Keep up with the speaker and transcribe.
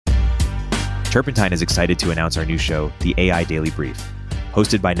Turpentine is excited to announce our new show, The AI Daily Brief,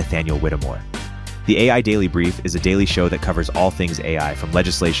 hosted by Nathaniel Whittemore. The AI Daily Brief is a daily show that covers all things AI, from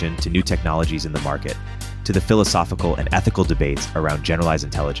legislation to new technologies in the market, to the philosophical and ethical debates around generalized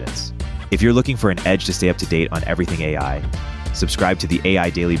intelligence. If you're looking for an edge to stay up to date on everything AI, subscribe to the AI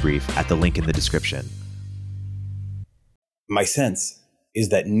Daily Brief at the link in the description. My sense is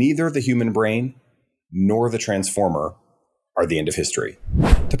that neither the human brain nor the transformer are the end of history.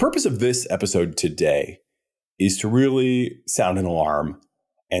 The purpose of this episode today is to really sound an alarm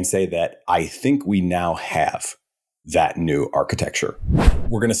and say that I think we now have that new architecture.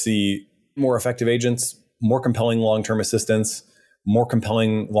 We're going to see more effective agents, more compelling long-term assistants, more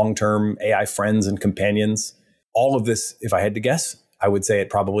compelling long-term AI friends and companions. All of this, if I had to guess, I would say it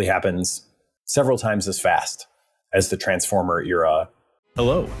probably happens several times as fast as the transformer era.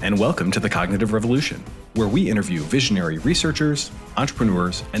 Hello, and welcome to The Cognitive Revolution, where we interview visionary researchers,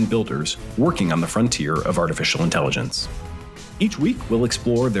 entrepreneurs, and builders working on the frontier of artificial intelligence. Each week, we'll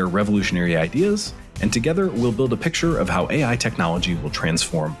explore their revolutionary ideas, and together we'll build a picture of how AI technology will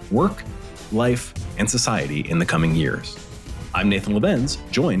transform work, life, and society in the coming years. I'm Nathan Lebenz,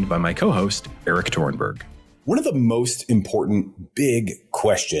 joined by my co-host, Eric Torenberg. One of the most important big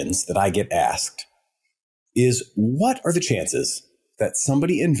questions that I get asked is, what are the chances that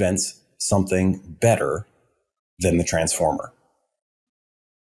somebody invents something better than the transformer?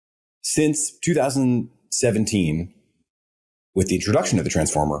 Since 2017, with the introduction of the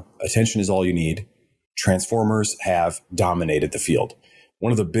transformer, attention is all you need. Transformers have dominated the field.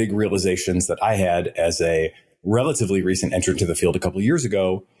 One of the big realizations that I had as a relatively recent entrant to the field a couple of years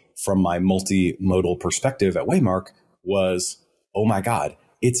ago from my multimodal perspective at Waymark was, oh my God,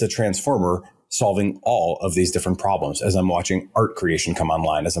 it's a transformer solving all of these different problems. As I'm watching art creation come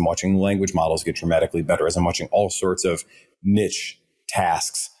online, as I'm watching language models get dramatically better, as I'm watching all sorts of niche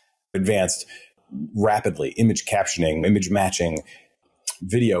tasks advanced rapidly, image captioning, image matching,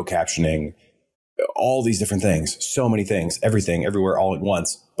 video captioning, all these different things, so many things, everything, everywhere, all at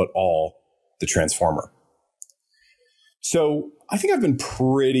once, but all the transformer. So I think I've been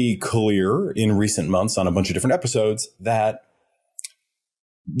pretty clear in recent months on a bunch of different episodes that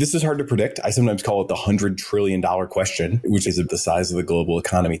this is hard to predict. I sometimes call it the $100 trillion question, which is the size of the global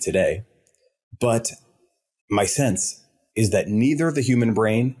economy today. But my sense is that neither the human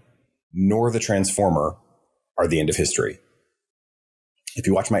brain nor the transformer are the end of history. If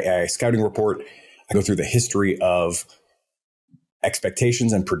you watch my AI scouting report, I go through the history of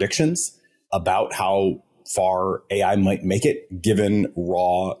expectations and predictions about how far AI might make it, given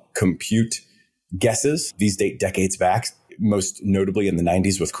raw compute guesses. These date decades back, most notably in the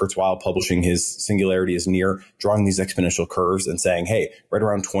 90s with Kurzweil publishing his Singularity is Near, drawing these exponential curves and saying, hey, right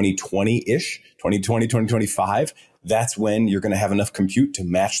around 2020-ish, 2020, 2025, that's when you're going to have enough compute to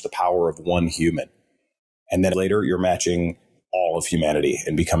match the power of one human. And then later, you're matching all of humanity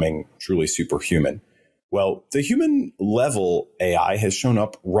and becoming truly superhuman. Well, the human level AI has shown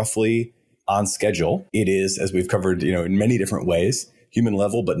up roughly on schedule. It is, as we've covered, in many different ways, human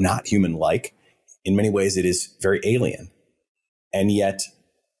level, but not human-like. In many ways, it is very alien. And yet,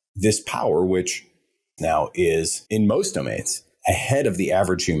 this power, which now is in most domains ahead of the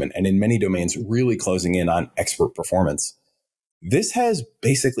average human, and in many domains really closing in on expert performance, this has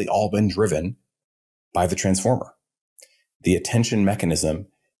basically all been driven by the transformer. The attention mechanism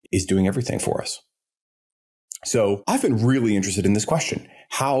is doing everything for us. So I've been really interested in this question.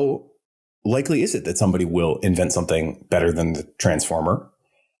 How likely is it that somebody will invent something better than the transformer?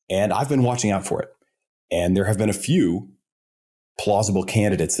 And I've been watching out for it. And there have been a few plausible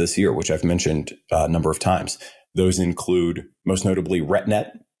candidates this year, which I've mentioned a number of times. Those include, most notably,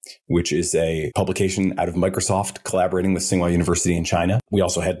 RetNet, which is a publication out of Microsoft collaborating with Tsinghua University in China. We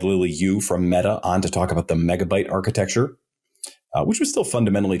also had Lily Yu from Meta on to talk about the megabyte architecture, which was still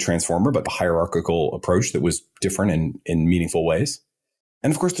fundamentally transformer, but a hierarchical approach that was different in meaningful ways.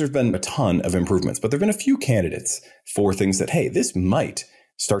 And of course, there's been a ton of improvements, but there have been a few candidates for things that, hey, this might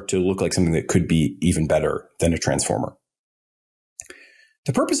start to look like something that could be even better than a transformer.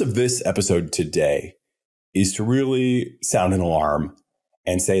 The purpose of this episode today is to really sound an alarm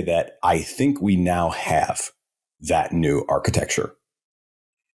and say that I think we now have that new architecture.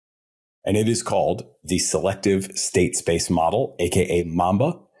 And it is called the Selective State Space Model, aka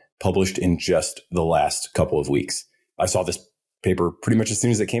Mamba, published in just the last couple of weeks. I saw this paper pretty much as soon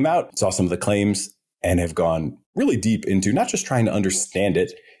as it came out, saw some of the claims, and have gone really deep into not just trying to understand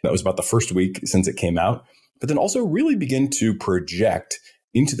it. That was about the first week since it came out, but then also really begin to project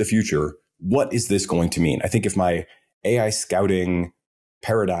into the future. What is this going to mean? I think if my AI scouting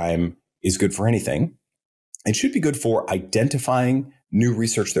paradigm is good for anything, it should be good for identifying new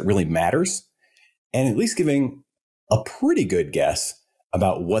research that really matters and at least giving a pretty good guess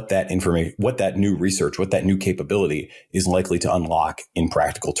about what that information, what that new research, what that new capability is likely to unlock in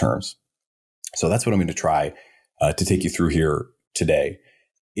practical terms. So that's what I'm going to try to take you through here today.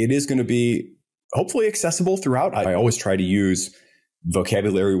 It is going to be hopefully accessible throughout. I always try to use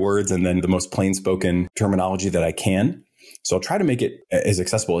vocabulary words and then the most plain spoken terminology that I can. So I'll try to make it as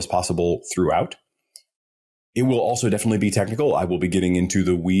accessible as possible throughout. It will also definitely be technical. I will be getting into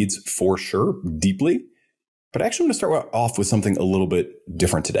the weeds for sure, deeply. But I actually want to start off with something a little bit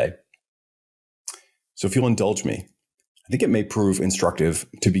different today. So if you'll indulge me, I think it may prove instructive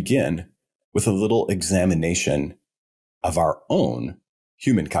to begin with a little examination of our own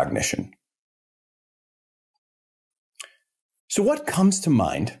human cognition. So what comes to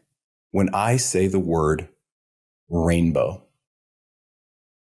mind when I say the word rainbow?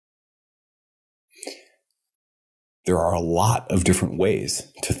 There are a lot of different ways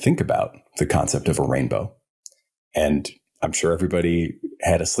to think about the concept of a rainbow. And I'm sure everybody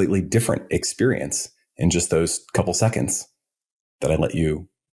had a slightly different experience in just those couple seconds that I let you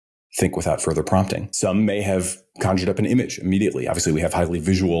think without further prompting. Some may have conjured up an image immediately. Obviously, we have highly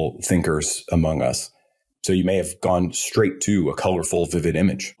visual thinkers among us. So you may have gone straight to a colorful, vivid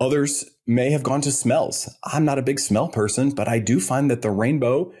image. Others may have gone to smells. I'm not a big smell person, but I do find that the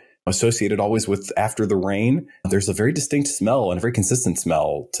rainbow associated always with after the rain, there's a very distinct smell and a very consistent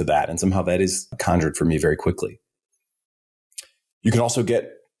smell to that. And somehow that is conjured for me very quickly. You can also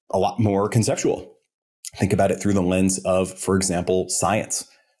get a lot more conceptual. Think about it through the lens of, for example, science.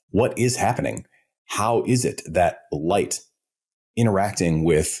 What is happening? How is it that light interacting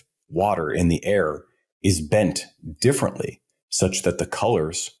with water in the air is bent differently such that the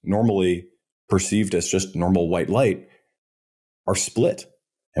colors normally perceived as just normal white light are split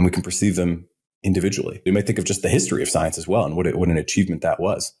and we can perceive them individually? You might think of just the history of science as well and what an achievement that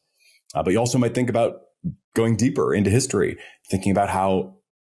was. But you also might think about going deeper into history, thinking about how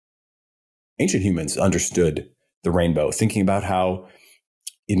ancient humans understood the rainbow, thinking about how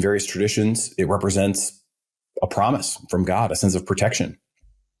in various traditions it represents a promise from God, a sense of protection,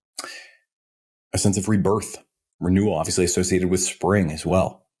 a sense of rebirth, renewal, obviously associated with spring as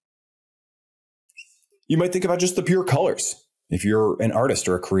well. You might think about just the pure colors. If you're an artist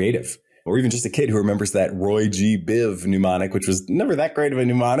or a creative, or even just a kid who remembers that Roy G. Biv mnemonic, which was never that great of a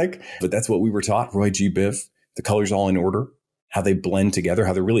mnemonic, but that's what we were taught, Roy G. Biv, the colors all in order, how they blend together,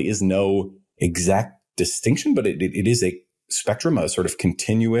 how there really is no exact distinction, but it is a spectrum, a sort of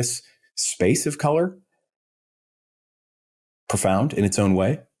continuous space of color, profound in its own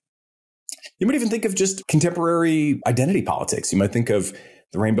way. You might even think of just contemporary identity politics. You might think of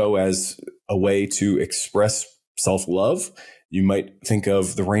the rainbow as a way to express self-love. You might think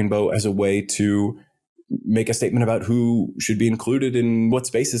of the rainbow as a way to make a statement about who should be included in what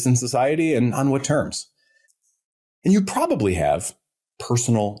spaces in society and on what terms. And you probably have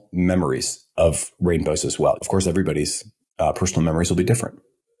personal memories of rainbows as well. Of course, everybody's personal memories will be different.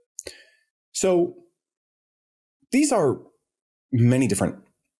 So these are many different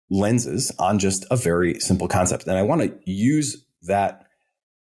lenses on just a very simple concept. And I want to use that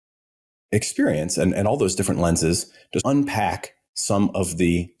experience and all those different lenses to unpack some of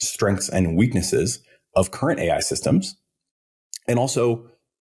the strengths and weaknesses of current AI systems, and also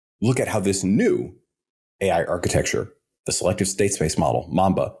look at how this new AI architecture, the selective state space model,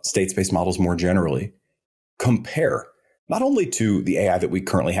 Mamba, state space models more generally, compare not only to the AI that we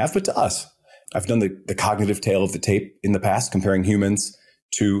currently have, but to us. I've done the cognitive tail of the tape in the past, comparing humans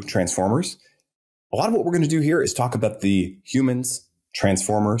to transformers. A lot of what we're going to do here is talk about the humans,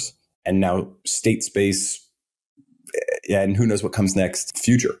 transformers, and now state space, and who knows what comes next,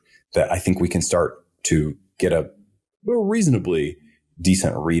 future, that I think we can start to get a reasonably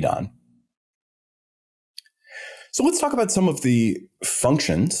decent read on. So let's talk about some of the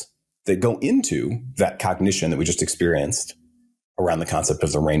functions that go into that cognition that we just experienced around the concept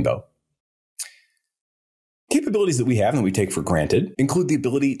of the rainbow. Capabilities that we have and that we take for granted include the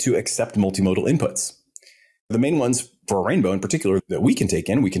ability to accept multimodal inputs. The main ones for a rainbow in particular that we can take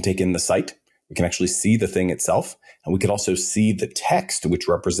in the sight. We can actually see the thing itself. And we can also see the text, which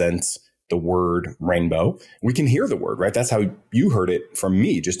represents the word rainbow. We can hear the word, right? That's how you heard it from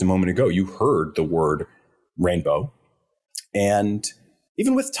me just a moment ago. You heard the word rainbow. And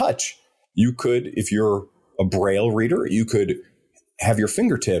even with touch, you could, if you're a Braille reader, you could have your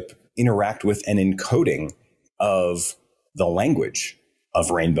fingertip interact with an encoding of the language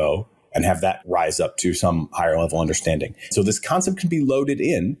of rainbow and have that rise up to some higher level understanding. So this concept can be loaded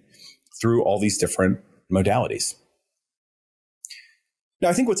in through all these different modalities. Now,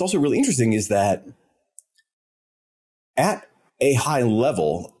 I think what's also really interesting is that at a high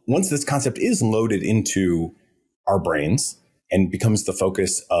level, once this concept is loaded into our brains and becomes the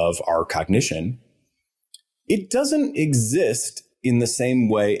focus of our cognition, it doesn't exist in the same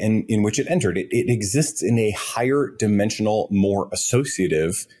way in which it entered. It exists in a higher dimensional, more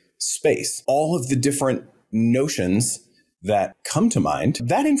associative space. All of the different notions that come to mind,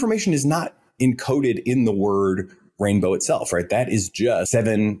 that information is not encoded in the word rainbow itself, right? That is just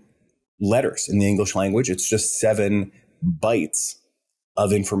 7 letters in the English language. It's just 7 bytes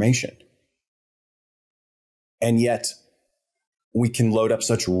of information. And yet we can load up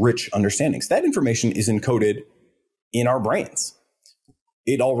such rich understandings. That information is encoded in our brains.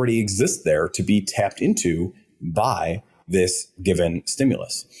 It already exists there to be tapped into by this given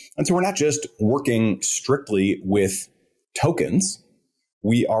stimulus. And so we're not just working strictly with tokens.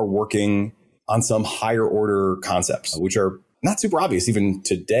 We are working on some higher order concepts, which are not super obvious even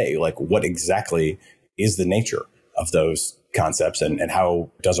today. Like, what exactly is the nature of those concepts and how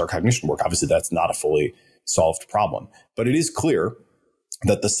does our cognition work? Obviously, that's not a fully solved problem, but it is clear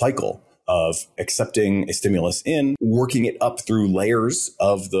that the cycle of accepting a stimulus in, working it up through layers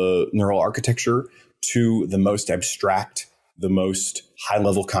of the neural architecture to the most abstract, the most high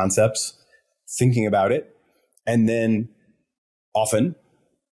level concepts, thinking about it, and then often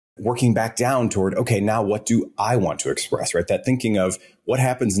working back down toward, okay, now what do I want to express, right? That thinking of what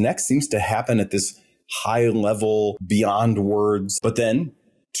happens next seems to happen at this high level beyond words. But then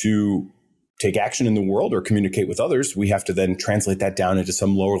to take action in the world or communicate with others, we have to then translate that down into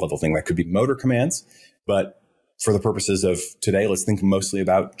some lower level thing. That could be motor commands. But for the purposes of today, let's think mostly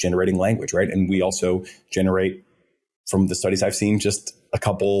about generating language, right? And we also generate, from the studies I've seen, just a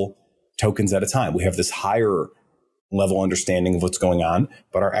couple tokens at a time. We have this higher level understanding of what's going on,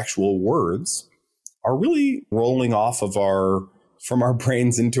 but our actual words are really rolling off of from our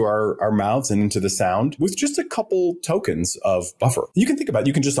brains into our mouths and into the sound with just a couple tokens of buffer. You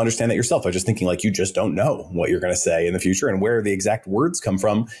can just understand that yourself by just thinking like you just don't know what you're going to say in the future, and where the exact words come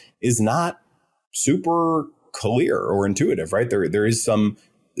from is not super clear or intuitive, right? There is some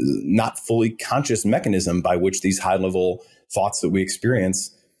not fully conscious mechanism by which these high level thoughts that we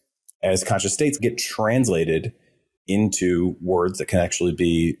experience as conscious states get translated into words that can actually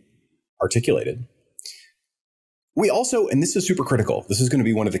be articulated. We also, and this is super critical, this is going to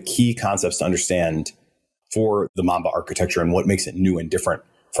be one of the key concepts to understand for the Mamba architecture and what makes it new and different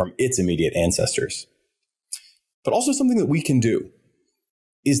from its immediate ancestors. But also something that we can do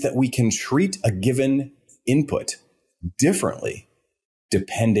is that we can treat a given input differently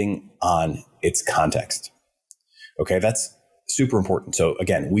depending on its context. Okay, that's super important. So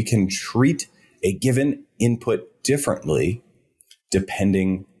again, we can treat a given input differently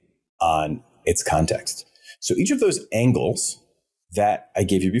depending on its context. So each of those angles that I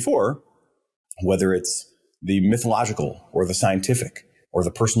gave you before, whether it's the mythological or the scientific or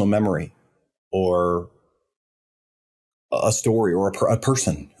the personal memory or a story or a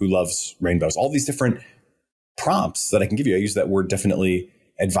person who loves rainbows, all these different prompts that I can give you, I use that word definitely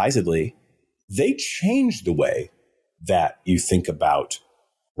advisedly, they change the way that you think about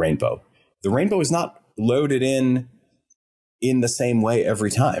rainbow. The rainbow is not loaded in the same way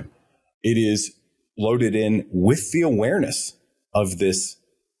every time. It is loaded in with the awareness of this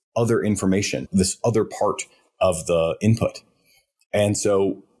other information, this other part of the input. And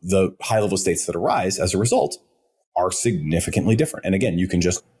so the high level states that arise as a result are significantly different. And again, you can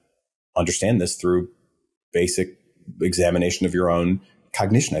just understand this through basic examination of your own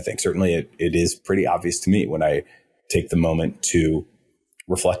cognition, I think. Certainly it is pretty obvious to me when I take the moment to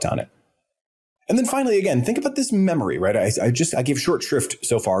reflect on it. And then finally, again, think about this memory, right? I gave short shrift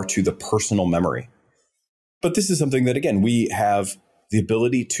so far to the personal memory. But this is something that, again, we have the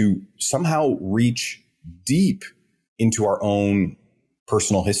ability to somehow reach deep into our own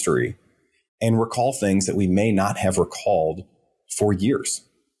personal history and recall things that we may not have recalled for years,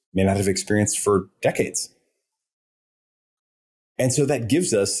 may not have experienced for decades. And so that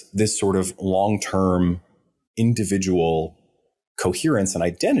gives us this sort of long-term individual coherence and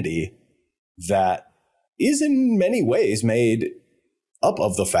identity that is in many ways made up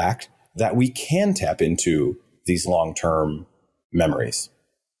of the fact that we can tap into these long-term memories.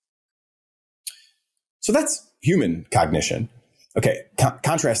 So that's human cognition. Okay,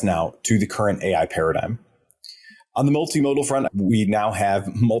 contrast now to the current AI paradigm. On the multimodal front, we now have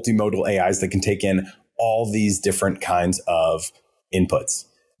multimodal AIs that can take in all these different kinds of inputs.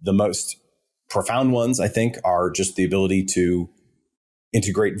 The most profound ones, I think, are just the ability to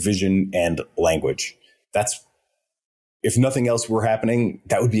integrate vision and language. That's, if nothing else were happening,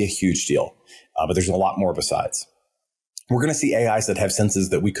 that would be a huge deal. But there's a lot more besides. we're going to see AIs that have senses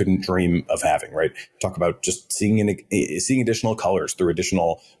that we couldn't dream of having, right? Talk about just seeing additional colors through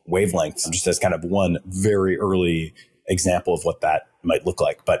additional wavelengths, just as kind of one very early example of what that might look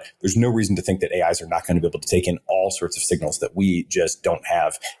like. But there's no reason to think that AIs are not going to be able to take in all sorts of signals that we just don't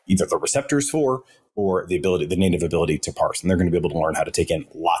have either the receptors for or the native ability to parse. And they're going to be able to learn how to take in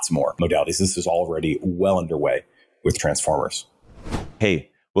lots more modalities. This is already well underway with transformers.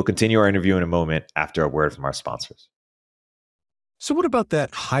 Hey, we'll continue our interview in a moment after a word from our sponsors. So what about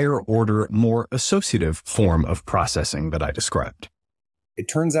that higher order, more associative form of processing that I described? It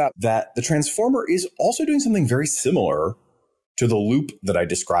turns out that the transformer is also doing something very similar to the loop that I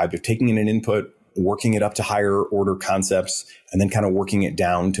described of taking in an input, working it up to higher order concepts, and then kind of working it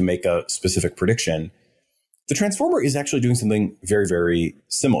down to make a specific prediction. The transformer is actually doing something very, very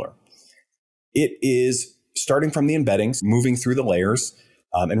similar. It is starting from the embeddings, moving through the layers.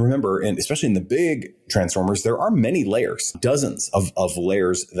 And remember, and especially in the big transformers, there are many layers, dozens of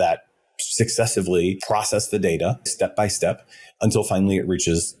layers that successively process the data step by step until finally it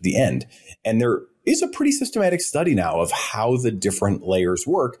reaches the end. And there is a pretty systematic study now of how the different layers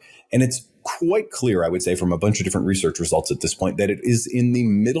work. And it's quite clear, I would say, from a bunch of different research results at this point, that it is in the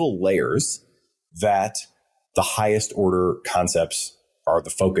middle layers that the highest order concepts are the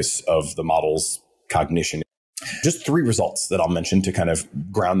focus of the model's cognition. Just 3 results that I'll mention to kind of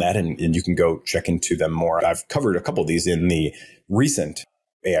ground that, and you can go check into them more. I've covered a couple of these in the recent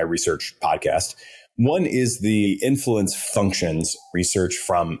AI research podcast. One is the influence functions research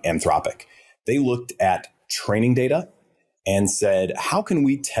from Anthropic. They looked at training data and said, how can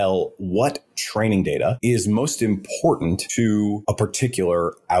we tell what training data is most important to a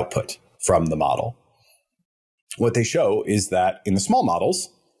particular output from the model? What they show is that in the small models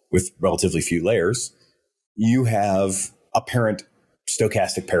with relatively few layers, you have apparent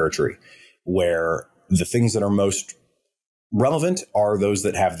stochastic parametry, where the things that are most relevant are those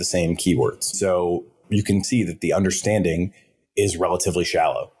that have the same keywords. So you can see that the understanding is relatively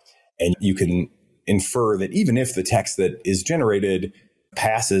shallow. And you can infer that even if the text that is generated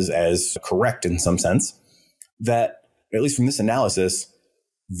passes as correct in some sense, that at least from this analysis,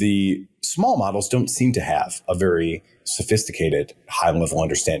 the small models don't seem to have a very sophisticated high-level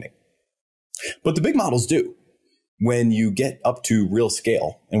understanding. But the big models do. When you get up to real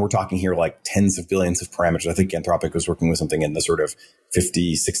scale, and we're talking here like tens of billions of parameters, I think Anthropic was working with something in the sort of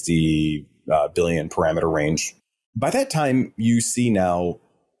 50, 60 billion parameter range. By that time, you see now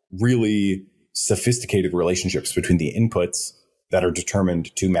really sophisticated relationships between the inputs that are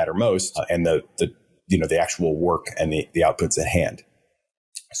determined to matter most and the actual work and the outputs at hand.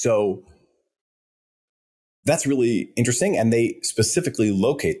 So that's really interesting. And they specifically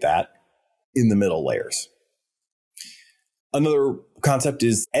locate that in the middle layers. Another concept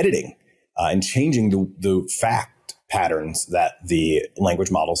is editing and changing the fact patterns that the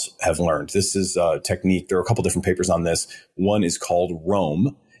language models have learned. This is a technique. There are a couple different papers on this. One is called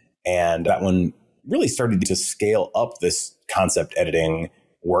Rome, and that one really started to scale up this concept editing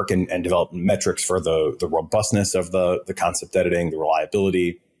work and develop metrics for the robustness of the concept editing, the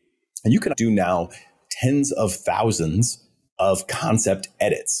reliability. And you can do now tens of thousands of concept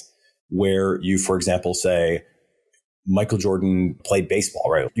edits where you, for example, say, Michael Jordan played baseball,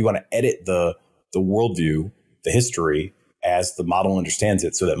 right? You want to edit the worldview, the history, as the model understands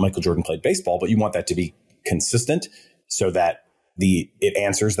it so that Michael Jordan played baseball, but you want that to be consistent so that it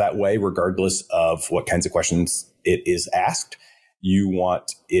answers that way regardless of what kinds of questions it is asked. You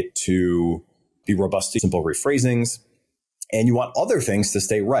want it to be robust to simple rephrasings, and you want other things to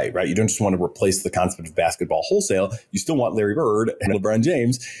stay right? You don't just want to replace the concept of basketball wholesale. You still want Larry Bird and LeBron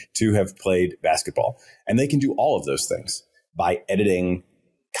James to have played basketball. And they can do all of those things by editing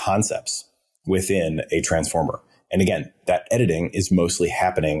concepts within a transformer. And again, that editing is mostly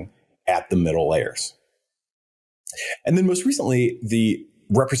happening at the middle layers. And then most recently, the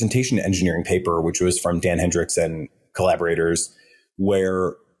representation engineering paper, which was from Dan Hendricks and collaborators,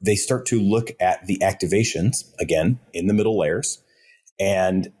 where they start to look at the activations, again, in the middle layers,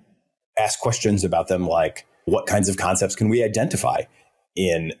 and ask questions about them like, what kinds of concepts can we identify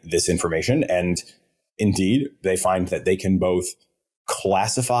in this information? And indeed, they find that they can both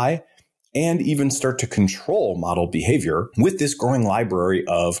classify and even start to control model behavior with this growing library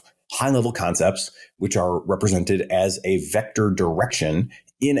of high-level concepts, which are represented as a vector direction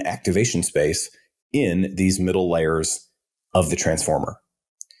in activation space in these middle layers of the transformer.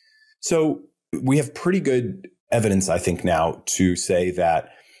 So we have pretty good evidence, I think, now to say that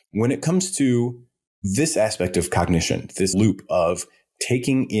when it comes to this aspect of cognition, this loop of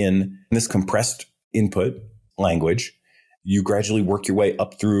taking in this compressed input language You gradually work your way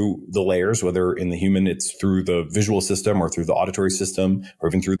up through the layers, whether in the human, it's through the visual system or through the auditory system or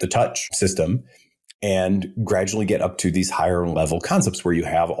even through the touch system, and gradually get up to these higher level concepts where you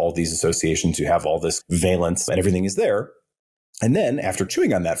have all these associations, you have all this valence and everything is there. And then after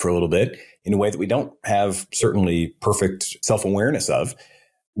chewing on that for a little bit in a way that we don't have certainly perfect self-awareness of,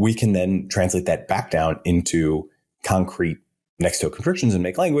 we can then translate that back down into concrete next token predictions and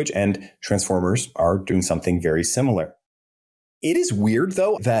make language, and transformers are doing something very similar. It is weird,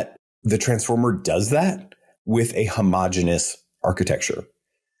 though, that the transformer does that with a homogeneous architecture.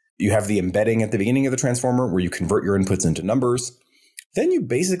 You have the embedding at the beginning of the transformer where you convert your inputs into numbers. Then you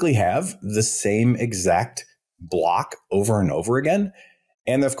basically have the same exact block over and over again.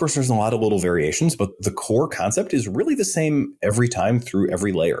 And of course, there's a lot of little variations, but the core concept is really the same every time through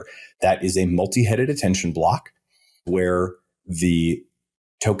every layer. That is a multi-headed attention block where the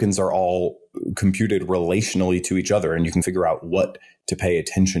tokens are all computed relationally to each other, and you can figure out what to pay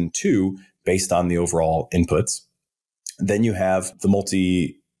attention to based on the overall inputs. Then you have the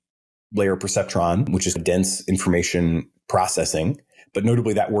multi-layer perceptron, which is dense information processing, but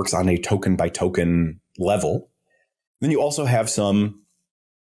notably that works on a token by token level. Then you also have some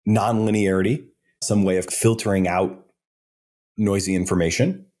nonlinearity, some way of filtering out noisy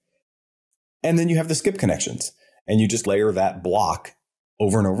information. And then you have the skip connections, and you just layer that block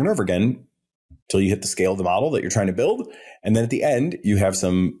over and over and over again till you hit the scale of the model that you're trying to build. And then at the end, you have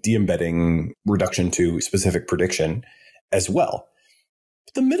some de-embedding reduction to specific prediction as well.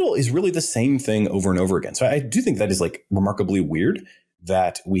 But the middle is really the same thing over and over again. So I do think that is like remarkably weird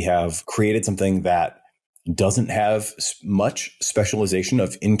that we have created something that doesn't have much specialization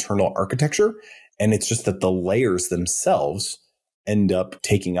of internal architecture. And it's just that the layers themselves end up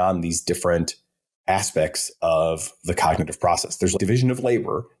taking on these different aspects of the cognitive process. There's a division of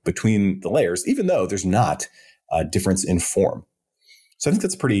labor between the layers, even though there's not a difference in form. So I think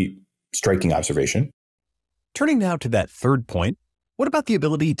that's a pretty striking observation. Turning now to that third point, what about the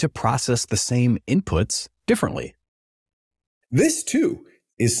ability to process the same inputs differently? This, too,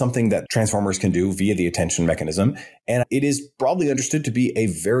 is something that transformers can do via the attention mechanism, and it is broadly understood to be a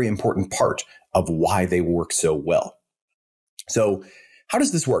very important part of why they work so well. So how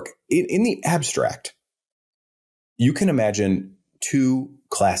does this work? In the abstract, you can imagine two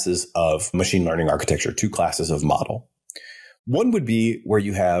classes of machine learning architecture, two classes of model. One would be where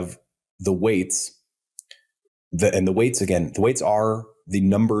you have the weights, and the weights, again, the weights are the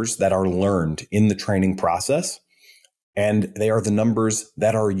numbers that are learned in the training process, and they are the numbers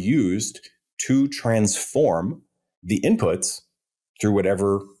that are used to transform the inputs through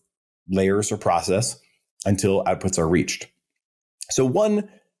whatever layers or process until outputs are reached. So one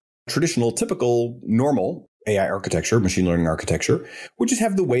traditional, typical, normal AI architecture, machine learning architecture, would just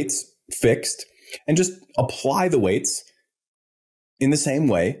have the weights fixed and just apply the weights in the same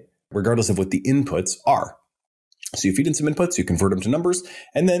way, regardless of what the inputs are. So you feed in some inputs, you convert them to numbers,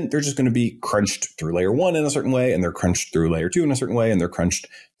 and then they're just going to be crunched through layer one in a certain way, and they're crunched through layer two in a certain way, and they're crunched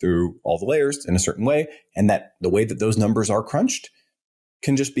through all the layers in a certain way. And that the way that those numbers are crunched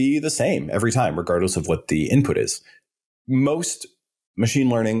can just be the same every time, regardless of what the input is. Most machine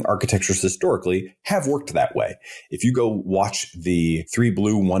learning architectures historically have worked that way. If you go watch the 3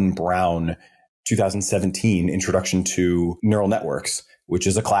 Blue, 1 Brown 2017 Introduction to Neural Networks, which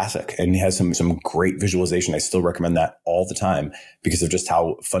is a classic and has some great visualization. I still recommend that all the time because of just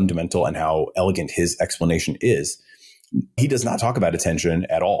how fundamental and how elegant his explanation is. He does not talk about attention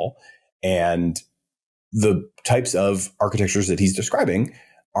at all. And the types of architectures that he's describing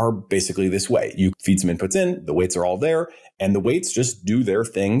are basically this way. You feed some inputs in, the weights are all there, and the weights just do their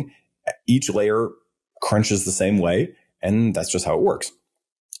thing. Each layer crunches the same way, and that's just how it works.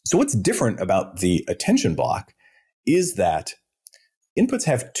 So what's different about the attention block is that inputs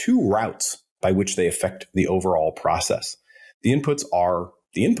have two routes by which they affect the overall process. The inputs are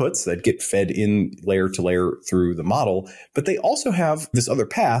the inputs that get fed in layer to layer through the model, but they also have this other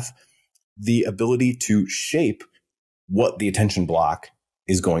path, the ability to shape what the attention block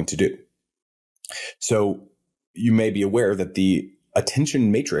is going to do. So you may be aware that the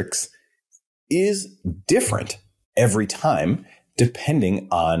attention matrix is different every time depending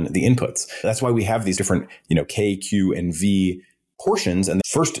on the inputs. That's why we have these different, K, Q, and V portions. And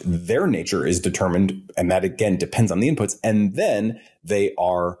first, their nature is determined, and that again depends on the inputs, and then they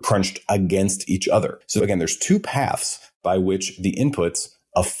are crunched against each other. So again, there's two paths by which the inputs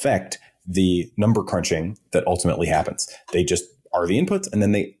affect the number crunching that ultimately happens. They just are the inputs, and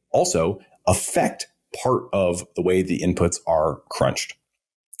then they also affect part of the way the inputs are crunched.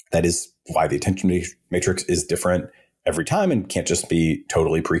 That is why the attention matrix is different every time and can't just be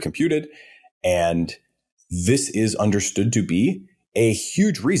totally pre-computed. And this is understood to be a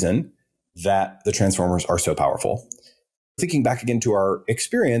huge reason that the transformers are so powerful. Thinking back again to our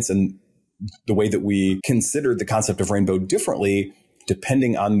experience and the way that we considered the concept of rainbow differently,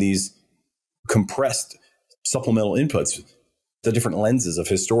 depending on these compressed supplemental inputs, the different lenses of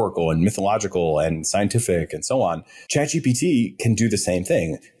historical and mythological and scientific and so on, ChatGPT can do the same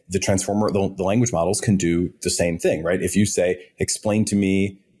thing. The transformer, the language models can do the same thing, right? If you say, explain to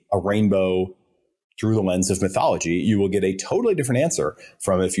me a rainbow through the lens of mythology, you will get a totally different answer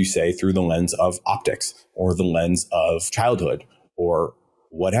from if you say through the lens of optics or the lens of childhood or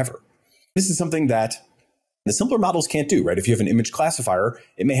whatever. This is something that the simpler models can't do, right? If you have an image classifier,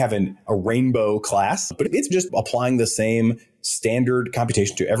 it may have a rainbow class, but it's just applying the same standard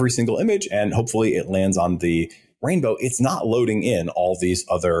computation to every single image, and hopefully it lands on the rainbow. It's not loading in all these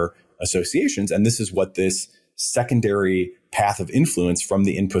other associations, and this is what this secondary path of influence from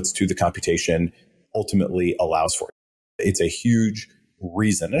the inputs to the computation ultimately allows for. It's a huge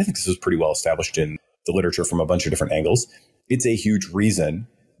reason, and I think this is pretty well established in the literature from a bunch of different angles. It's a huge reason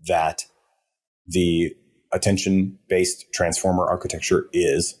that the attention-based transformer architecture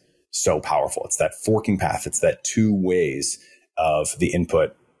is so powerful. It's that forking path. It's that two ways of the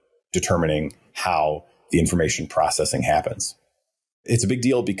input determining how the information processing happens. It's a big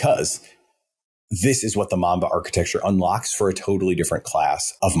deal because this is what the Mamba architecture unlocks for a totally different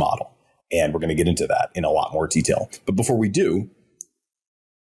class of model. And we're going to get into that in a lot more detail. But before we do,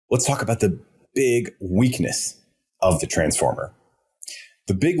 let's talk about the big weakness of the transformer.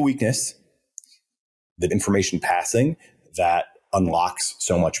 The big weakness, the information passing that unlocks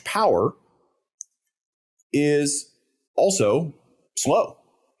so much power, is also slow.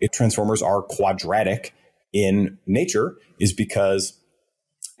 If transformers are quadratic in nature, is because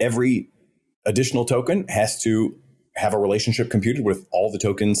every additional token has to have a relationship computed with all the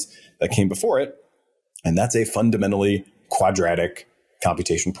tokens that came before it. And that's a fundamentally quadratic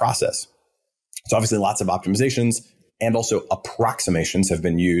computation process. So obviously lots of optimizations and also approximations have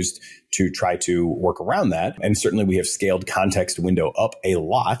been used to try to work around that. And certainly we have scaled context window up a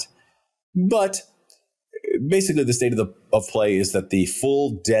lot. But basically the state of play is that the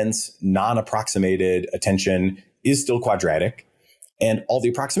full, dense, non-approximated attention is still quadratic. And all the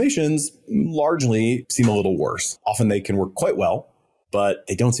approximations largely seem a little worse. Often they can work quite well, but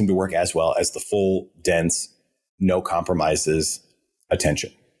they don't seem to work as well as the full, dense, no compromises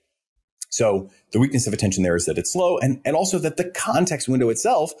attention. So the weakness of attention there is that it's slow, and also that the context window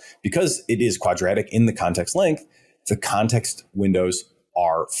itself, because it is quadratic in the context length, the context windows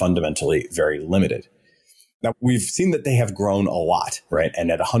are fundamentally very limited. Now, we've seen that they have grown a lot, right?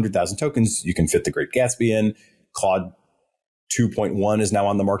 And at 100,000 tokens, you can fit the Great Gatsby in. Claude 2.1 is now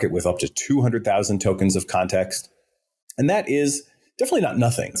on the market with up to 200,000 tokens of context. And that is definitely not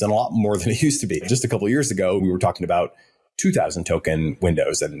nothing. It's a lot more than it used to be. Just a couple of years ago, we were talking about 2,000 token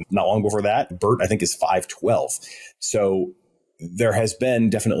windows. And not long before that, BERT, I think, is 512. So there has been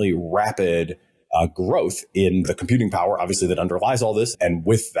definitely rapid growth in the computing power, obviously, that underlies all this. And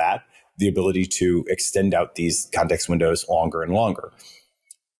with that, the ability to extend out these context windows longer and longer.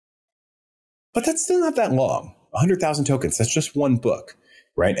 But that's still not that long. 100,000 tokens, that's just one book,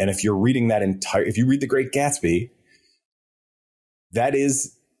 right? And if you're reading that if you read The Great Gatsby, that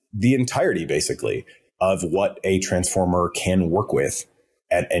is the entirety, basically, of what a transformer can work with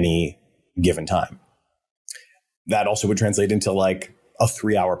at any given time. That also would translate into like a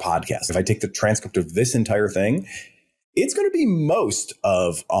 3-hour podcast. If I take the transcript of this entire thing, it's going to be most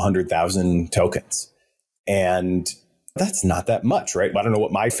of 100,000 tokens. And that's not that much, right? I don't know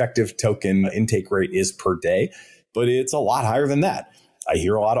what my effective token intake rate is per day, but it's a lot higher than that. I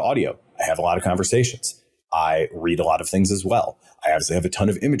hear a lot of audio. I have a lot of conversations. I read a lot of things as well. I obviously have a ton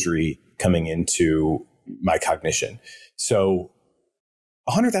of imagery coming into my cognition. So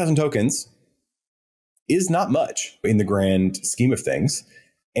 100,000 tokens is not much in the grand scheme of things.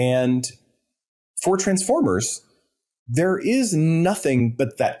 And for transformers, there is nothing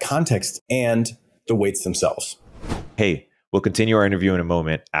but that context and the weights themselves. Hey, we'll continue our interview in a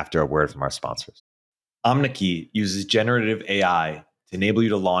moment after a word from our sponsors. OmniKey uses generative AI to enable you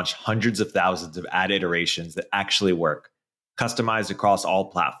to launch hundreds of thousands of ad iterations that actually work, customized across all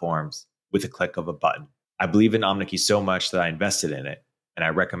platforms with a click of a button. I believe in OmniKey so much that I invested in it, and I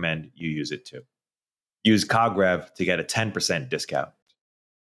recommend you use it too. Use CogRev to get a 10% discount.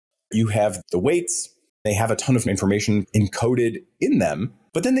 You have the weights. They have a ton of information encoded in them,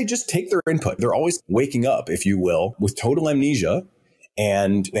 but then they just take their input. They're always waking up, if you will, with total amnesia.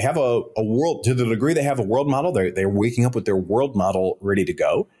 And they have a world, to the degree they have a world model, they're waking up with their world model ready to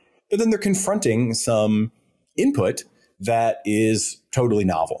go. But then they're confronting some input that is totally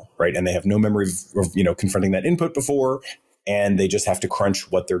novel, right? And they have no memory of confronting that input before, and they just have to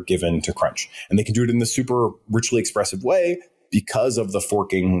crunch what they're given to crunch. And they can do it in this super richly expressive way because of the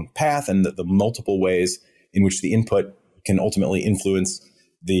forking path and the multiple ways in which the input can ultimately influence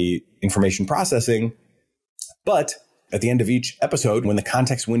the information processing. But at the end of each episode, when the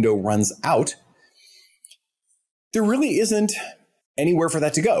context window runs out, there really isn't anywhere for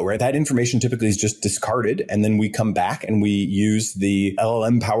that to go, right? That information typically is just discarded. And then we come back and we use the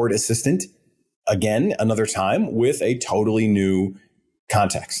LLM powered assistant again, another time with a totally new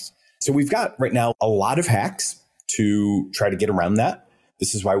context. So we've got right now a lot of hacks to try to get around that.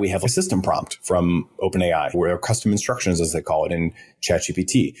 This is why we have a system prompt from OpenAI, or custom instructions, as they call it in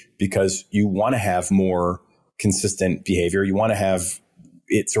ChatGPT, because you want to have more consistent behavior. You want to have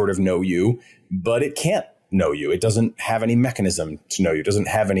it sort of know you, but it can't know you. It doesn't have any mechanism to know you. It doesn't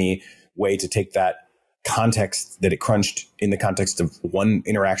have any way to take that context that it crunched in the context of one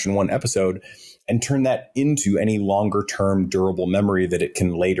interaction, one episode, and turn that into any longer term durable memory that it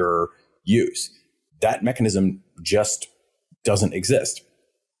can later use. That mechanism just doesn't exist.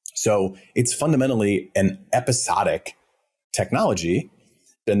 So it's fundamentally an episodic technology.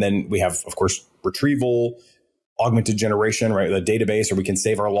 And then we have, of course, retrieval, augmented generation, right? The database, where we can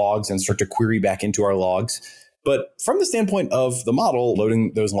save our logs and start to query back into our logs. But from the standpoint of the model,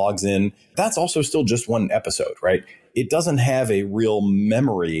 loading those logs in, that's also still just one episode, right? It doesn't have a real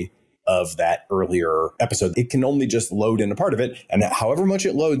memory of that earlier episode. It can only just load in a part of it. And however much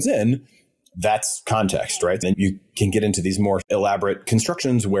it loads in, that's context, right? And you can get into these more elaborate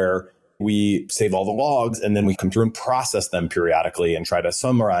constructions where we save all the logs and then we come through and process them periodically and try to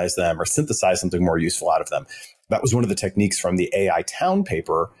summarize them or synthesize something more useful out of them. That was one of the techniques from the AI Town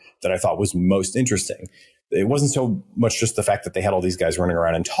paper that I thought was most interesting. It wasn't so much just the fact that they had all these guys running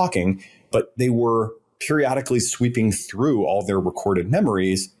around and talking, but they were periodically sweeping through all their recorded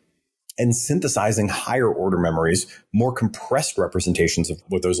memories and synthesizing higher order memories, more compressed representations of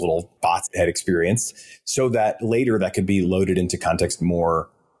what those little bots had experienced, so that later that could be loaded into context more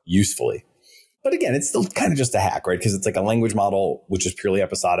usefully. But again, it's still kind of just a hack, right? Because it's like a language model, which is purely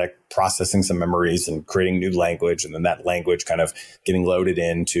episodic, processing some memories and creating new language, and then that language kind of getting loaded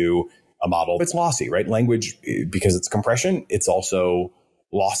into a model. It's lossy, right? Language, because it's compression, it's also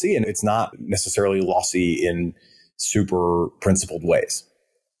lossy, and it's not necessarily lossy in super principled ways.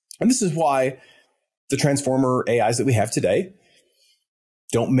 And this is why the transformer AIs that we have today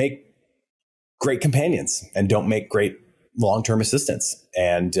don't make great companions and don't make great long-term assistants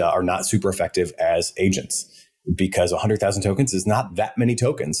and are not super effective as agents, because 100,000 tokens is not that many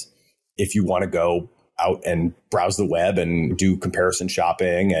tokens if you want to go out and browse the web and do comparison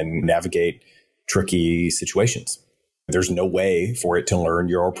shopping and navigate tricky situations. There's no way for it to learn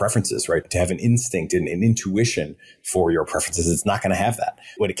your preferences, right? To have an instinct and an intuition for your preferences. It's not going to have that.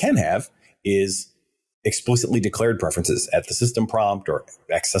 What it can have is explicitly declared preferences at the system prompt or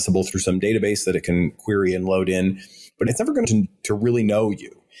accessible through some database that it can query and load in. But it's never going to really know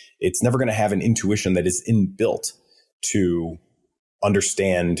you. It's never going to have an intuition that is inbuilt to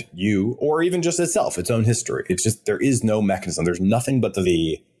understand you or even just itself, its own history. It's just, there is no mechanism. There's nothing but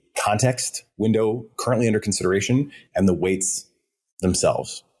the context window currently under consideration and the weights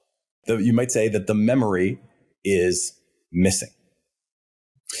themselves. You might say that the memory is missing.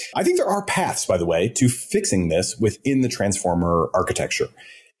 I think there are paths, by the way, to fixing this within the transformer architecture.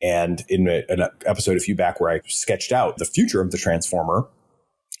 And in an episode a few back where I sketched out the future of the transformer,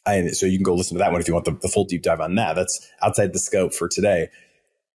 and so you can go listen to that one if you want the full deep dive on that. That's outside the scope for today.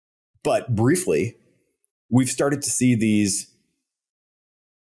 But briefly, we've started to see these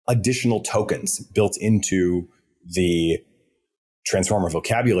additional tokens built into the transformer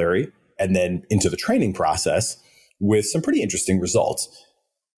vocabulary and then into the training process with some pretty interesting results.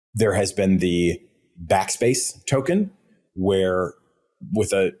 There has been the backspace token, where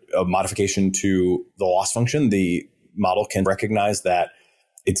with a modification to the loss function, the model can recognize that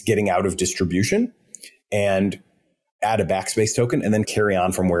it's getting out of distribution and add a backspace token and then carry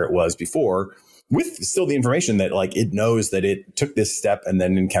on from where it was before, with still the information that like it knows that it took this step and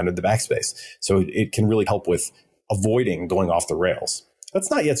then encountered the backspace. So it can really help with avoiding going off the rails.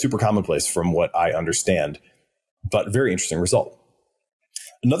 That's not yet super commonplace from what I understand, but very interesting result.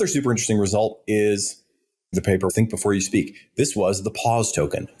 Another super interesting result is the paper Think Before You Speak. This was the pause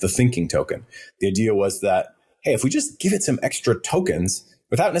token, the thinking token. The idea was that, hey, if we just give it some extra tokens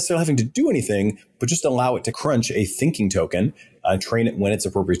without necessarily having to do anything, but just allow it to crunch a thinking token and train it when it's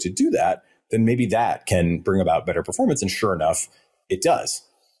appropriate to do that, then maybe that can bring about better performance. And sure enough, it does.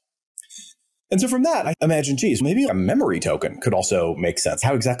 And so from that, I imagine, geez, maybe a memory token could also make sense.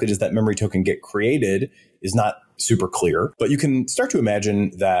 How exactly does that memory token get created is not super clear, but you can start to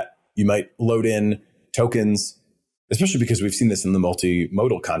imagine that you might load in tokens, especially because we've seen this in the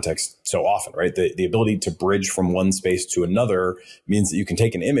multimodal context so often, right? The ability to bridge from one space to another means that you can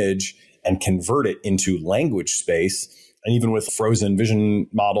take an image and convert it into language space. And even with frozen vision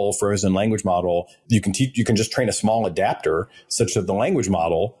model, frozen language model, you can just train a small adapter such that the language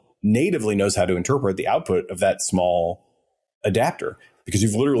model natively knows how to interpret the output of that small adapter, because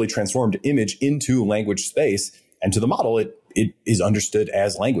you've literally transformed image into language space. And to the model, it is understood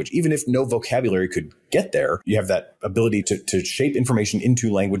as language. Even if no vocabulary could get there, you have that ability to shape information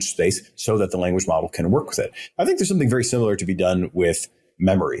into language space so that the language model can work with it. I think there's something very similar to be done with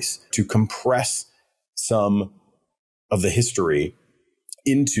memories, to compress some of the history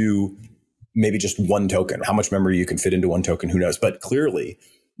into maybe just one token. How much memory you can fit into one token, who knows? But clearly,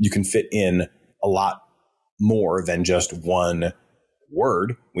 you can fit in a lot more than just one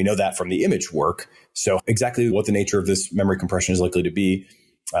word. We know that from the image work. So exactly what the nature of this memory compression is likely to be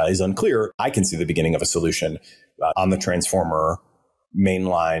is unclear. I can see the beginning of a solution on the transformer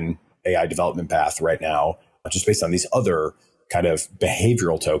mainline AI development path right now, just based on these other kind of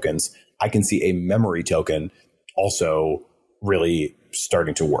behavioral tokens. I can see a memory token also really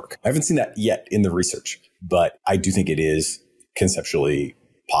starting to work. I haven't seen that yet in the research, but I do think it is conceptually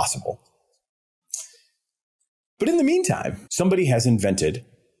possible. But in the meantime, somebody has invented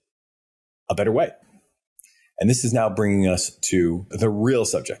a better way. And this is now bringing us to the real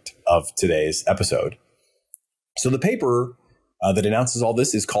subject of today's episode. So the paper that announces all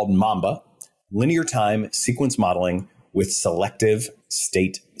this is called Mamba, Linear Time Sequence Modeling with Selective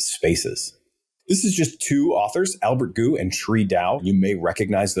State Spaces. This is just two authors, Albert Gu and Tri Dao. You may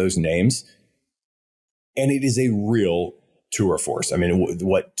recognize those names. And it is a real tour force. I mean,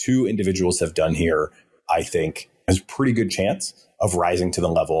 what two individuals have done here, I think, has a pretty good chance of rising to the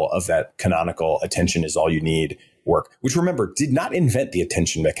level of that canonical attention is all you need work, which, remember, did not invent the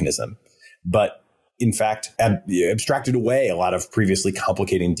attention mechanism, but in fact, abstracted away a lot of previously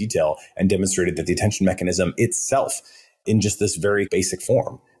complicating detail and demonstrated that the attention mechanism itself, in just this very basic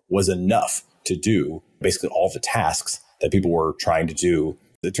form, was enough to do basically all the tasks that people were trying to do.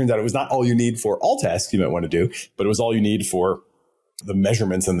 It turns out it was not all you need for all tasks you might want to do, but it was all you need for the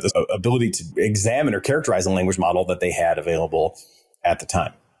measurements and the ability to examine or characterize a language model that they had available at the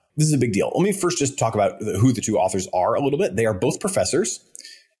time. This is a big deal. Let me first just talk about who the two authors are a little bit. They are both professors.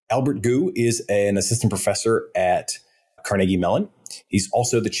 Albert Gu is an assistant professor at Carnegie Mellon. He's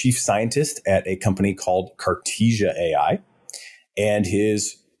also the chief scientist at a company called Cartesia AI. And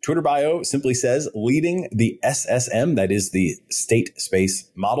his Twitter bio simply says, leading the SSM, that is the state space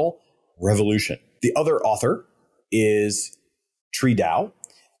model revolution. The other author is Tri Dao,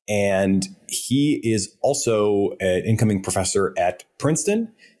 and he is also an incoming professor at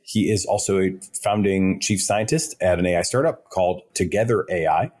Princeton. He is also a founding chief scientist at an AI startup called Together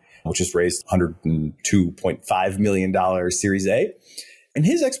AI, which has raised $102.5 million Series A. And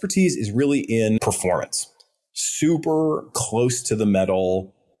his expertise is really in performance. Super close to the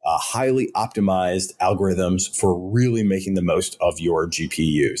metal, highly optimized algorithms for really making the most of your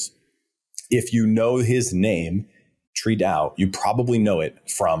GPUs. If you know his name, Tri Dao, you probably know it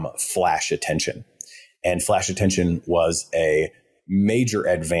from flash attention. And flash attention was a major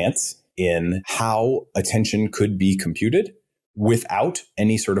advance in how attention could be computed without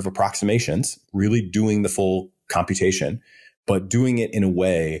any sort of approximations, really doing the full computation, but doing it in a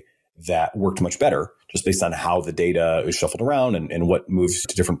way that worked much better, just based on how the data is shuffled around and what moves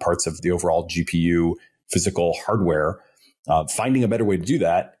to different parts of the overall GPU physical hardware. Finding a better way to do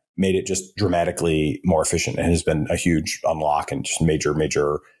that made it just dramatically more efficient and has been a huge unlock and just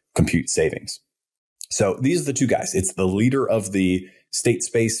major compute savings. So these are the two guys. It's the leader of the state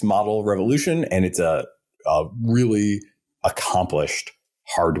space model revolution, and it's a really accomplished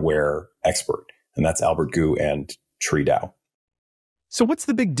hardware expert. And that's Albert Gu and Tri Dao. So what's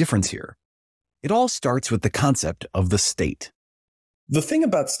the big difference here? It all starts with the concept of the state. The thing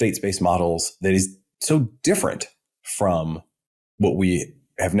about state space models that is so different from what we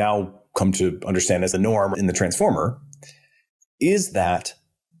have now come to understand as the norm in the transformer is that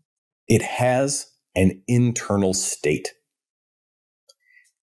it has an internal state,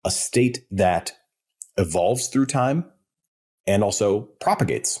 a state that evolves through time and also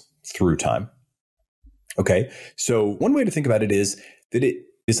propagates through time. Okay, so one way to think about it is that it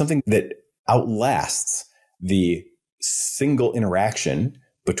is something that outlasts the single interaction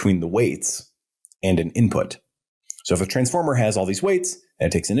between the weights and an input. So if a transformer has all these weights and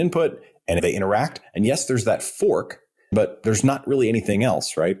it takes an input and they interact, and yes, there's that fork, but there's not really anything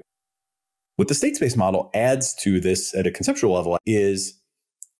else, right? What the state space model adds to this at a conceptual level is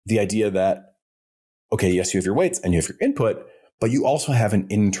the idea that okay, yes, you have your weights and you have your input, but you also have an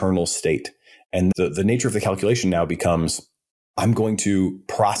internal state. And the nature of the calculation now becomes, I'm going to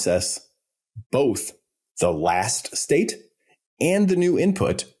process both the last state and the new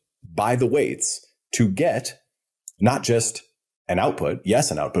input by the weights to get not just an output,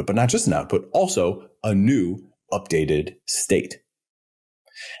 yes, an output, but not just an output, also a new updated state.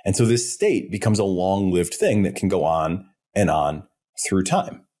 And so this state becomes a long-lived thing that can go on and on through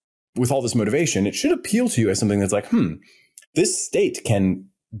time. With all this motivation, it should appeal to you as something that's like, this state can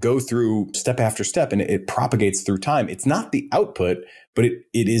go through step after step and it propagates through time. It's not the output, but it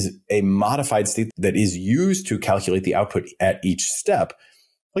is a modified state that is used to calculate the output at each step.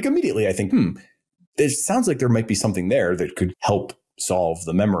 Like immediately I think, it sounds like there might be something there that could help solve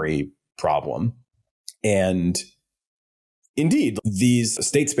the memory problem. And indeed, these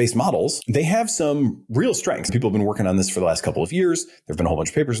state-space models, they have some real strengths. People have been working on this for the last couple of years. There have been a whole bunch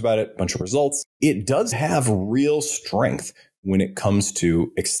of papers about it, a bunch of results. It does have real strength when it comes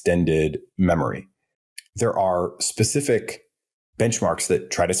to extended memory. There are specific benchmarks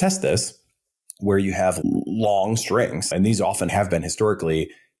that try to test this, where you have long strings, and these often have been historically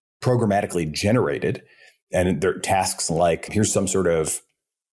programmatically generated. And they're tasks like, here's some sort of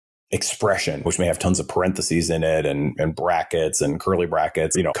expression, which may have tons of parentheses in it and brackets and curly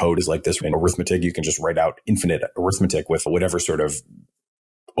brackets. Code is like this. In arithmetic, you can just write out infinite arithmetic with whatever sort of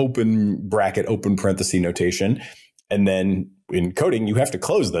open bracket, open parenthesis notation. And then in coding, you have to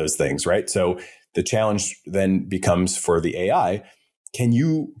close those things, right? So the challenge then becomes for the AI, can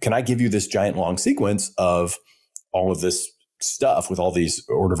I give you this giant long sequence of all of this stuff with all these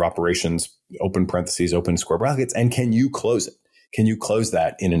order of operations, open parentheses, open square brackets, and can you close it? Can you close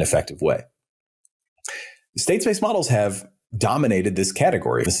that in an effective way? State-space models have dominated this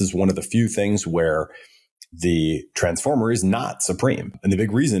category. This is one of the few things where the transformer is not supreme. And the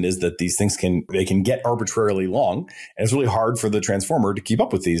big reason is that these things can get arbitrarily long. And it's really hard for the transformer to keep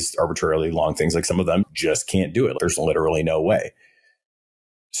up with these arbitrarily long things. Like some of them just can't do it. There's literally no way.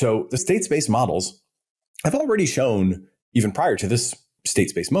 So the state-space models have already shown, even prior to this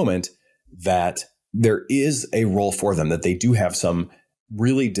state-space moment, that there is a role for them, that they do have some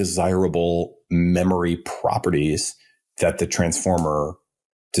really desirable memory properties that the transformer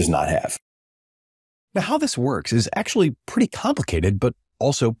does not have. Now, how this works is actually pretty complicated, but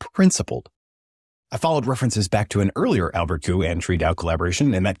also principled. I followed references back to an earlier Albert Gu and Tree-Dow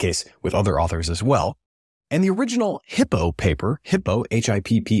collaboration, in that case with other authors as well. And the original HIPPO paper, HIPPO,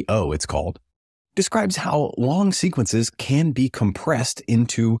 H-I-P-P-O it's called, describes how long sequences can be compressed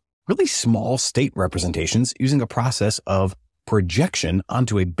into really small state representations using a process of projection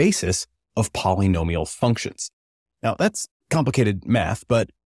onto a basis of polynomial functions. Now, that's complicated math, but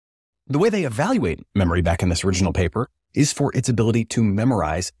the way they evaluate memory back in this original paper is for its ability to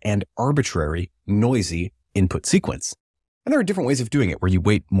memorize an arbitrary, noisy input sequence. And there are different ways of doing it, where you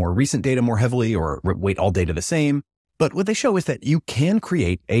weight more recent data more heavily or weight all data the same. But what they show is that you can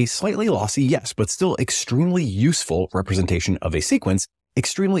create a slightly lossy, yes, but still extremely useful representation of a sequence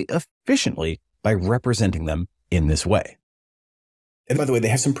extremely efficiently by representing them in this way. And by the way, they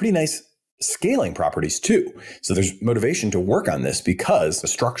have some pretty nice scaling properties too. So there's motivation to work on this because the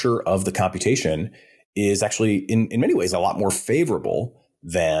structure of the computation is actually in many ways a lot more favorable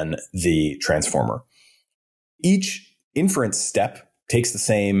than the transformer. Each inference step takes the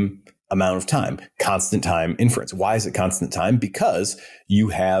same amount of time, constant time inference. Why is it constant time? Because you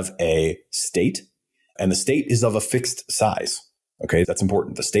have a state, and the state is of a fixed size. Okay, that's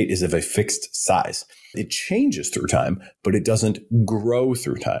important. The state is of a fixed size. It changes through time, but it doesn't grow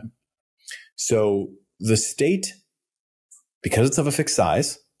through time. So the state, because it's of a fixed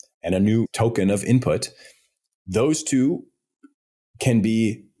size and a new token of input, those two can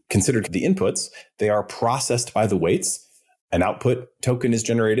be considered the inputs. They are processed by the weights. An output token is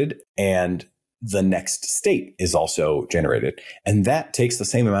generated and the next state is also generated. And that takes the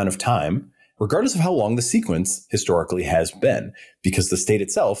same amount of time, regardless of how long the sequence historically has been, because the state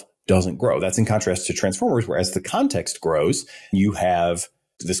itself doesn't grow. That's in contrast to transformers, where as the context grows, you have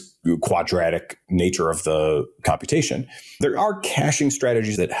this quadratic nature of the computation. There are caching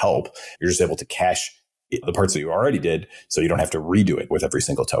strategies that help. You're just able to cache the parts that you already did, so you don't have to redo it with every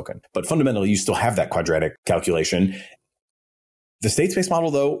single token. But fundamentally, you still have that quadratic calculation. The state-space model,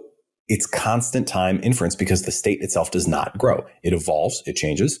 though, it's constant time inference because the state itself does not grow. It evolves, it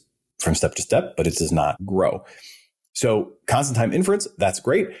changes from step to step, but it does not grow. So constant time inference, that's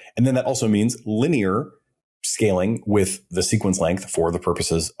great. And then that also means linear scaling with the sequence length for the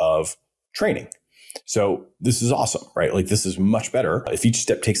purposes of training. So this is awesome, right? Like this is much better. If each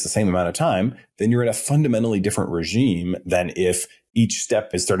step takes the same amount of time, then you're in a fundamentally different regime than if each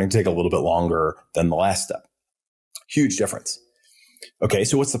step is starting to take a little bit longer than the last step. Huge difference. Okay,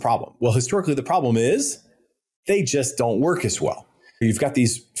 so what's the problem? Well, historically, the problem is they just don't work as well. You've got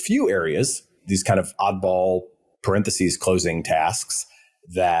these few areas, these kind of oddball parentheses closing tasks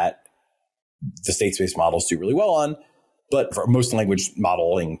that the state-space models do really well on. But for most language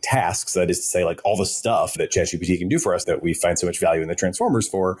modeling tasks, that is to say, like all the stuff that ChatGPT can do for us that we find so much value in the transformers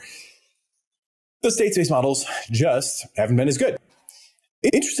for, the state-space models just haven't been as good.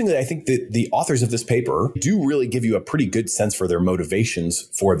 Interestingly, I think that the authors of this paper do really give you a pretty good sense for their motivations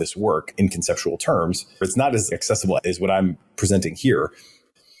for this work in conceptual terms. It's not as accessible as what I'm presenting here.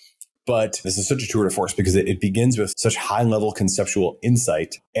 But this is such a tour de force because it begins with such high level conceptual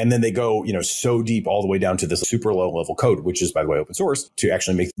insight. And then they go, so deep all the way down to this super low level code, which is, by the way, open source, to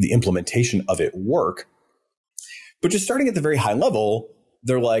actually make the implementation of it work. But just starting at the very high level,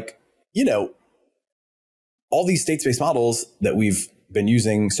 they're like, all these state-space models that we've been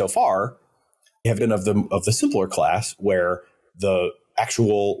using so far have been of the simpler class where the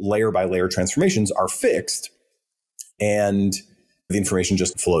actual layer by layer transformations are fixed and the information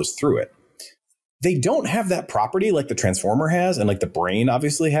just flows through it. They don't have that property like the transformer has and like the brain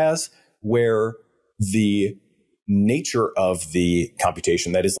obviously has, where the nature of the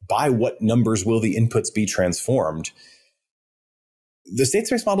computation, that is, by what numbers will the inputs be transformed, the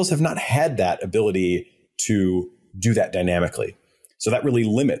state-space models have not had that ability to do that dynamically. So that really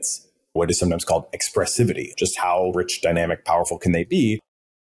limits what is sometimes called expressivity, just how rich, dynamic, powerful can they be.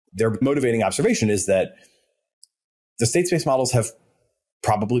 Their motivating observation is that the state-space models have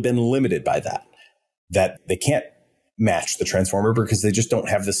probably been limited by that they can't match the transformer because they just don't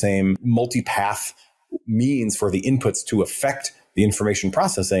have the same multipath means for the inputs to affect the information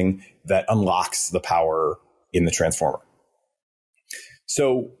processing that unlocks the power in the transformer.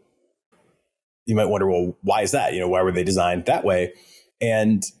 So you might wonder, well, why is that? Why were they designed that way?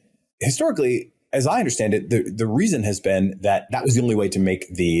 And historically, as I understand it, the reason has been that was the only way to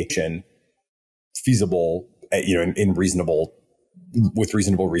make the mission feasible, with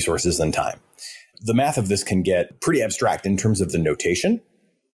reasonable resources and time. The math of this can get pretty abstract in terms of the notation,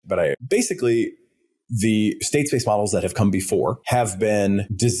 but basically the state-space models that have come before have been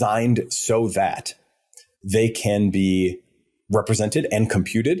designed so that they can be represented and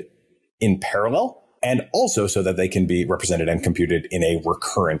computed in parallel, and also so that they can be represented and computed in a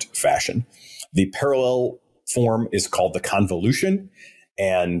recurrent fashion. The parallel form is called the convolution,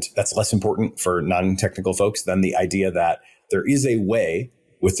 and that's less important for non-technical folks than the idea that there is a way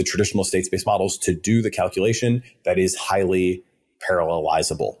with the traditional state-space models to do the calculation that is highly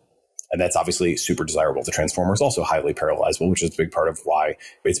parallelizable. And that's obviously super desirable. The transformer is also highly parallelizable, which is a big part of why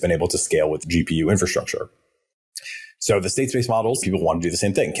it's been able to scale with GPU infrastructure. So the state-space models, people want to do the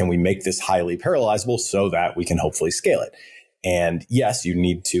same thing. Can we make this highly parallelizable so that we can hopefully scale it? And yes, you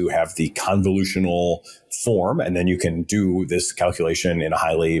need to have the convolutional form, and then you can do this calculation in a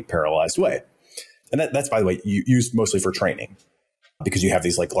highly parallelized way. And that's, by the way, used mostly for training because you have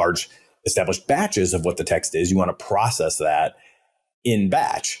these like large established batches of what the text is. You want to process that in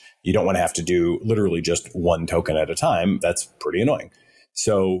batch. You don't want to have to do literally just one token at a time. That's pretty annoying.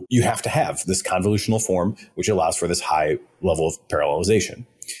 So you have to have this convolutional form, which allows for this high level of parallelization.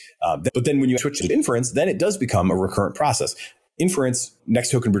 But then when you switch to inference, then it does become a recurrent process. Inference,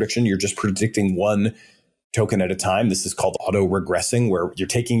 next token prediction, you're just predicting one token at a time. This is called auto-regressing, where you're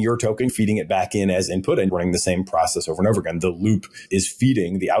taking your token, feeding it back in as input and running the same process over and over again. The loop is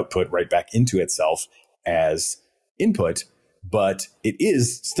feeding the output right back into itself as input, but it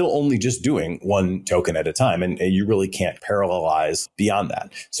is still only just doing one token at a time. And you really can't parallelize beyond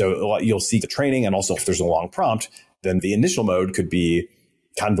that. So you'll see the training, and also if there's a long prompt, then the initial mode could be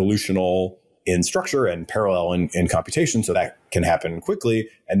convolutional in structure and parallel in computation. So that can happen quickly.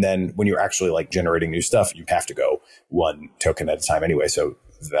 And then when you're actually like generating new stuff, you have to go one token at a time anyway. So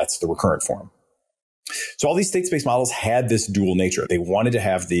that's the recurrent form. So all these state-space models had this dual nature. They wanted to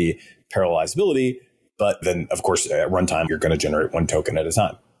have the parallelizability, but then of course at runtime, you're going to generate one token at a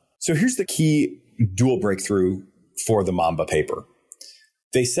time. So here's the key dual breakthrough for the Mamba paper.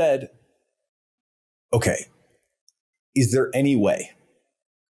 They said, okay, is there any way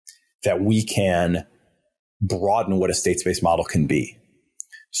that we can broaden what a state-space model can be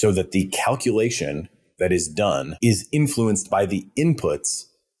so that the calculation that is done is influenced by the inputs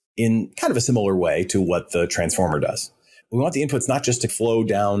in kind of a similar way to what the transformer does? We want the inputs not just to flow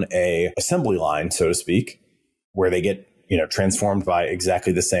down a assembly line, so to speak, where they get, transformed by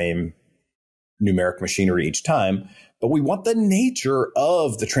exactly the same numeric machinery each time, but we want the nature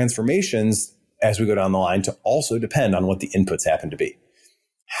of the transformations as we go down the line to also depend on what the inputs happen to be.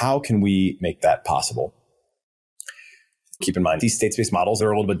 How can we make that possible? Keep in mind, these state-space models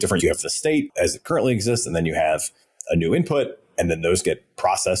are a little bit different. You have the state as it currently exists, and then you have a new input, and then those get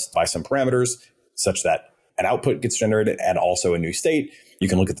processed by some parameters such that an output gets generated and also a new state. You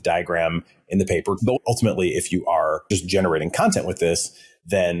can look at the diagram in the paper. But ultimately, if you are just generating content with this,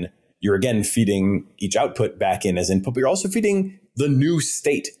 then you're again feeding each output back in as input, but you're also feeding the new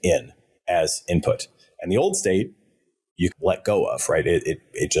state in as input. And the old state, you can let go of, right?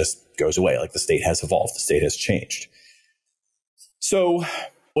 It just goes away. Like the state has evolved, the state has changed. So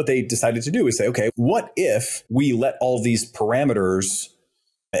what they decided to do is say, okay, what if we let all these parameters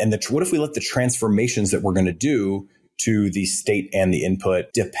and what if we let the transformations that we're going to do to the state and the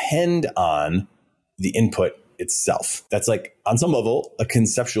input depend on the input itself? That's like, on some level, a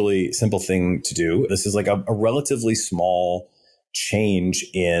conceptually simple thing to do. This is like a relatively small change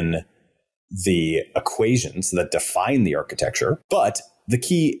in the equations that define the architecture. But the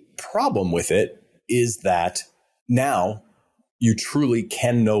key problem with it is that now you truly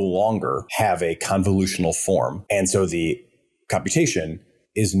can no longer have a convolutional form. And so the computation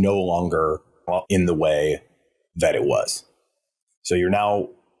is no longer in the way that it was. So you're now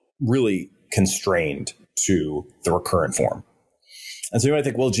really constrained to the recurrent form. And so you might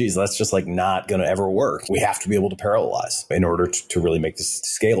think, well, geez, that's just like not going to ever work. We have to be able to parallelize in order to really make this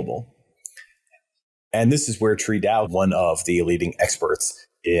scalable. And this is where TreeDAO, one of the leading experts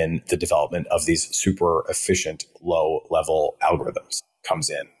in the development of these super efficient low-level algorithms, comes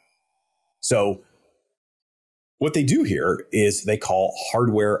in. So what they do here is they call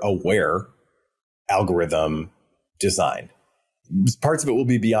hardware-aware algorithm design. Parts of it will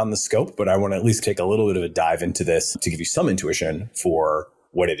be beyond the scope, but I want to at least take a little bit of a dive into this to give you some intuition for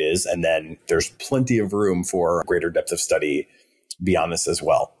what it is. And then there's plenty of room for greater depth of study beyond this as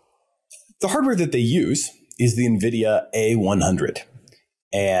well. The hardware that they use is the NVIDIA A100.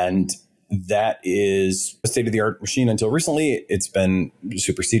 And that is a state-of-the-art machine until recently. It's been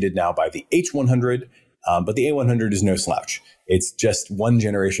superseded now by the H100, but the A100 is no slouch. It's just one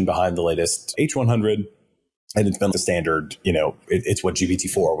generation behind the latest H100, and it's been the standard, it's what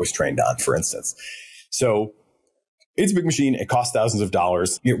GPT-4 was trained on, for instance. So it's a big machine. It costs thousands of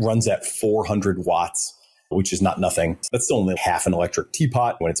dollars. It runs at 400 watts, which is not nothing. That's still only half an electric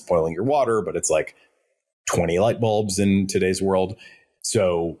teapot when it's boiling your water, but it's like 20 light bulbs in today's world.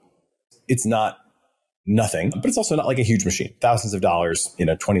 So it's not nothing, but it's also not like a huge machine. Thousands of dollars,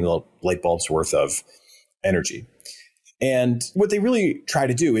 20 light bulbs worth of energy. And what they really try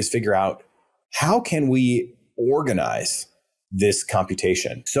to do is figure out, how can we organize this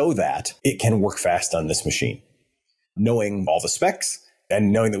computation so that it can work fast on this machine? Knowing all the specs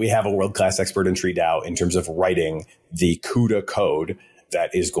and knowing that we have a world-class expert in TreeDAO in terms of writing the CUDA code that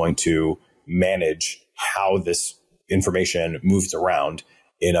is going to manage how this information moves around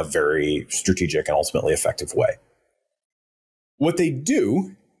in a very strategic and ultimately effective way. What they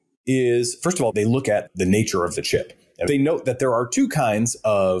do is, first of all, they look at the nature of the chip. And they note that there are two kinds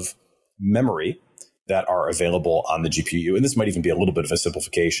of memory that are available on the GPU. And this might even be a little bit of a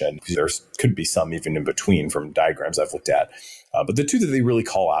simplification, because there could be some even in between from diagrams I've looked at. But the two that they really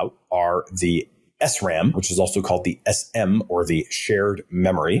call out are the SRAM, which is also called the SM, or the shared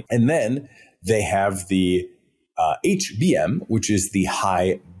memory. And then they have the HBM, which is the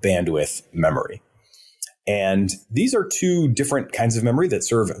high bandwidth memory. And these are two different kinds of memory that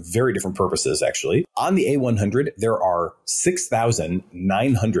serve very different purposes, actually. On the A100, there are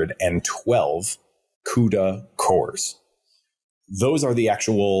 6,912 CUDA cores. Those are the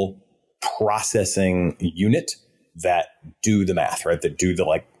actual processing unit that do the math, right? That do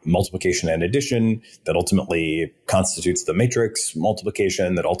the multiplication and addition, that ultimately constitutes the matrix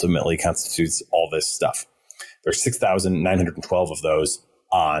multiplication, that ultimately constitutes all this stuff. There's 6,912 of those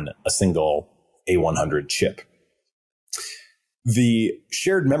on a single A100 chip. The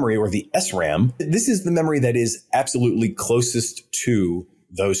shared memory, or the SRAM, this is the memory that is absolutely closest to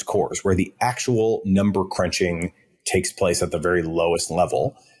those cores, where the actual number crunching takes place at the very lowest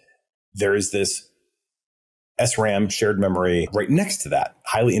level. There is this SRAM shared memory right next to that,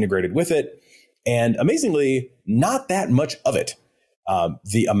 highly integrated with it, and amazingly, not that much of it.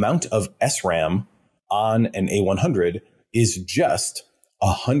 The amount of SRAM on an A100 is just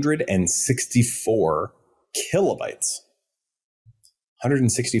 164 kilobytes.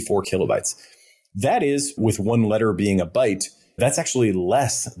 164 kilobytes. That is, with one letter being a byte, that's actually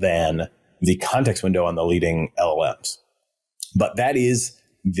less than the context window on the leading LLMs. But that is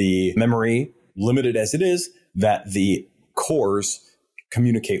the memory, limited as it is, that the cores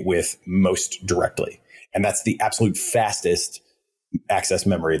communicate with most directly. And that's the absolute fastest access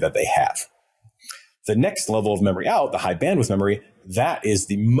memory that they have. The next level of memory out, the high bandwidth memory, that is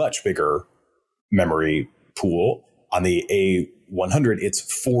the much bigger memory pool. On the A100, it's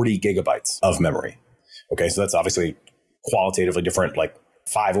 40 gigabytes of memory. Okay, so that's obviously qualitatively different, like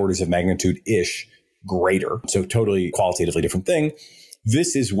 5 orders of magnitude-ish greater. So totally qualitatively different thing.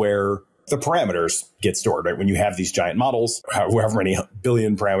 This is where the parameters get stored, right? When you have these giant models, however many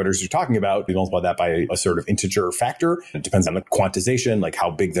billion parameters you're talking about, you multiply that by a sort of integer factor. It depends on the quantization, like how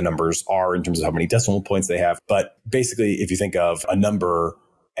big the numbers are in terms of how many decimal points they have. But basically, if you think of a number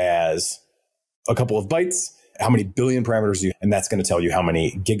as a couple of bytes, how many billion parameters and that's going to tell you how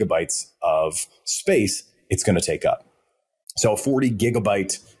many gigabytes of space it's going to take up. So a 40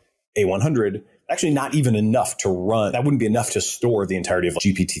 gigabyte A100, actually not even enough to run. That wouldn't be enough to store the entirety of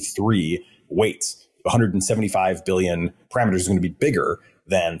GPT-3 weights. 175 billion parameters is going to be bigger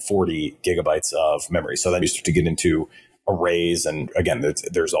than 40 gigabytes of memory. So then you start to get into arrays. And again,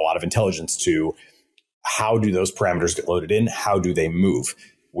 there's a lot of intelligence to how do those parameters get loaded in? How do they move?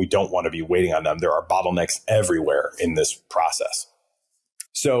 We don't want to be waiting on them. There are bottlenecks everywhere in this process.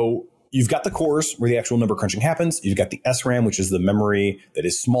 So you've got the cores where the actual number crunching happens. You've got the SRAM, which is the memory that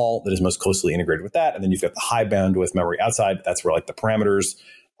is small, that is most closely integrated with that. And then you've got the high bandwidth memory outside. That's where like the parameters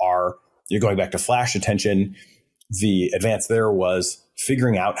are. You're going back to flash attention. The advance there was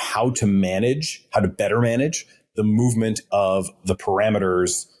figuring out how to better manage the movement of the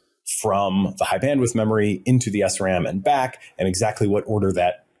parameters from the high bandwidth memory into the SRAM and back, and exactly what order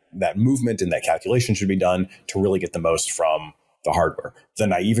that movement and that calculation should be done to really get the most from the hardware. The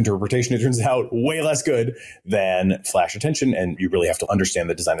naive interpretation, it turns out, way less good than flash attention. And you really have to understand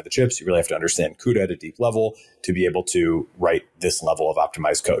the design of the chips. You really have to understand CUDA at a deep level to be able to write this level of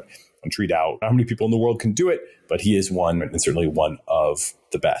optimized code. And Treat-out, how many people in the world can do it, but he is one, and certainly one of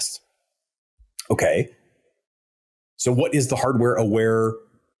the best. Okay. So what is the hardware aware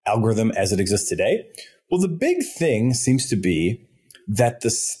algorithm as it exists today? Well, the big thing seems to be that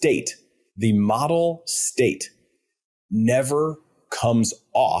the model state, never comes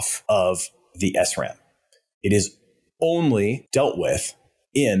off of the SRAM. It is only dealt with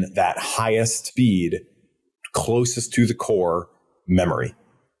in that highest speed, closest to the core memory.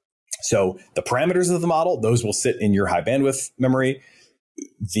 So the parameters of the model, those will sit in your high bandwidth memory.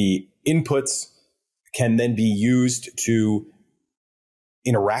 The inputs can then be used to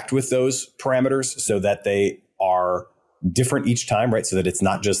interact with those parameters so that they are different each time, right? So that it's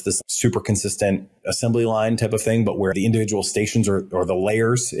not just this super consistent assembly line type of thing, but where the individual stations or the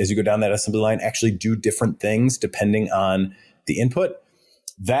layers as you go down that assembly line actually do different things depending on the input.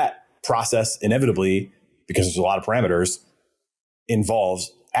 That process inevitably, because there's a lot of parameters,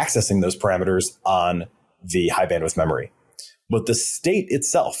 involves accessing those parameters on the high bandwidth memory. But the state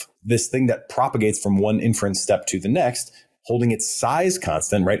itself, this thing that propagates from one inference step to the next, holding its size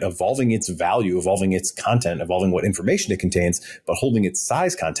constant, right? Evolving its value, evolving its content, evolving what information it contains, but holding its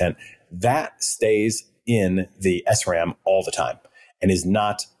size content, that stays in the SRAM all the time and is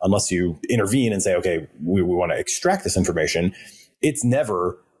not, unless you intervene and say, okay, we want to extract this information, it's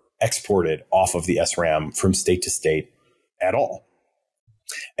never exported off of the SRAM from state to state at all.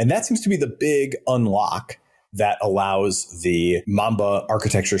 And that seems to be the big unlock that allows the Mamba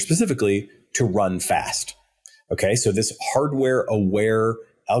architecture specifically to run fast. Okay, so this hardware-aware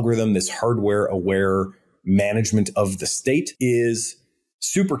algorithm, this hardware-aware management of the state is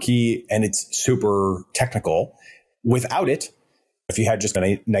super key and it's super technical. Without it, if you had just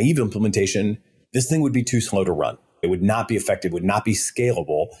a naive implementation, this thing would be too slow to run. It would not be effective, would not be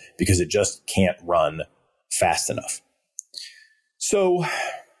scalable because it just can't run fast enough. So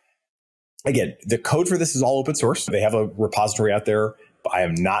again, the code for this is all open source. They have a repository out there. I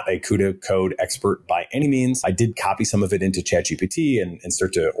am not a CUDA code expert by any means. I did copy some of it into ChatGPT and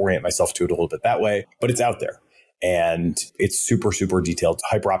start to orient myself to it a little bit that way, but it's out there. And it's super, super detailed,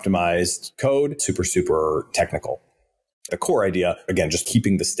 hyper-optimized code, super, super technical. The core idea, again, just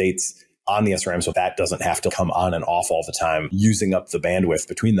keeping the states on the SRAM so that doesn't have to come on and off all the time, using up the bandwidth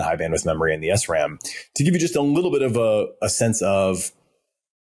between the high bandwidth memory and the SRAM. To give you just a little bit of a sense of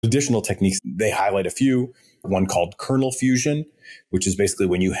additional techniques, they highlight a few. One called kernel fusion, which is basically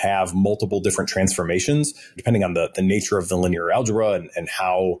when you have multiple different transformations, depending on the nature of the linear algebra and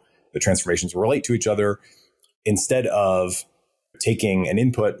how the transformations relate to each other. Instead of taking an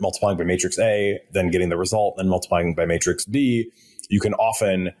input, multiplying by matrix A, then getting the result, then multiplying by matrix B, you can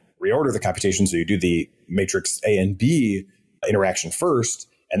often reorder the computation. So you do the matrix A and B interaction first,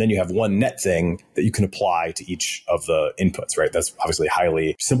 and then you have one net thing that you can apply to each of the inputs, right? That's obviously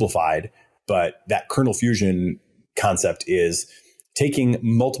highly simplified, but that kernel fusion concept is taking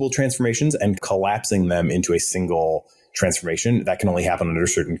multiple transformations and collapsing them into a single transformation. That can only happen under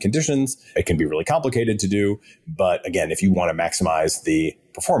certain conditions. It can be really complicated to do. But again, if you want to maximize the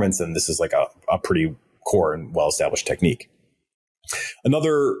performance, then this is like a pretty core and well-established technique.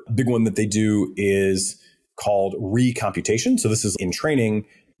 Another big one that they do is called recomputation. So this is in training,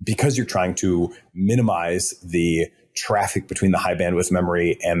 because you're trying to minimize the traffic between the high bandwidth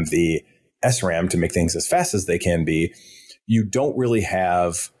memory and the SRAM to make things as fast as they can be. You don't really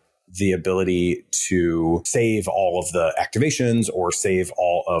have the ability to save all of the activations or save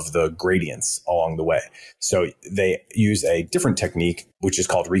all of the gradients along the way. So they use a different technique, which is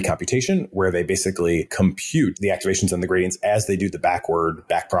called recomputation, where they basically compute the activations and the gradients as they do the backward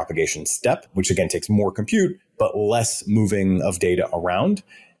backpropagation step, which again takes more compute, but less moving of data around.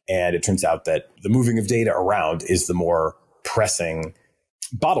 And it turns out that the moving of data around is the more pressing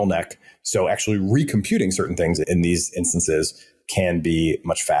bottleneck. So actually recomputing certain things in these instances can be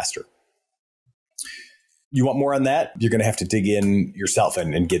much faster. You want more on that? You're going to have to dig in yourself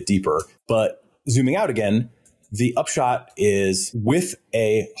and get deeper. But zooming out again, the upshot is with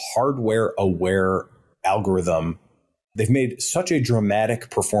a hardware-aware algorithm, they've made such a dramatic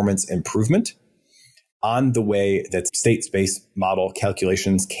performance improvement on the way that state space model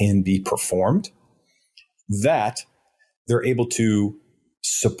calculations can be performed that they're able to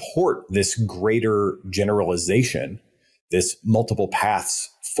support this greater generalization, this multiple paths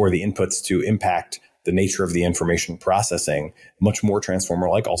for the inputs to impact the nature of the information processing, much more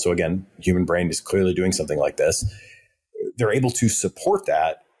transformer-like. Also, again, human brain is clearly doing something like this. They're able to support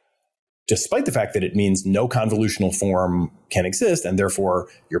that despite the fact that it means no convolutional form can exist, and therefore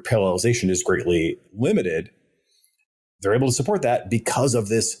your parallelization is greatly limited. They're able to support that because of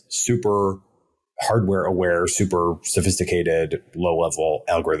this super hardware-aware, super sophisticated, low-level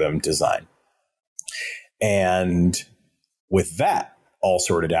algorithm design. And with that all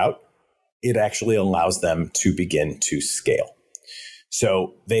sorted out, it actually allows them to begin to scale.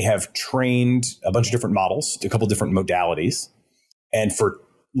 So they have trained a bunch of different models, a couple different modalities. And for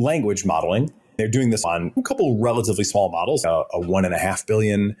language modeling, they're doing this on a couple relatively small models, a 1.5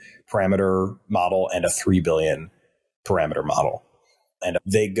 billion parameter model and a 3 billion parameter model. And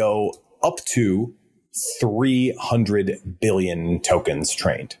they go up to 300 billion tokens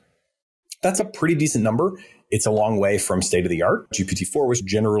trained. That's a pretty decent number. It's a long way from state of the art. GPT-4 was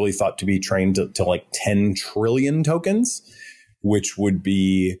generally thought to be trained to like 10 trillion tokens, which would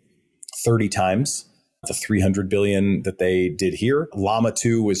be 30 times the 300 billion that they did here. Llama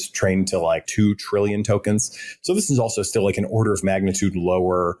 2 was trained to like 2 trillion tokens. So this is also still like an order of magnitude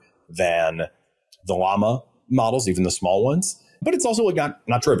lower than the Llama models, even the small ones. But it's also like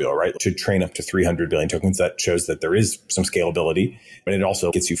not trivial, right? To train up to 300 billion tokens, that shows that there is some scalability, but it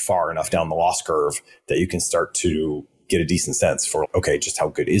also gets you far enough down the loss curve that you can start to get a decent sense for, okay, just how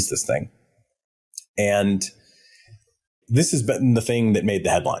good is this thing? And this has been the thing that made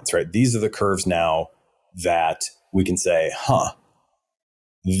the headlines, right? These are the curves now that we can say,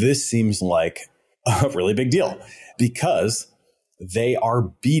 this seems like a really big deal because they are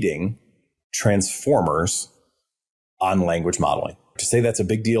beating transformers on language modeling. To say that's a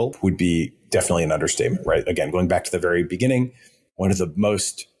big deal would be definitely an understatement, right? Again, going back to the very beginning, one of the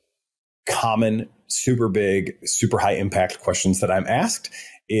most common, super big, super high impact questions that I'm asked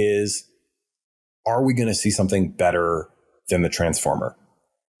is, are we going to see something better than the transformer?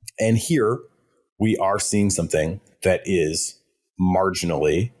 And here we are seeing something that is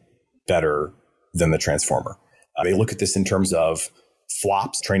marginally better than the transformer. They look at this in terms of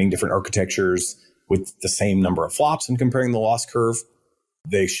flops, training different architectures with the same number of flops and comparing the loss curve.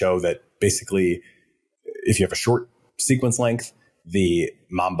 They show that basically, if you have a short sequence length, the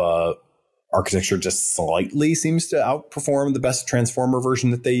Mamba architecture just slightly seems to outperform the best transformer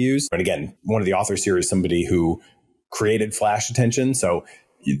version that they use. And again, one of the authors here is somebody who created flash attention, so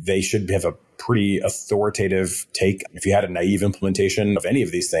they should have a pretty authoritative take. If you had a naive implementation of any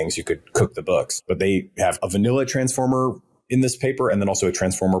of these things, you could cook the books. But they have a vanilla transformer in this paper, and then also a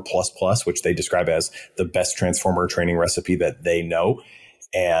transformer plus, which they describe as the best transformer training recipe that they know.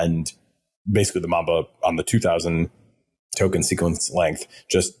 And basically the Mamba on the 2000 token sequence length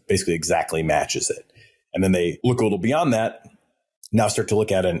just basically exactly matches it. And then they look a little beyond that, now start to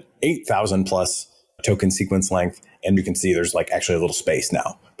look at an 8,000 plus token sequence length. And you can see there's like actually a little space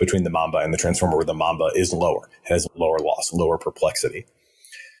now between the Mamba and the transformer, where the Mamba is lower, has lower loss, lower perplexity.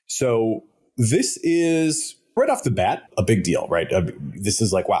 So this is right off the bat a big deal, right? This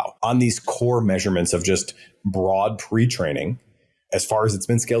is like, wow, on these core measurements of just broad pre-training, as far as it's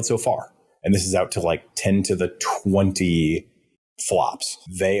been scaled so far, and this is out to like 10 to the 20 flops,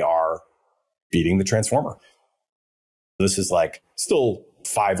 they are beating the transformer. This is like still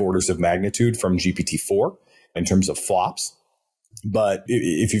 5 orders of magnitude from GPT-4. in terms of flops. But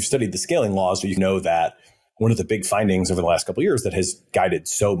if you've studied the scaling laws, you know that one of the big findings over the last couple of years that has guided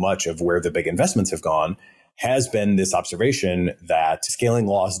so much of where the big investments have gone has been this observation that scaling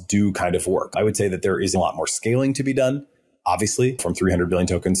laws do kind of work. I would say that there is a lot more scaling to be done, obviously, from 300 billion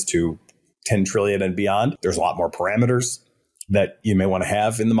tokens to 10 trillion and beyond. There's a lot more parameters that you may want to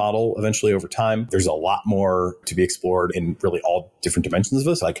have in the model eventually over time. There's a lot more to be explored in really all different dimensions of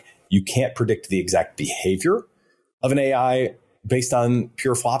this. Like, you can't predict the exact behavior of an AI based on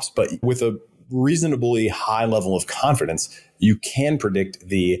pure flops, but with a reasonably high level of confidence, you can predict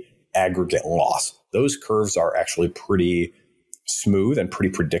the aggregate loss. Those curves are actually pretty smooth and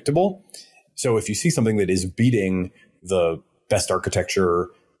pretty predictable. So if you see something that is beating the best architecture,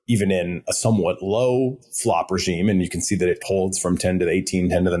 even in a somewhat low flop regime, and you can see that it holds from 10 to the 18,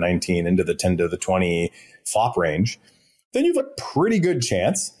 10 to the 19, into the 10 to the 20 flop range, then you have a pretty good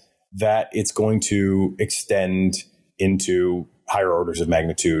chance that it's going to extend into higher orders of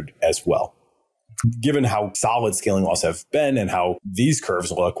magnitude as well. Given how solid scaling laws have been and how these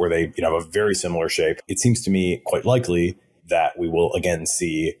curves look, where they have a very similar shape, it seems to me quite likely that we will again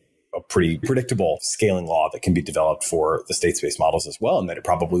see a pretty predictable scaling law that can be developed for the state space models as well, and that it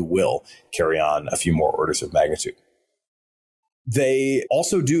probably will carry on a few more orders of magnitude. They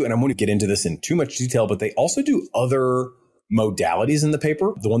also do, and I'm going to get into this in too much detail, but they also do other modalities in the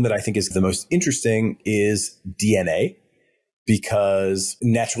paper. The one that I think is the most interesting is DNA, because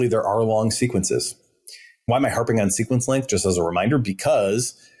naturally there are long sequences. Why am I harping on sequence length? Just as a reminder,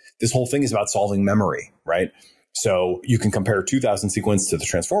 because this whole thing is about solving memory, right? So you can compare 2000 sequence to the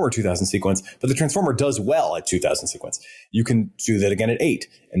transformer 2000 sequence, but the transformer does well at 2000 sequence. You can do that again at 8.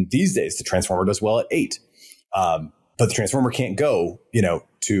 And these days, the transformer does well at 8. But the transformer can't go,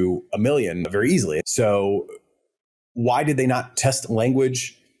 to 1 million very easily. So why did they not test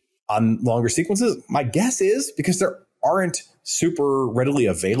language on longer sequences? My guess is because there aren't super readily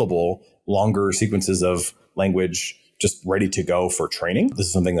available longer sequences of language just ready to go for training. This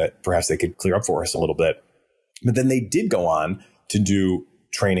is something that perhaps they could clear up for us a little bit. But then they did go on to do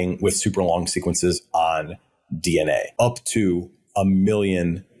training with super long sequences on DNA, up to 1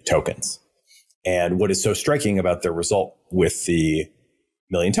 million tokens. And what is so striking about their result with the 1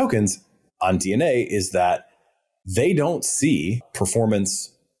 million tokens on DNA is that they don't see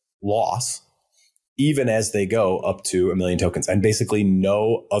performance loss even as they go up to 1 million tokens. And basically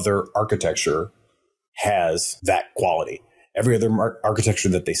no other architecture has that quality. Every other architecture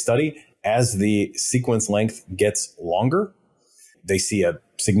that they study, as the sequence length gets longer, they see a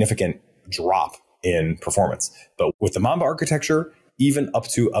significant drop in performance. But with the Mamba architecture, even up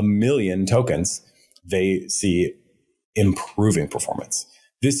to 1 million tokens, they see improving performance.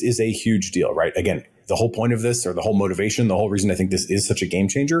 This is a huge deal, right? Again, the whole point of this, or the whole motivation, the whole reason I think this is such a game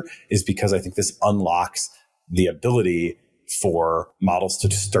changer, is because I think this unlocks the ability for models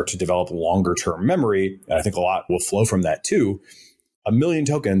to start to develop longer term memory. And I think a lot will flow from that too. 1 million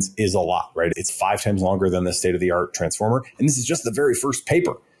tokens is a lot, right? It's 5 times longer than the state of the art transformer. And this is just the very first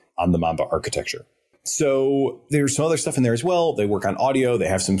paper on the Mamba architecture. So there's some other stuff in there as well. They work on audio. They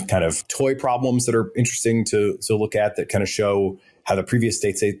have some kind of toy problems that are interesting to look at, that kind of show how the previous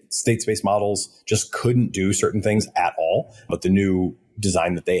state space models just couldn't do certain things at all. But the new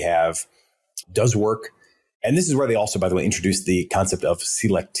design that they have does work. And this is where they also, by the way, introduced the concept of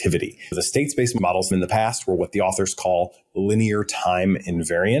selectivity. The state space models in the past were what the authors call linear time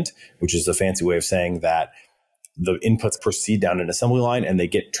invariant, which is a fancy way of saying that the inputs proceed down an assembly line and they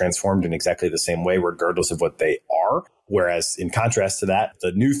get transformed in exactly the same way, regardless of what they are. Whereas in contrast to that,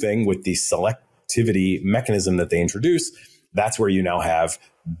 the new thing with the selectivity mechanism that they introduce, that's where you now have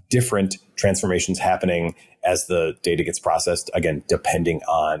different transformations happening as the data gets processed, again, depending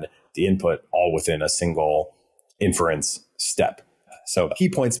on the input, all within a single inference step. So key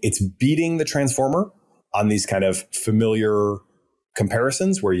points, it's beating the transformer on these kind of familiar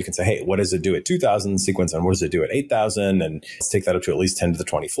comparisons where you can say, hey, what does it do at 2000 sequence and what does it do at 8000? And let's take that up to at least 10 to the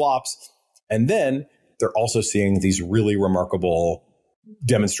 20 flops. And then they're also seeing these really remarkable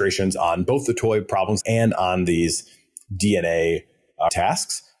demonstrations on both the toy problems and on these DNA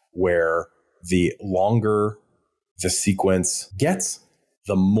tasks, where the longer the sequence gets,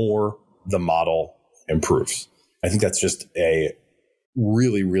 the more the model improves. I think that's just a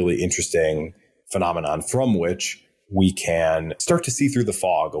really, really interesting phenomenon from which we can start to see through the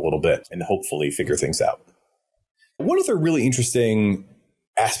fog a little bit and hopefully figure things out. One other really interesting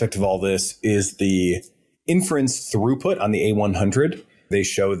aspect of all this is the inference throughput on the A100. They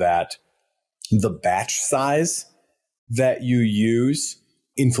show that the batch size that you use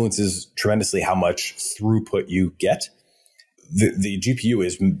influences tremendously how much throughput you get. The GPU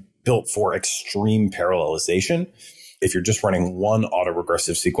is built for extreme parallelization. If you're just running one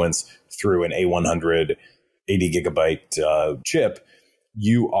autoregressive sequence through an A100 80 gigabyte chip,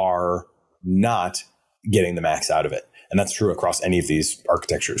 you are not getting the max out of it. And that's true across any of these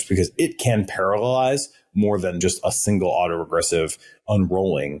architectures because it can parallelize more than just a single autoregressive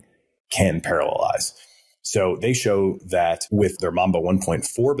unrolling can parallelize. So they show that with their Mamba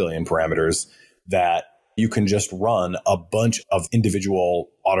 1.4 billion parameters, that you can just run a bunch of individual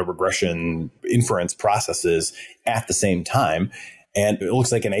autoregression inference processes at the same time. And it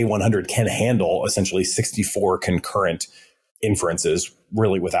looks like an A100 can handle essentially 64 concurrent inferences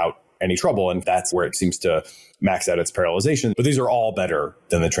really without any trouble. And that's where it seems to max out its parallelization. But these are all better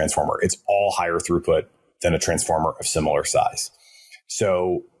than the transformer. It's all higher throughput than a transformer of similar size.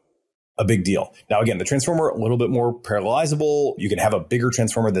 So a big deal. Now, again, the transformer, a little bit more parallelizable. You can have a bigger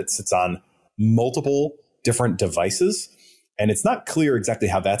transformer that sits on multiple different devices. And it's not clear exactly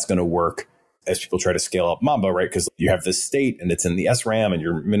how that's going to work as people try to scale up Mamba, right? Because you have this state and it's in the SRAM and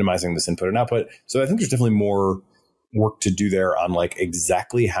you're minimizing this input and output. So I think there's definitely more work to do there on like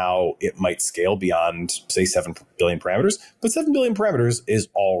exactly how it might scale beyond, say, 7 billion parameters. But 7 billion parameters is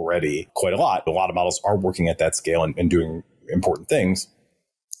already quite a lot. A lot of models are working at that scale and doing important things.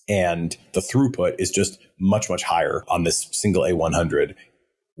 And the throughput is just much, much higher on this single A100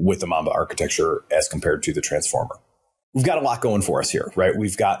 with the Mamba architecture as compared to the transformer. We've got a lot going for us here, right?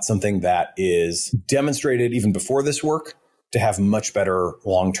 We've got something that is demonstrated even before this work to have much better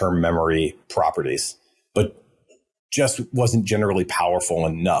long-term memory properties, but just wasn't generally powerful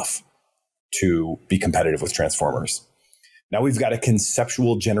enough to be competitive with transformers. Now we've got a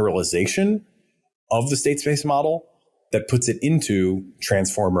conceptual generalization of the state space model that puts it into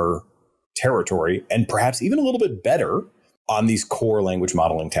transformer territory and perhaps even a little bit better on these core language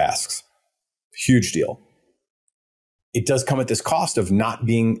modeling tasks. Huge deal. It does come at this cost of not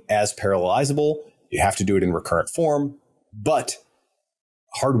being as parallelizable. You have to do it in recurrent form, but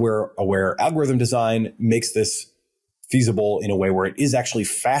hardware-aware algorithm design makes this feasible in a way where it is actually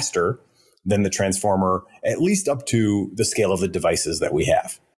faster than the transformer, at least up to the scale of the devices that we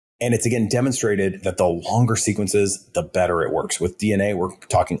have. And it's again demonstrated that the longer sequences, the better it works. With DNA, we're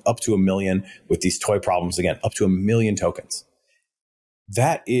talking up to 1 million. With these toy problems, again, up to 1 million tokens.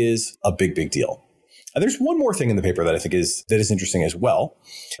 That is a big, big deal. And there's one more thing in the paper that I think is interesting as well.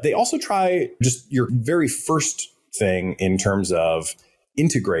 They also try just your very first thing in terms of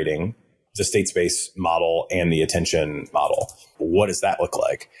integrating the state space model and the attention model. What does that look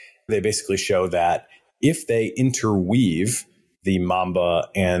like? They basically show that if they interweave the Mamba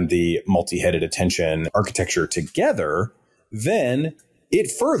and the multi-headed attention architecture together, then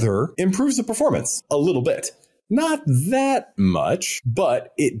it further improves the performance a little bit. Not that much,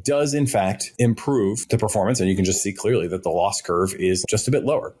 but it does in fact improve the performance. And you can just see clearly that the loss curve is just a bit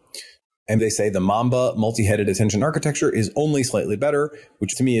lower. And they say the Mamba multi-headed attention architecture is only slightly better,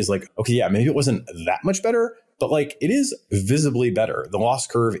 which to me is like, okay, yeah, maybe it wasn't that much better, but like it is visibly better. The loss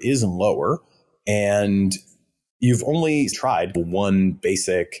curve is lower and you've only tried one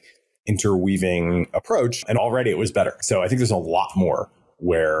basic interweaving approach and already it was better. So I think there's a lot more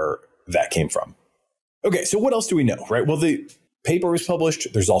where that came from. Okay, so what else do we know, right? Well, the paper was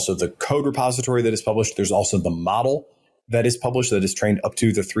published. There's also the code repository that is published. There's also the model that is published that is trained up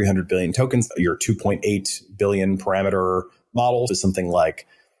to the 300 billion tokens. Your 2.8 billion parameter model is something like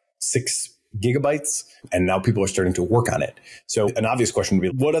 6 gigabytes. And now people are starting to work on it. So an obvious question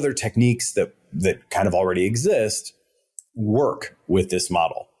would be, what other techniques that kind of already exist work with this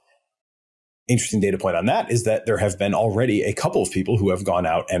model? Interesting data point on that is that there have been already a couple of people who have gone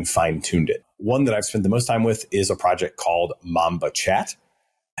out and fine-tuned it. One that I've spent the most time with is a project called Mamba Chat.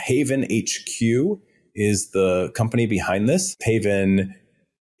 Haven HQ is the company behind this. Haven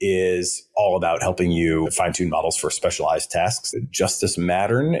is all about helping you fine-tune models for specialized tasks. Justice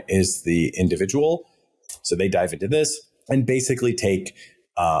Mattern is the individual. So they dive into this and basically take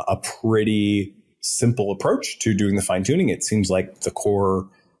a pretty simple approach to doing the fine-tuning. It seems like the core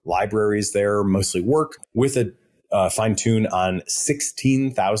libraries there mostly work with a fine-tune on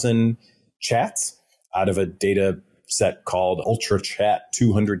 16,000 chats out of a data set called Ultra Chat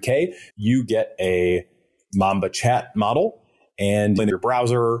 200K. You get a Mamba Chat model, and in your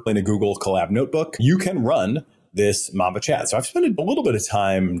browser, in a Google Colab notebook, you can run this Mamba Chat. So I've spent a little bit of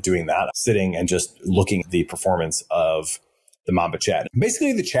time doing that, sitting and just looking at the performance of the Mamba Chat.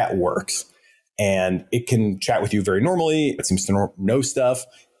 Basically, the chat works, and it can chat with you very normally. It seems to know stuff.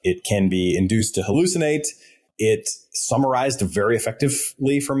 It can be induced to hallucinate. It summarized very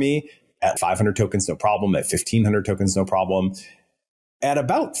effectively for me at 500 tokens, no problem. At 1,500 tokens, no problem. At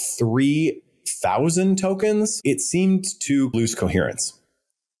about 3,000 tokens, it seemed to lose coherence.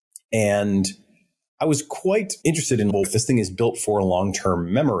 And I was quite interested in, well, if this thing is built for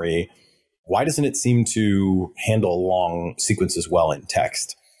long-term memory, why doesn't it seem to handle long sequences well in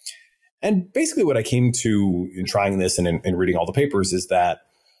text? And basically what I came to in trying this and in reading all the papers is that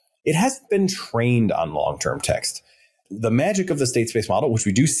it hasn't been trained on long-term text. The magic of the state space model, which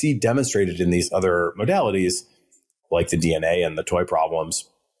we do see demonstrated in these other modalities, like the DNA and the toy problems,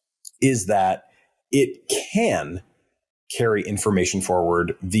 is that it can carry information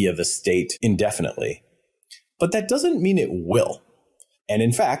forward via the state indefinitely. But that doesn't mean it will. And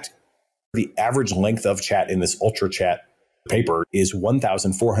in fact, the average length of chat in this Ultra Chat paper is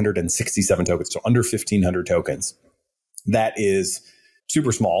 1,467 tokens, so under 1,500 tokens. That is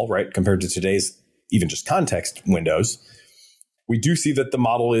super small, right, compared to today's even just context windows. We do see that the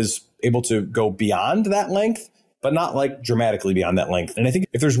model is able to go beyond that length, but not like dramatically beyond that length. And I think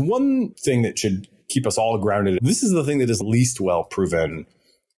if there's one thing that should keep us all grounded, this is the thing that is least well proven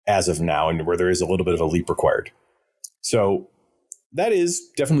as of now and where there is a little bit of a leap required. So that is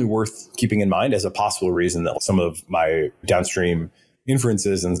definitely worth keeping in mind as a possible reason that some of my downstream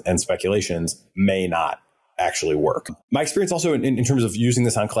inferences and speculations may not actually work. My experience also in terms of using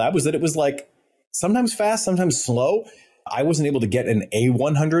this on Collab was that it was like sometimes fast, sometimes slow. I wasn't able to get an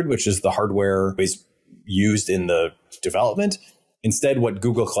A100, which is the hardware is used in the development. Instead, what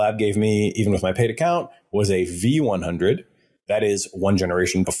Google Collab gave me, even with my paid account, was a V100. That is one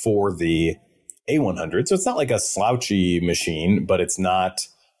generation before the A100. So it's not like a slouchy machine, but it's not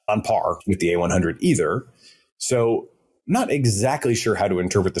on par with the A100 either. So not exactly sure how to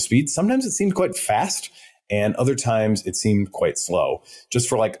interpret the speed. Sometimes it seemed quite fast, and other times it seemed quite slow. Just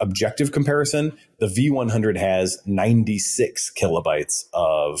for like objective comparison, the V100 has 96 kilobytes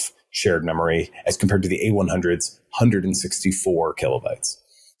of shared memory as compared to the A100's 164 kilobytes.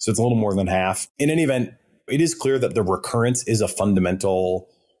 So it's a little more than half. In any event, it is clear that the recurrence is a fundamental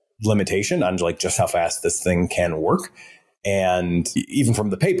limitation on like just how fast this thing can work. And even from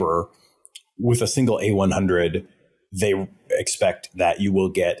the paper, with a single A100, they expect that you will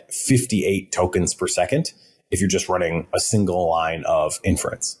get 58 tokens per second if you're just running a single line of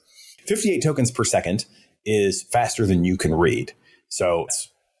inference. 58 tokens per second is faster than you can read. So it's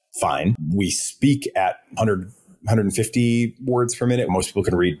fine. We speak at 150 words per minute. Most people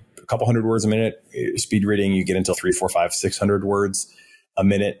can read a couple hundred words a minute. Speed reading, you get into 300, 400, 500, 600 words a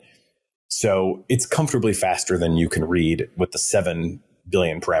minute. So it's comfortably faster than you can read with the 7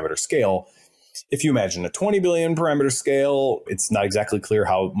 billion parameter scale. If you imagine a 20 billion parameter scale, it's not exactly clear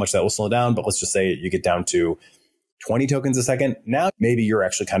how much that will slow down, but let's just say you get down to 20 tokens a second. Now, maybe you're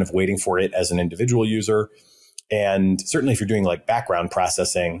actually kind of waiting for it as an individual user. And certainly if you're doing like background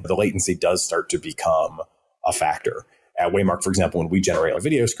processing, the latency does start to become a factor. At Waymark, for example, when we generate a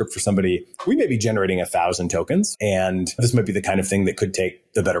video script for somebody, we may be generating 1,000 tokens. And this might be the kind of thing that could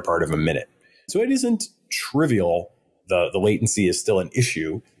take the better part of a minute. So it isn't trivial. The latency is still an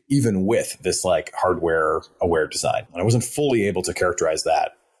issue, even with this like hardware aware design. And I wasn't fully able to characterize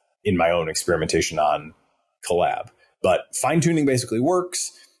that in my own experimentation on Collab. But fine tuning basically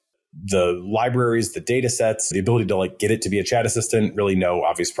works. The libraries, the data sets, the ability to like get it to be a chat assistant, really no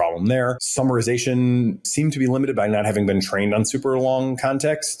obvious problem there. Summarization seemed to be limited by not having been trained on super long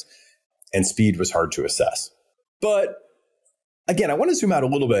context, and speed was hard to assess. But again, I want to zoom out a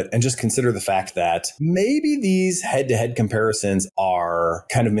little bit and just consider the fact that maybe these head-to-head comparisons are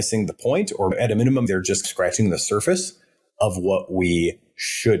kind of missing the point, or at a minimum, they're just scratching the surface of what we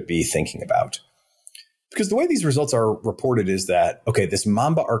should be thinking about. Because the way these results are reported is that, okay, this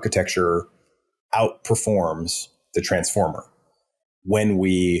Mamba architecture outperforms the transformer when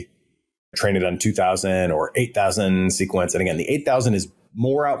we train it on 2000 or 8000 sequence. And again, the 8000 is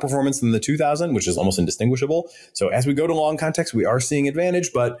more outperformance than the 2000, which is almost indistinguishable. So as we go to long context, we are seeing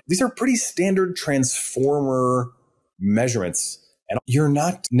advantage, but these are pretty standard transformer measurements. And you're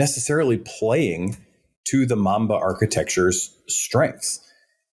not necessarily playing to the Mamba architecture's strengths.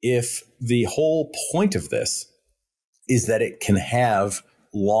 If the whole point of this is that it can have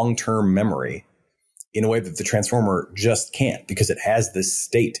long-term memory in a way that the transformer just can't, because it has this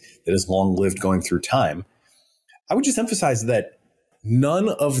state that is long-lived going through time, I would just emphasize that none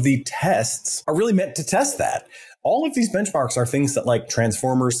of the tests are really meant to test that. All of these benchmarks are things that like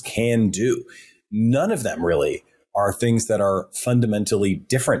transformers can do. None of them really are things that are fundamentally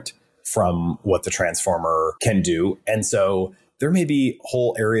different from what the transformer can do. And so there may be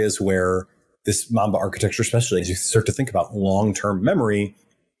whole areas where this Mamba architecture, especially as you start to think about long-term memory,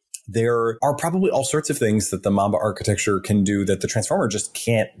 there are probably all sorts of things that the Mamba architecture can do that the transformer just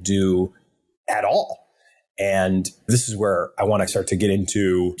can't do at all. And this is where I want to start to get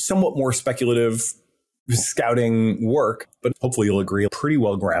into somewhat more speculative scouting work, but hopefully you'll agree pretty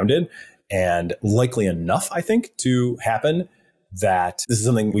well grounded and likely enough, I think, to happen that this is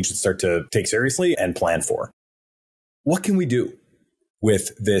something we should start to take seriously and plan for. What can we do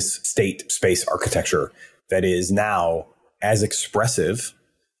with this state space architecture that is now as expressive,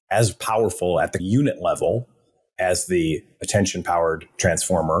 as powerful at the unit level as the attention-powered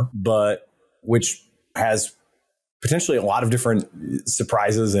transformer, but which has potentially a lot of different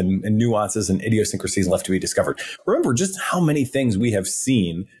surprises and nuances and idiosyncrasies left to be discovered? Remember just how many things we have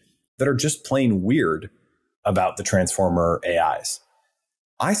seen that are just plain weird about the transformer AIs.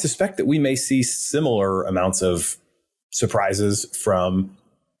 I suspect that we may see similar amounts of surprises from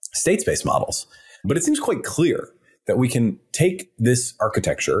state space models, but it seems quite clear that we can take this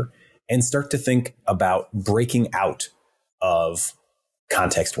architecture and start to think about breaking out of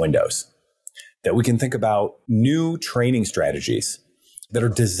context windows, that we can think about new training strategies that are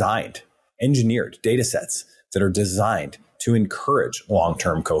designed, engineered data sets that are designed to encourage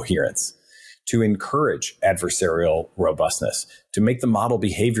long-term coherence, to encourage adversarial robustness, to make the model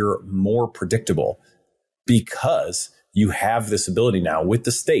behavior more predictable, because you have this ability now with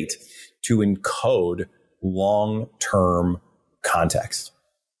the state to encode long-term context.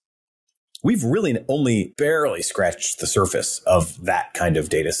 We've really only barely scratched the surface of that kind of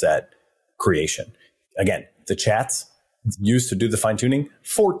data set creation. Again, the chats used to do the fine tuning,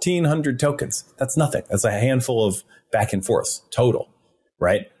 1,400 tokens. That's nothing. That's a handful of back and forths total,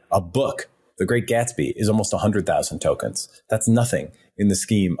 right? A book, The Great Gatsby, is almost 100,000 tokens. That's nothing in the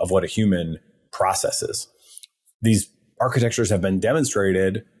scheme of what a human processes. These architectures have been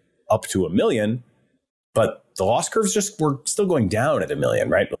demonstrated up to 1 million, but the loss curves were still going down at 1 million,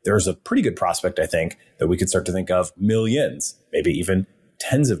 right? There's a pretty good prospect, I think, that we could start to think of millions, maybe even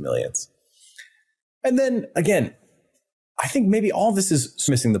tens of millions. And then again, I think maybe all this is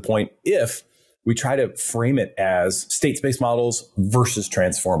missing the point if we try to frame it as state space models versus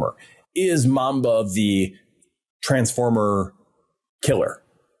transformer. Is Mamba the transformer killer?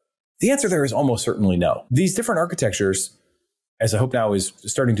 The answer there is almost certainly no. These different architectures, as I hope now is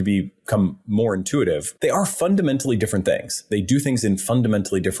starting to become more intuitive, they are fundamentally different things. They do things in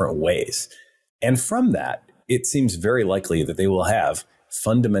fundamentally different ways. And from that, it seems very likely that they will have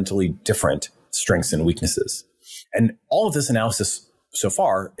fundamentally different strengths and weaknesses. And all of this analysis so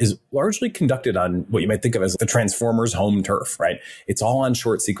far is largely conducted on what you might think of as the transformer's home turf, right? It's all on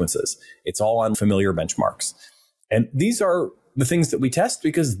short sequences. It's all on familiar benchmarks. And these are the things that we test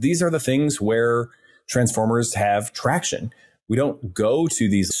because these are the things where transformers have traction. We don't go to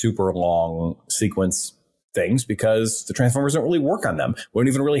these super long sequence things because the transformers don't really work on them. We don't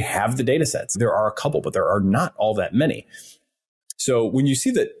even really have the data sets. There are a couple, but there are not all that many. So when you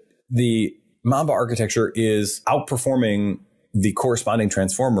see that the Mamba architecture is outperforming the corresponding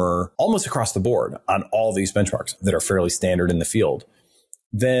transformer almost across the board on all these benchmarks that are fairly standard in the field,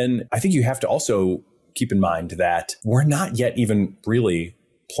 then I think you have to also keep in mind that we're not yet even really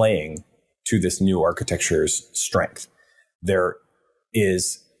playing to this new architecture's strength. There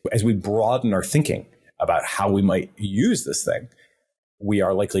is, as we broaden our thinking about how we might use this thing, we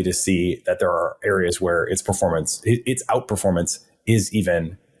are likely to see that there are areas where its performance, its outperformance is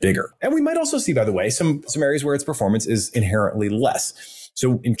even bigger. And we might also see, by the way, some areas where its performance is inherently less.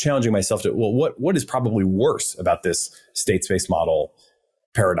 So in challenging myself to, well, what is probably worse about this state space model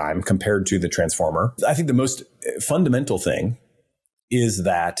paradigm compared to the transformer? I think the most fundamental thing is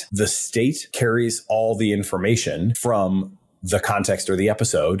that the state carries all the information from the context or the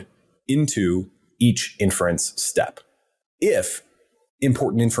episode into each inference step. If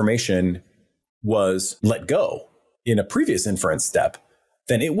important information was let go in a previous inference step,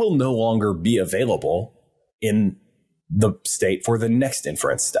 then it will no longer be available in the state for the next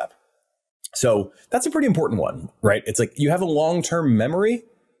inference step. So that's a pretty important one, right? It's like you have a long-term memory,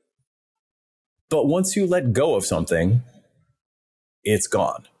 but once you let go of something, it's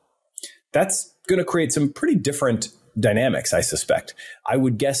gone. That's going to create some pretty different dynamics, I suspect. I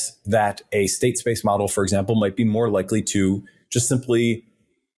would guess that a state space model, for example, might be more likely to just simply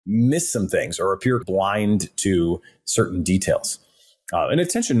miss some things or appear blind to certain details. And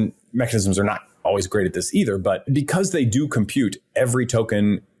attention mechanisms are not always great at this either, but because they do compute every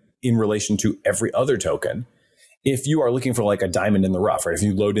token in relation to every other token, if you are looking for like a diamond in the rough, right? If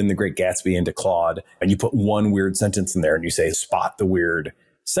you load in the Great Gatsby into Claude and you put one weird sentence in there and you say, spot the weird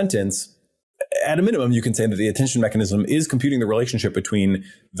sentence, at a minimum, you can say that the attention mechanism is computing the relationship between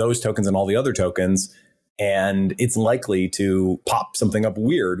those tokens and all the other tokens. And it's likely to pop something up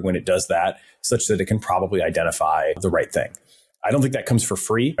weird when it does that, such that it can probably identify the right thing. I don't think that comes for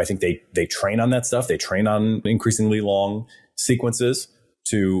free. I think they train on that stuff. They train on increasingly long sequences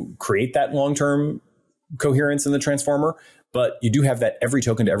to create that long-term coherence in the transformer, but you do have that every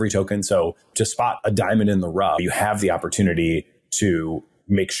token to every token. So to spot a diamond in the rough, you have the opportunity to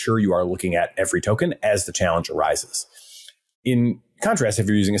make sure you are looking at every token as the challenge arises. In contrast, if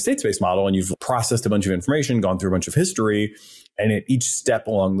you're using a state space model and you've processed a bunch of information, gone through a bunch of history, and at each step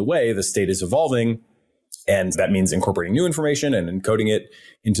along the way, the state is evolving, and that means incorporating new information and encoding it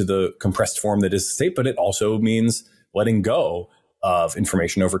into the compressed form that is the state, but it also means letting go of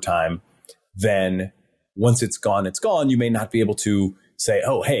information over time. Then once it's gone, you may not be able to say,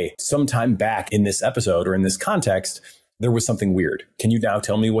 oh, hey, sometime back in this episode or in this context, there was something weird. Can you now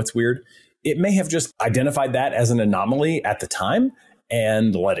tell me what's weird? It may have just identified that as an anomaly at the time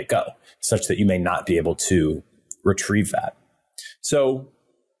and let it go, such that you may not be able to retrieve that. So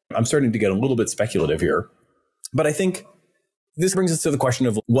I'm starting to get a little bit speculative here, but I think this brings us to the question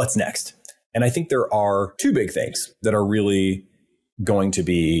of what's next. And I think there are two big things that are really going to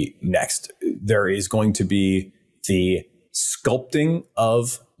be next. There is going to be the sculpting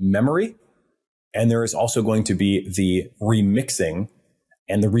of memory, and there is also going to be the remixing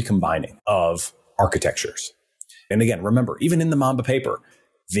and the recombining of architectures. And again, remember, even in the Mamba paper,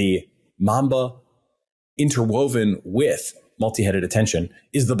 the Mamba interwoven with multi-headed attention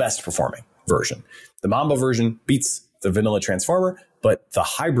is the best performing version. The Mamba version beats the vanilla transformer, but the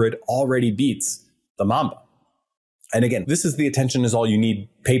hybrid already beats the Mamba. And again, this is the attention is all you need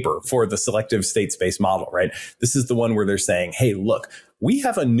paper for the selective state space model, right? This is the one where they're saying, hey, look, we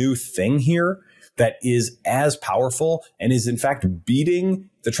have a new thing here that is as powerful and is in fact beating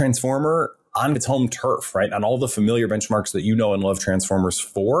the transformer on its home turf, right? On all the familiar benchmarks that you know and love transformers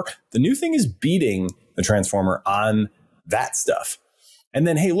for. The new thing is beating the transformer on that stuff. And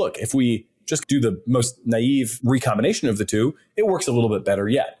then, hey, look, if we just do the most naive recombination of the two, it works a little bit better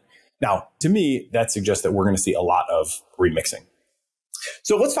yet. Now, to me, that suggests that we're going to see a lot of remixing.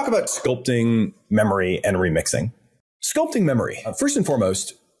 So let's talk about sculpting memory and remixing. Sculpting memory. First and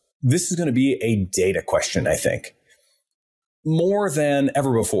foremost, this is going to be a data question, I think. More than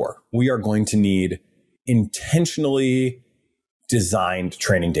ever before, we are going to need intentionally designed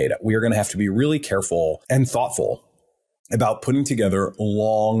training data. We are going to have to be really careful and thoughtful about putting together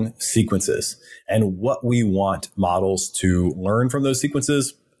long sequences and what we want models to learn from those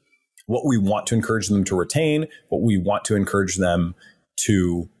sequences, what we want to encourage them to retain, what we want to encourage them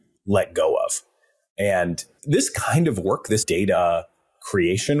to let go of. And this kind of work, this data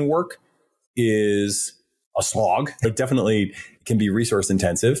creation work, is a slog. It definitely can be resource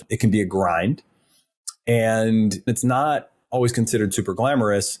intensive. It can be a grind. And it's not always considered super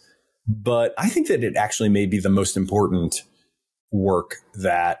glamorous, but I think that it actually may be the most important work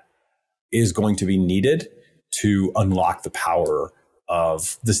that is going to be needed to unlock the power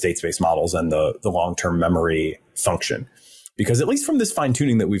of the state space models and the long-term memory function. Because at least from this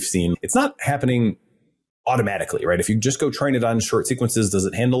fine-tuning that we've seen, it's not happening automatically, right? If you just go train it on short sequences, does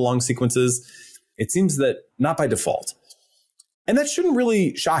it handle long sequences? It seems that not by default. And that shouldn't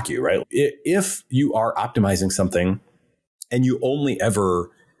really shock you, right? If you are optimizing something and you only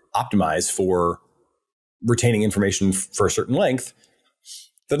ever optimize for retaining information for a certain length,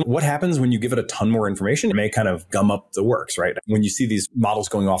 then what happens when you give it a ton more information? It may kind of gum up the works, right? When you see these models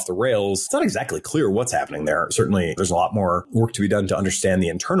going off the rails, it's not exactly clear what's happening there. Certainly, there's a lot more work to be done to understand the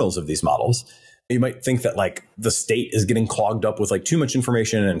internals of these models. You might think that like the state is getting clogged up with like too much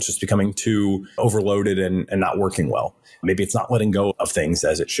information and it's just becoming too overloaded and not working well. Maybe it's not letting go of things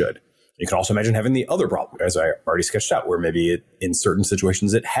as it should. You can also imagine having the other problem, as I already sketched out, where maybe in certain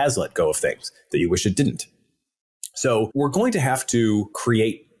situations it has let go of things that you wish it didn't. So we're going to have to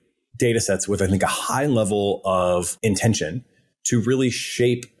create data sets with, I think, a high level of intention to really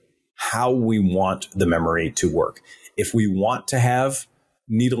shape how we want the memory to work. If we want to have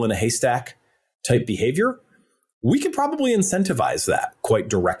needle in a haystack type behavior, we can probably incentivize that quite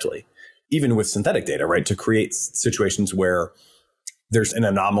directly, even with synthetic data, right? To create situations where there's an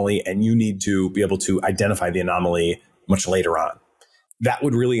anomaly and you need to be able to identify the anomaly much later on. That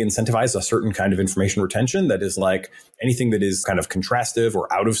would really incentivize a certain kind of information retention that is like anything that is kind of contrastive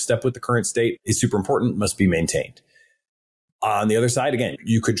or out of step with the current state is super important, must be maintained. On the other side, again,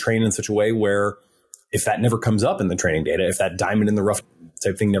 you could train in such a way where if that never comes up in the training data, if that diamond in the rough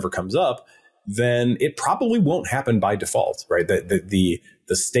type thing never comes up, then it probably won't happen by default, right? The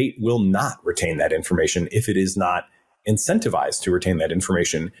state will not retain that information if it is not incentivized to retain that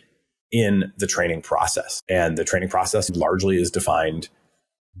information in the training process. And the training process largely is defined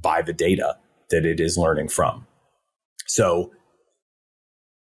by the data that it is learning from. So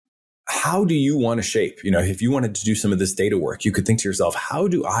how do you want to shape? You know, if you wanted to do some of this data work, you could think to yourself, how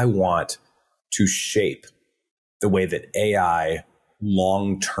do I want to shape the way that AI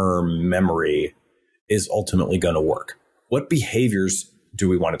long-term memory is ultimately going to work? What behaviors do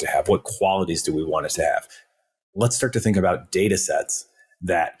we want it to have? What qualities do we want it to have? Let's start to think about data sets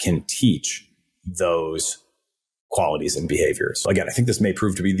that can teach those qualities and behaviors. Again, I think this may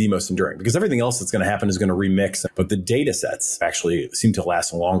prove to be the most enduring because everything else that's going to happen is going to remix, but the data sets actually seem to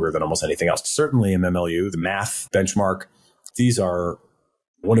last longer than almost anything else. Certainly MMLU, the math benchmark, these are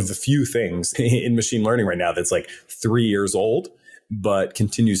one of the few things in machine learning right now that's like 3 years old, but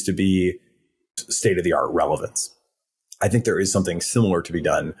continues to be state-of-the-art relevance. I think there is something similar to be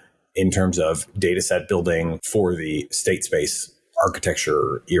done in terms of data set building for the state space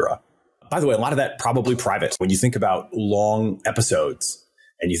architecture era. By the way, a lot of that probably private. When you think about long episodes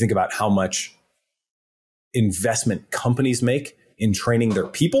and you think about how much investment companies make in training their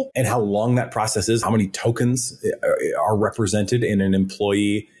people and how long that process is, how many tokens are represented in an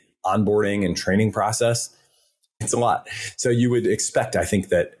employee onboarding and training process, it's a lot. So you would expect, I think,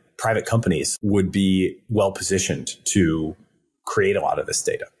 that private companies would be well positioned to create a lot of this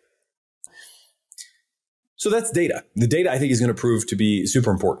data. So that's data. The data, I think, is going to prove to be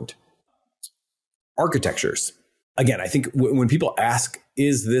super important. Architectures. Again, I think when people ask,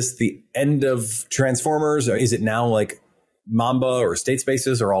 is this the end of transformers? Or is it now like Mamba or state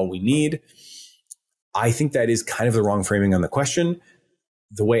spaces are all we need? I think that is kind of the wrong framing on the question.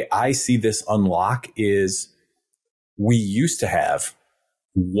 The way I see this unlock is we used to have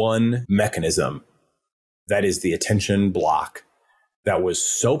one mechanism that is the attention block that was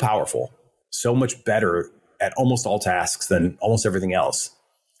so powerful, so much better at almost all tasks than almost everything else,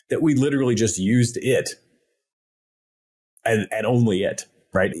 that we literally just used it and only it,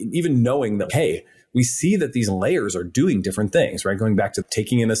 right? Even knowing that, hey, we see that these layers are doing different things, right? Going back to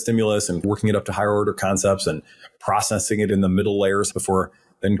taking in a stimulus and working it up to higher order concepts and processing it in the middle layers before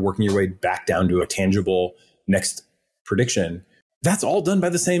then working your way back down to a tangible next prediction. That's all done by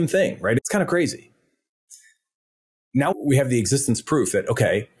the same thing, right? It's kind of crazy. Now we have the existence proof that,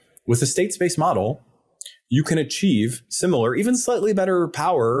 okay, with a state space model, you can achieve similar, even slightly better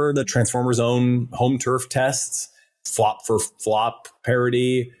power, the transformer's own home turf tests, flop for flop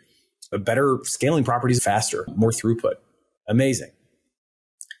parity, better scaling properties, faster, more throughput. Amazing.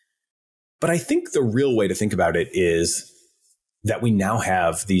 But I think the real way to think about it is that we now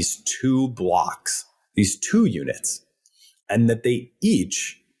have these two blocks, these two units, and that they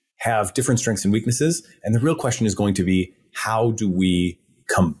each have different strengths and weaknesses. And the real question is going to be, how do we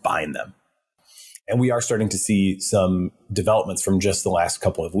combine them? And we are starting to see some developments from just the last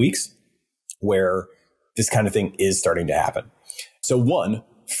couple of weeks where this kind of thing is starting to happen. So one,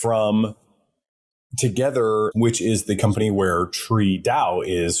 from Together, which is the company where Tree Dao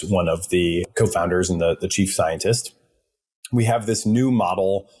is one of the co-founders and the chief scientist, we have this new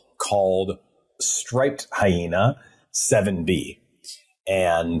model called Striped Hyena 7B.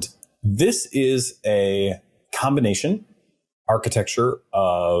 And this is a combination architecture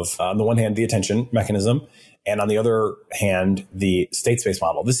of, on the one hand, the attention mechanism, and on the other hand, the state space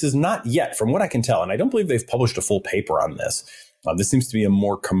model. This is not yet, from what I can tell, and I don't believe they've published a full paper on this. This seems to be a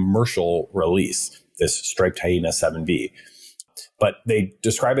more commercial release, this Striped Hyena 7B. But they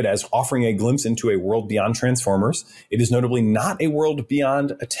describe it as offering a glimpse into a world beyond transformers. It is notably not a world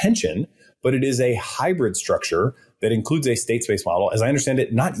beyond attention, but it is a hybrid structure that includes a state space model. As I understand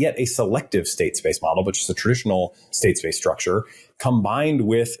it, not yet a selective state space model, but just a traditional state space structure combined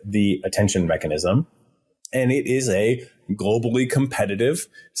with the attention mechanism. And it is a globally competitive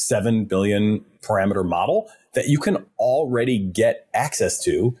 7 billion parameter model that you can already get access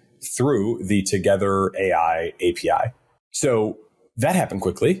to through the Together AI API. So that happened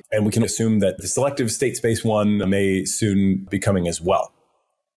quickly, and we can assume that the selective state space one may soon be coming as well.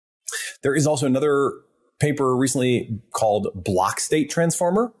 There is also another paper recently called Block State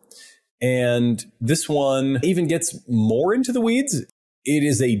Transformer, and this one even gets more into the weeds. It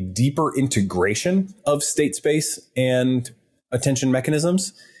is a deeper integration of state space and attention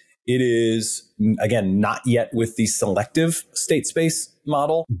mechanisms. It is, again, not yet with the selective state space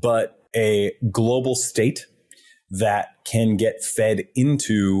model, but a global state that can get fed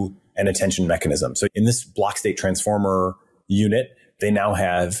into an attention mechanism. So in this block state transformer unit, they now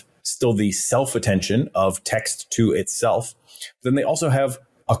have still the self-attention of text to itself. Then they also have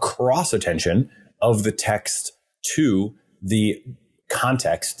a cross-attention of the text to the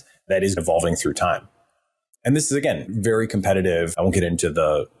context that is evolving through time. And this is, again, very competitive. I won't get into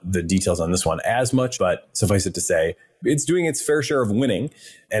the details on this one as much, but suffice it to say, it's doing its fair share of winning.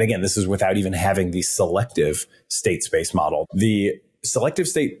 And again, this is without even having the selective state space model. The selective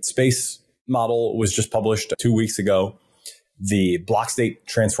state space model was just published 2 weeks ago. The block state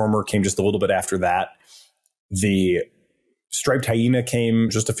transformer came just a little bit after that. The Striped Hyena came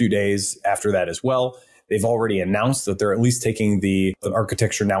just a few days after that as well. They've already announced that they're at least taking the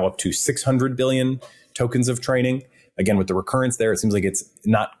architecture now up to 600 billion tokens of training. Again, with the recurrence there, it seems like it's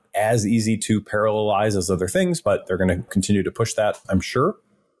not as easy to parallelize as other things, but they're going to continue to push that, I'm sure.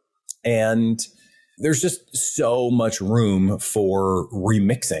 And there's just so much room for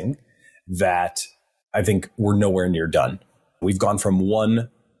remixing that I think we're nowhere near done. We've gone from one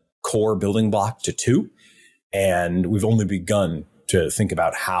core building block to two, and we've only begun to think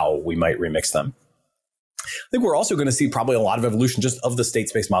about how we might remix them. I think we're also going to see probably a lot of evolution just of the state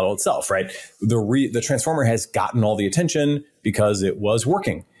space model itself, right? The transformer has gotten all the attention because it was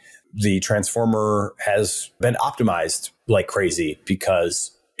working. The transformer has been optimized like crazy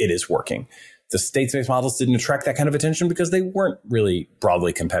because it is working. The state space models didn't attract that kind of attention because they weren't really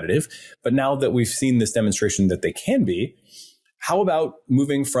broadly competitive. But now that we've seen this demonstration that they can be, how about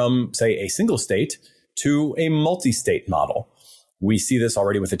moving from, say, a single state to a multi-state model? We see this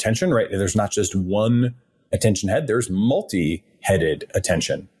already with attention, right? There's not just one attention head, there's multi-headed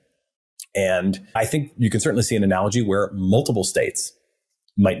attention. And I think you can certainly see an analogy where multiple states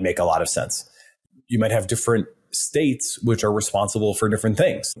might make a lot of sense. You might have different states which are responsible for different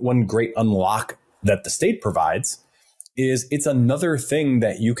things. One great unlock that the state provides is it's another thing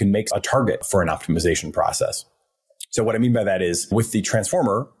that you can make a target for an optimization process. So what I mean by that is with the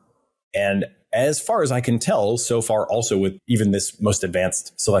transformer, and as far as I can tell, so far also with even this most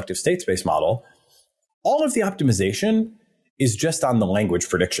advanced selective state space model, all of the optimization is just on the language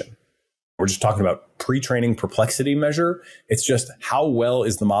prediction. We're just talking about pre-training perplexity measure. It's just how well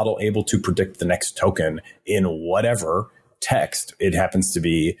is the model able to predict the next token in whatever text it happens to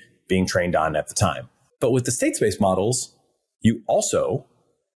be being trained on at the time. But with the state space models, you also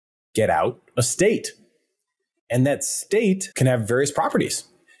get out a state. And that state can have various properties.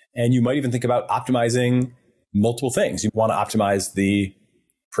 And you might even think about optimizing multiple things. You want to optimize the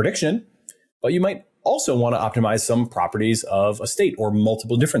prediction, but you might also want to optimize some properties of a state or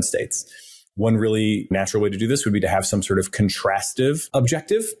multiple different states. One really natural way to do this would be to have some sort of contrastive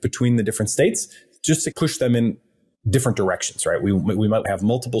objective between the different states, just to push them in different directions, right? We might have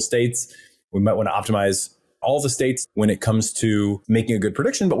multiple states. We might want to optimize all the states when it comes to making a good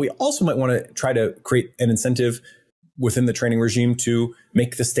prediction, but we also might want to try to create an incentive within the training regime to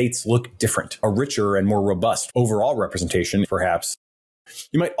make the states look different, a richer and more robust overall representation, perhaps.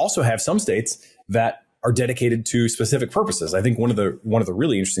 You might also have some states that are dedicated to specific purposes. I think one of the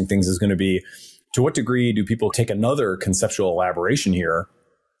really interesting things is going to be, to what degree do people take another conceptual elaboration here?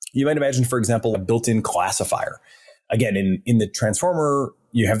 You might imagine, for example, a built-in classifier. Again, in the transformer,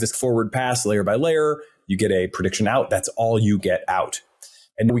 you have this forward pass layer by layer. You get a prediction out. That's all you get out.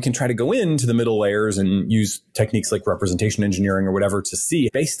 And we can try to go into the middle layers and use techniques like representation engineering or whatever to see,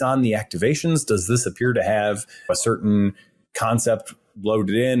 based on the activations, does this appear to have a certain concept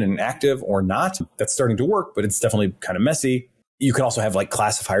loaded in and active or not? That's starting to work, but it's definitely kind of messy. You can also have like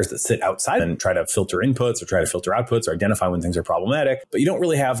classifiers that sit outside and try to filter inputs or try to filter outputs or identify when things are problematic. But you don't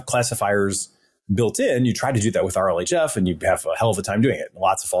really have classifiers built in. You try to do that with RLHF and you have a hell of a time doing it.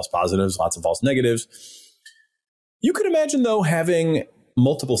 Lots of false positives, lots of false negatives. You could imagine, though, having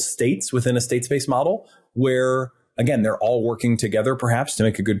multiple states within a state space model where, again, they're all working together perhaps to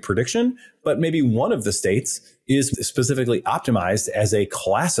make a good prediction, but maybe one of the states is specifically optimized as a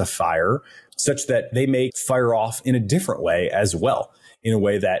classifier such that they may fire off in a different way as well, in a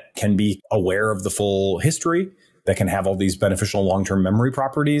way that can be aware of the full history, that can have all these beneficial long-term memory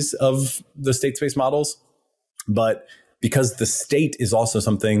properties of the state space models. But because the state is also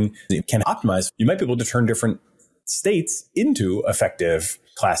something that you can optimize, you might be able to turn different states into effective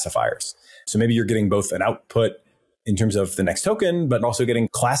classifiers. So maybe you're getting both an output in terms of the next token, but also getting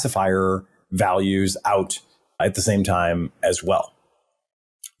classifier values out at the same time as well.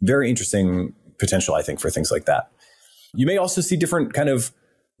 Very interesting potential, I think, for things like that. You may also see different kind of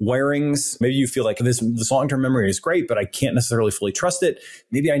wirings. Maybe you feel like this long-term memory is great, but I can't necessarily fully trust it.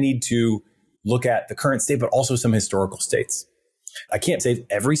 Maybe I need to look at the current state, but also some historical states. I can't save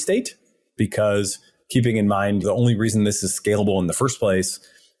every state because, keeping in mind, the only reason this is scalable in the first place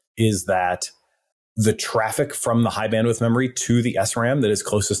is that the traffic from the high bandwidth memory to the SRAM that is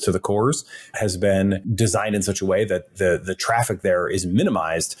closest to the cores has been designed in such a way that the traffic there is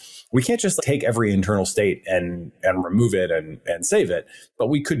minimized. We can't just take every internal state and remove it and save it, but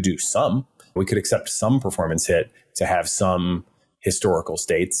we could do some. We could accept some performance hit to have some historical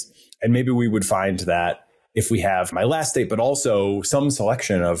states. And maybe we would find that if we have my last state, but also some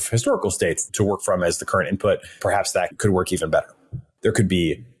selection of historical states to work from as the current input, perhaps that could work even better. There could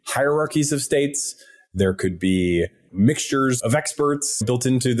be hierarchies of states. There could be mixtures of experts built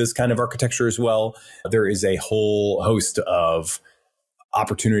into this kind of architecture as well. There is a whole host of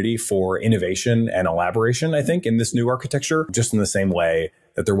opportunity for innovation and elaboration, I think, in this new architecture, just in the same way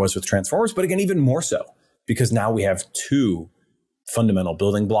that there was with transformers. But again, even more so, because now we have two fundamental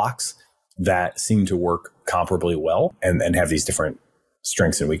building blocks that seem to work comparably well and have these different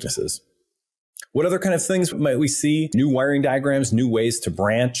strengths and weaknesses. What other kind of things might we see? New wiring diagrams, new ways to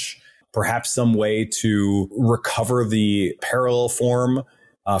branch, perhaps some way to recover the parallel form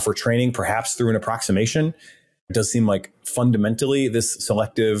for training, perhaps through an approximation. It does seem like fundamentally this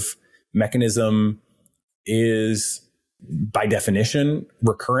selective mechanism is by definition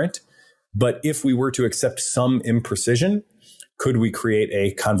recurrent. But if we were to accept some imprecision, could we create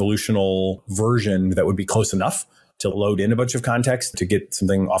a convolutional version that would be close enough to load in a bunch of context to get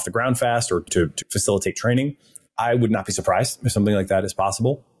something off the ground fast or to facilitate training? I would not be surprised if something like that is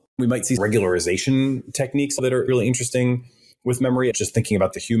possible. We might see regularization techniques that are really interesting with memory. Just thinking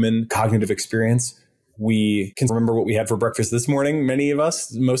about the human cognitive experience. We can remember what we had for breakfast this morning, many of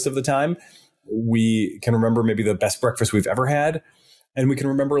us, most of the time. We can remember maybe the best breakfast we've ever had, and we can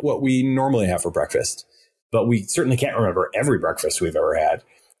remember what we normally have for breakfast. But we certainly can't remember every breakfast we've ever had.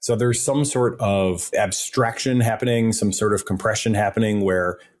 So there's some sort of abstraction happening, some sort of compression happening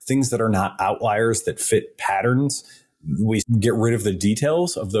where things that are not outliers that fit patterns, we get rid of the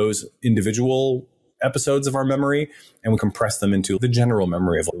details of those individual episodes of our memory and we compress them into the general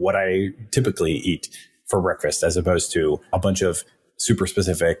memory of what I typically eat for breakfast, as opposed to a bunch of super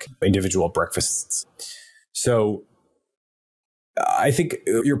specific individual breakfasts. So I think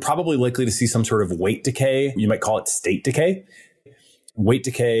you're probably likely to see some sort of weight decay. You might call it state decay. Weight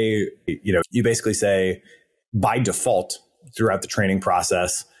decay, you basically say by default throughout the training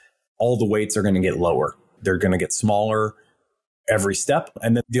process, all the weights are going to get lower. They're going to get smaller every step.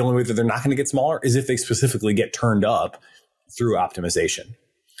 And then the only way that they're not going to get smaller is if they specifically get turned up through optimization.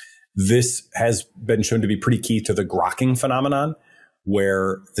 This has been shown to be pretty key to the grokking phenomenon,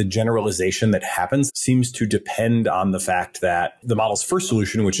 where the generalization that happens seems to depend on the fact that the model's first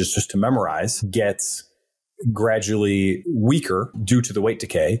solution, which is just to memorize, gets gradually weaker due to the weight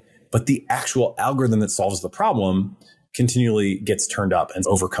decay, but the actual algorithm that solves the problem continually gets turned up and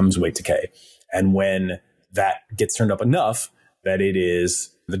overcomes weight decay. And when that gets turned up enough that it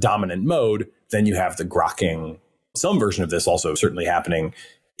is the dominant mode, then you have the grokking. Some version of this also certainly happening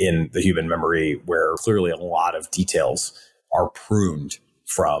in the human memory, where clearly a lot of details are pruned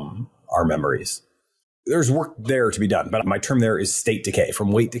from our memories. There's work there to be done, but my term there is state decay,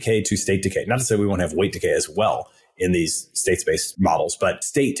 from weight decay to state decay. Not to say we won't have weight decay as well in these state-based models, but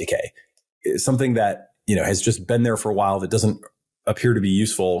state decay is something that, has just been there for a while that doesn't appear to be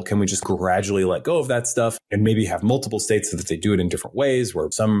useful. Can we just gradually let go of that stuff and maybe have multiple states so that they do it in different ways, where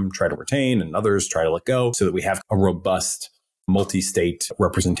some try to retain and others try to let go, so that we have a robust multi-state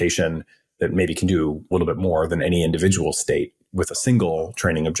representation that maybe can do a little bit more than any individual state with a single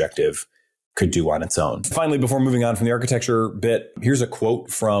training objective could do on its own. Finally, before moving on from the architecture bit, here's a quote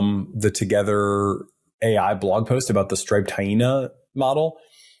from the Together AI blog post about the striped hyena model.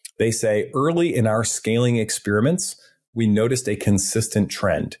 They say, early in our scaling experiments, we noticed a consistent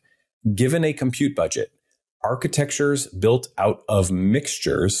trend. Given a compute budget, architectures built out of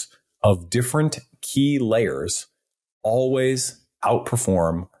mixtures of different key layers always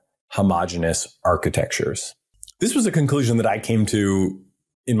outperform homogeneous architectures. This was a conclusion that I came to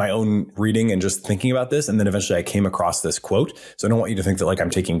in my own reading and just thinking about this. And then eventually I came across this quote. So I don't want you to think that I'm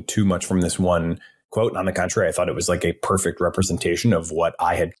taking too much from this one quote. On the contrary, I thought it was a perfect representation of what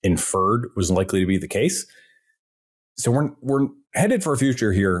I had inferred was likely to be the case. So we're headed for a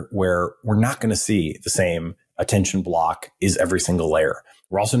future here where we're not going to see the same attention block is every single layer.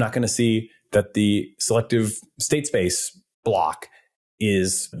 We're also not going to see that the selective state space block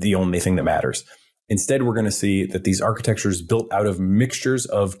is the only thing that matters. Instead, we're going to see that these architectures built out of mixtures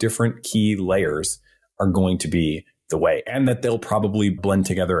of different key layers are going to be the way, and that they'll probably blend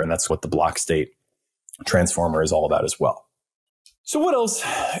together. And that's what the block state transformer is all about as well. So what else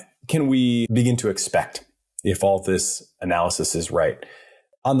can we begin to expect if all this analysis is right?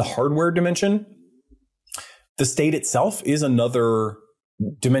 On the hardware dimension, the state itself is another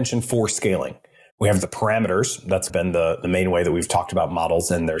dimension for scaling. We have the parameters. That's been the main way that we've talked about models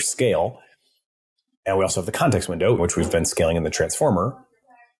and their scale. And we also have the context window, which we've been scaling in the transformer.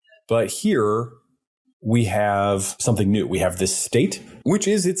 But here we have something new. We have this state, which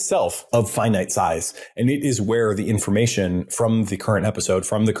is itself of finite size. And it is where the information from the current episode,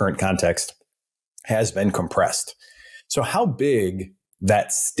 from the current context, has been compressed. So how big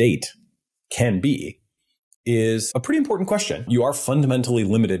that state can be is a pretty important question. You are fundamentally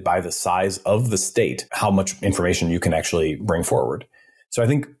limited by the size of the state, how much information you can actually bring forward. So I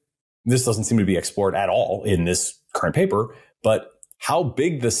think this doesn't seem to be explored at all in this current paper, but how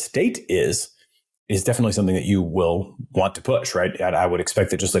big the state is definitely something that you will want to push, right? And I would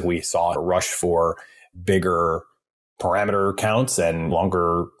expect that just like we saw a rush for bigger parameter counts and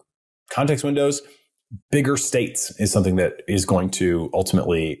longer context windows, bigger states is something that is going to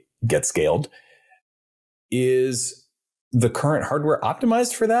ultimately get scaled. Is the current hardware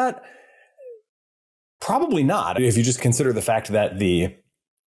optimized for that? Probably not. If you just consider the fact that the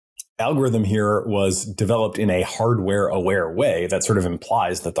algorithm here was developed in a hardware-aware way, that sort of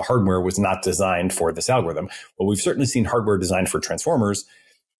implies that the hardware was not designed for this algorithm. Well, we've certainly seen hardware designed for transformers.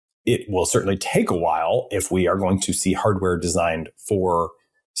 It will certainly take a while if we are going to see hardware designed for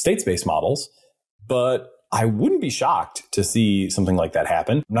state space models, but I wouldn't be shocked to see something like that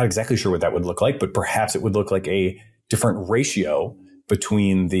happen. I'm not exactly sure what that would look like, but perhaps it would look like a different ratio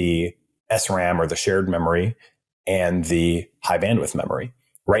between the SRAM or the shared memory and the high bandwidth memory.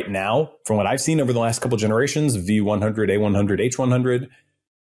 Right now, from what I've seen over the last couple of generations, V100, A100, H100,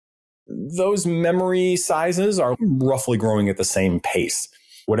 those memory sizes are roughly growing at the same pace.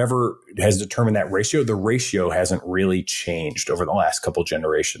 Whatever has determined that ratio, the ratio hasn't really changed over the last couple of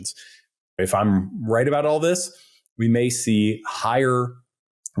generations. If I'm right about all this, we may see higher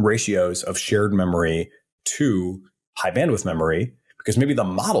ratios of shared memory to high bandwidth memory because maybe the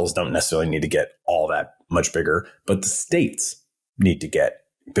models don't necessarily need to get all that much bigger, but the states need to get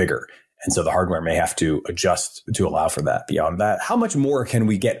bigger. And so the hardware may have to adjust to allow for that. Beyond that, how much more can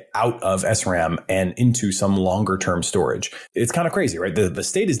we get out of SRAM and into some longer term storage? It's kind of crazy, right? The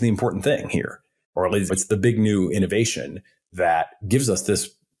state is the important thing here, or at least it's the big new innovation that gives us this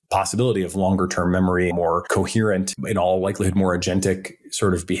possibility of longer term memory, more coherent, in all likelihood, more agentic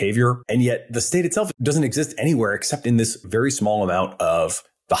sort of behavior. And yet the state itself doesn't exist anywhere except in this very small amount of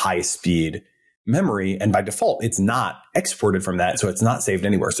the highest speed memory. And by default, it's not exported from that. So it's not saved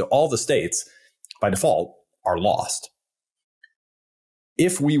anywhere. So all the states by default are lost.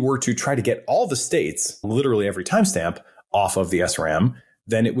 If we were to try to get all the states, literally every timestamp, off of the SRAM,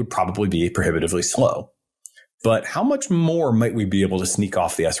 then it would probably be prohibitively slow. But how much more might we be able to sneak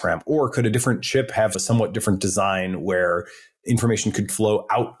off the SRAM? Or could a different chip have a somewhat different design where information could flow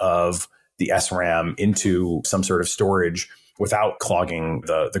out of the SRAM into some sort of storage without clogging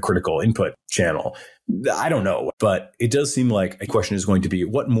the critical input channel? I don't know, but it does seem like a question is going to be,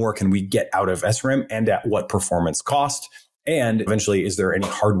 what more can we get out of SRAM and at what performance cost? And eventually, is there any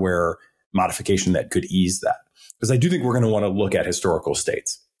hardware modification that could ease that? Because I do think we're going to want to look at historical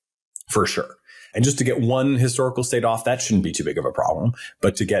states for sure. And just to get one historical state off, that shouldn't be too big of a problem.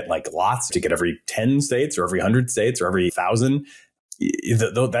 But to get like lots, to get every 10 states or every 100 states or every 1,000,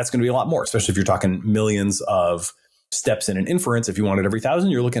 that's going to be a lot more, especially if you're talking millions of steps in an inference. If you wanted every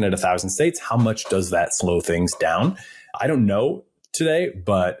 1,000, you're looking at 1,000 states. How much does that slow things down? I don't know today,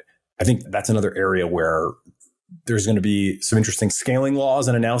 but I think that's another area where there's going to be some interesting scaling laws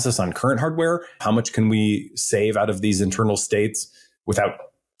and analysis on current hardware. How much can we save out of these internal states without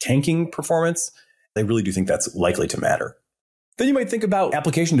tanking performance? I really do think that's likely to matter. Then you might think about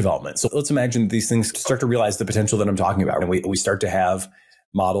application development. So let's imagine these things start to realize the potential that I'm talking about. And we start to have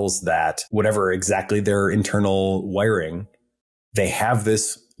models that whatever exactly their internal wiring, they have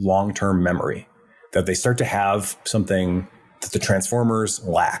this long-term memory, that they start to have something that the transformers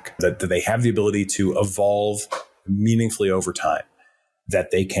lack, that they have the ability to evolve meaningfully over time,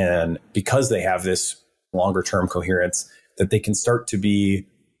 that they can, because they have this longer-term coherence, that they can start to be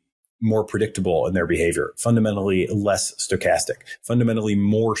more predictable in their behavior, fundamentally less stochastic, fundamentally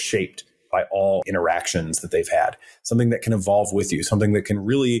more shaped by all interactions that they've had, something that can evolve with you, something that can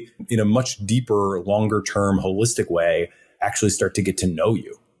really, in a much deeper, longer term, holistic way, actually start to get to know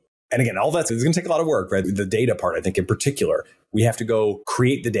you. And again, all that's going to take a lot of work, right? The data part, I think in particular, we have to go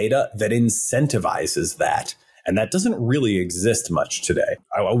create the data that incentivizes that. And that doesn't really exist much today.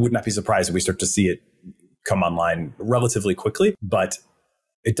 I would not be surprised if we start to see it come online relatively quickly, but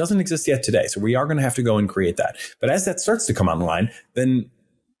it doesn't exist yet today. So we are going to have to go and create that. But as that starts to come online, then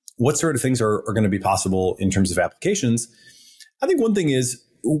what sort of things are going to be possible in terms of applications? I think one thing is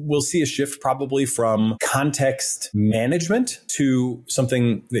we'll see a shift probably from context management to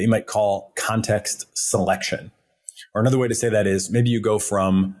something that you might call context selection. Or another way to say that is maybe you go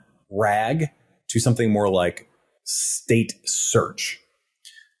from RAG to something more like state search.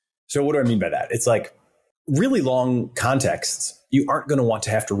 So what do I mean by that? It's like really long contexts, you aren't going to want to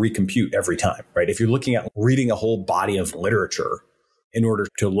have to recompute every time, right? If you're looking at reading a whole body of literature in order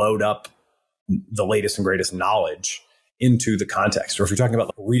to load up the latest and greatest knowledge into the context. Or if you're talking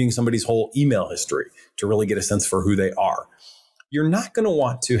about reading somebody's whole email history to really get a sense for who they are, you're not going to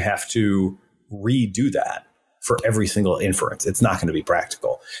want to have to redo that for every single inference. It's not going to be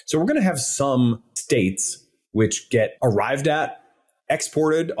practical. So we're going to have some states which get arrived at,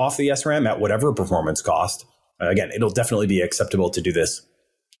 exported off the SRAM at whatever performance cost. Again, it'll definitely be acceptable to do this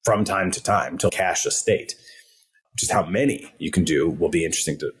from time to time to cache a state. Just how many you can do will be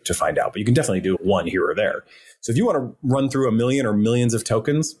interesting to find out, but you can definitely do one here or there. So if you want to run through a million or millions of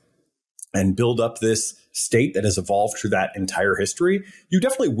tokens and build up this state that has evolved through that entire history, you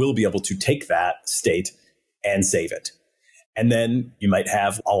definitely will be able to take that state and save it. And then you might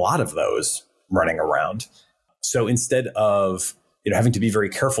have a lot of those running around. So instead of having to be very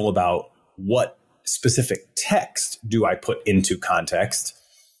careful about what specific text do I put into context,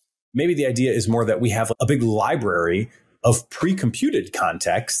 maybe the idea is more that we have a big library of pre-computed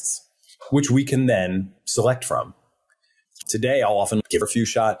contexts, which we can then select from. Today, I'll often give a few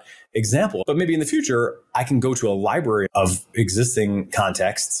shot example, but maybe in the future, I can go to a library of existing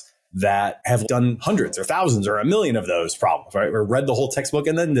contexts that have done hundreds or thousands or a million of those problems, right? Or read the whole textbook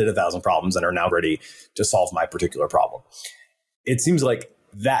and then did 1,000 problems and are now ready to solve my particular problem. It seems like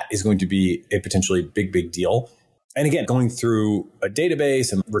that is going to be a potentially big deal. And again, going through a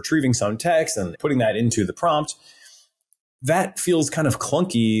database and retrieving some text and putting that into the prompt, that feels kind of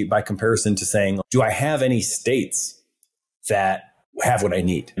clunky by comparison to saying, do I have any states that have what I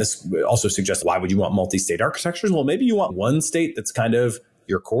need? This also suggests, why would you want multi-state architectures? Well, maybe you want one state that's kind of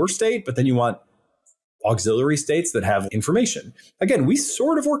your core state, but then you want auxiliary states that have information. Again, we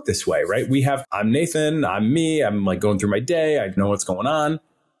sort of work this way, right? I'm Nathan, I'm me, I'm like going through my day, I know what's going on.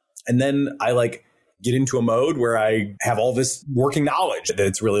 And then I get into a mode where I have all this working knowledge that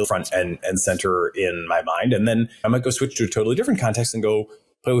it's really front and center in my mind. And then I might go switch to a totally different context and go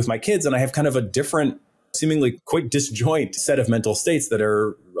play with my kids. And I have kind of a different, seemingly quite disjoint set of mental states that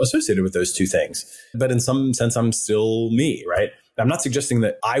are associated with those two things. But in some sense, I'm still me, right? I'm not suggesting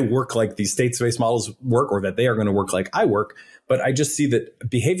that I work like these state-space models work or that they are going to work like I work, but I just see that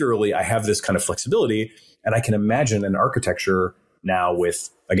behaviorally, I have this kind of flexibility, and I can imagine an architecture now with,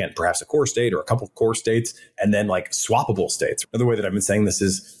 again, perhaps a core state or a couple of core states, and then swappable states. Another way that I've been saying this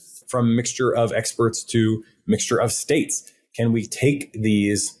is from mixture of experts to mixture of states. Can we take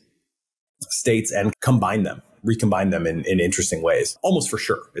these states and recombine them in interesting ways? Almost for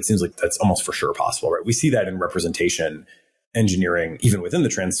sure. It seems like that's almost for sure possible, right? We see that in representation engineering, even within the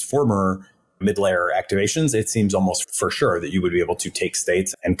transformer mid-layer activations. It seems almost for sure that you would be able to take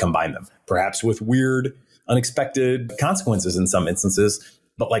states and combine them, perhaps with weird, unexpected consequences in some instances,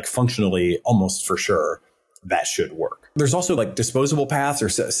 but functionally, almost for sure, that should work. There's also disposable paths or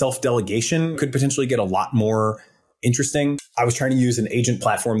self-delegation could potentially get a lot more interesting. I was trying to use an agent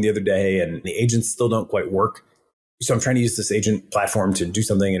platform the other day, and the agents still don't quite work. So I'm trying to use this agent platform to do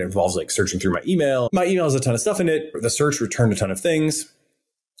something, and it involves searching through my email. My email has a ton of stuff in it. The search returned a ton of things.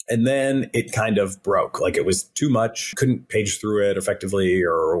 And then it kind of broke. It was too much, couldn't page through it effectively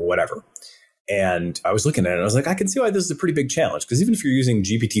or whatever. And I was looking at it and I was like, I can see why this is a pretty big challenge. Because even if you're using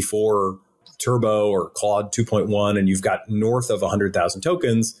GPT-4 Turbo or Claude 2.1 and you've got north of 100,000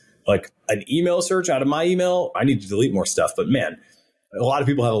 tokens, an email search out of my email, I need to delete more stuff. But man, a lot of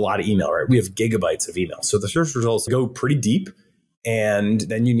people have a lot of email, right? We have gigabytes of email. So the search results go pretty deep, and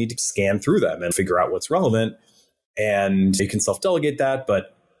then you need to scan through them and figure out what's relevant. And you can self-delegate that,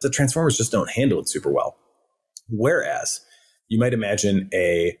 but the transformers just don't handle it super well. Whereas you might imagine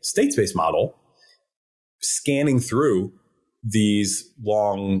a state space model scanning through these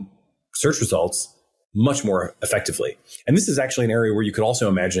long search results much more effectively. And this is actually an area where you could also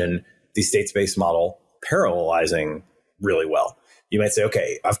imagine the state space model parallelizing really well. You might say,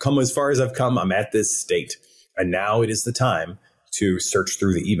 okay, I've come as far as I've come. I'm at this state. And now it is the time to search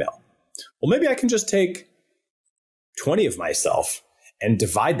through the email. Well, maybe I can just take 20 of myself and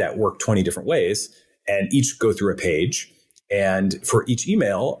divide that work 20 different ways and each go through a page. And for each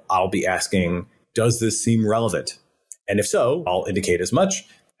email, I'll be asking, does this seem relevant? And if so, I'll indicate as much.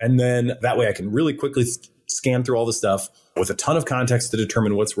 And then that way I can really quickly scan through all the stuff with a ton of context to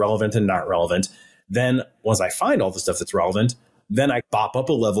determine what's relevant and not relevant. Then once I find all the stuff that's relevant, then I bop up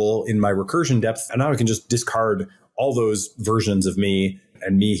a level in my recursion depth, and now I can just discard all those versions of me.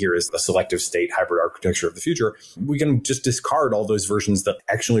 And me here is a selective state hybrid architecture of the future. We can just discard all those versions that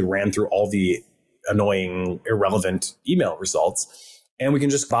actually ran through all the annoying, irrelevant email results. And we can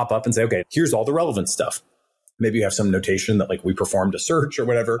just pop up and say, okay, here's all the relevant stuff. Maybe you have some notation that we performed a search or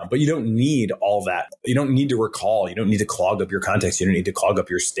whatever, but you don't need all that. You don't need to recall. You don't need to clog up your context. You don't need to clog up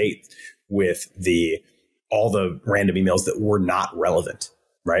your state with all the random emails that were not relevant,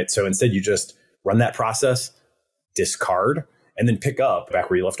 right? So instead, you just run that process, discard, and then pick up back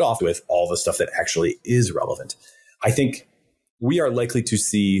where you left off with all the stuff that actually is relevant. I think we are likely to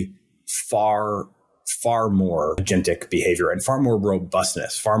see far more agentic behavior and far more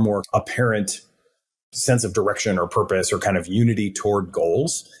robustness, far more apparent sense of direction or purpose or kind of unity toward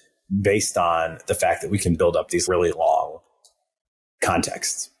goals based on the fact that we can build up these really long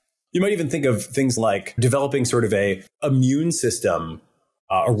contexts. You might even think of things like developing sort of a immune system,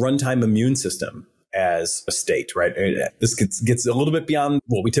 a runtime immune system as a state, right? This gets a little bit beyond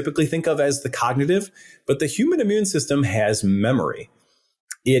what we typically think of as the cognitive, but the human immune system has memory.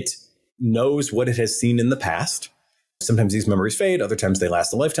 It knows what it has seen in the past. Sometimes these memories fade, other times they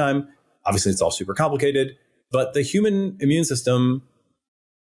last a lifetime. Obviously, it's all super complicated, but the human immune system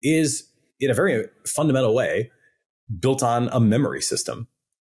is, in a very fundamental way, built on a memory system.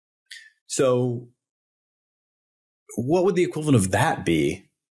 So what would the equivalent of that be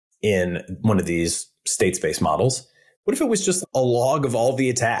in one of these state-space models? What if it was just a log of all the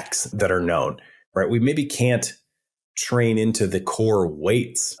attacks that are known, right? We maybe can't train into the core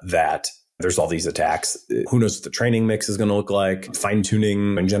weights that there's all these attacks. Who knows what the training mix is going to look like?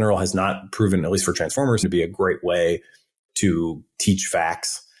 Fine-tuning in general has not proven, at least for transformers, to be a great way to teach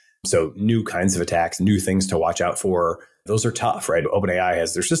facts. So new kinds of attacks, new things to watch out for, those are tough, right? OpenAI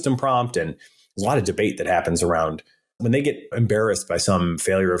has their system prompt, and there's a lot of debate that happens around when they get embarrassed by some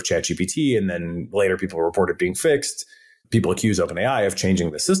failure of ChatGPT, and then later people report it being fixed. People accuse OpenAI of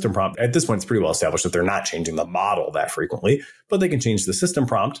changing the system prompt. At this point, it's pretty well established that they're not changing the model that frequently, but they can change the system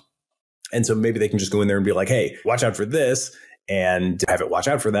prompt. And so maybe they can just go in there and be like, hey, watch out for this, and have it watch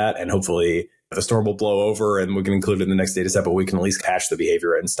out for that. And hopefully the storm will blow over and we can include it in the next data set, but we can at least catch the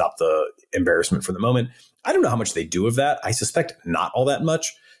behavior and stop the embarrassment for the moment. I don't know how much they do of that. I suspect not all that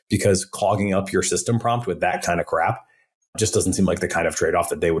much, because clogging up your system prompt with that kind of crap just doesn't seem like the kind of trade-off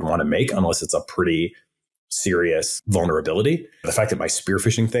that they would want to make unless it's a pretty serious vulnerability. The fact that my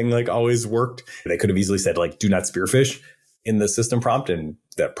spearfishing thing always worked, they could have easily said do not spearfish in the system prompt, and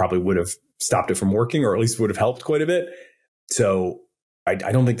that probably would have stopped it from working, or at least would have helped quite a bit. So I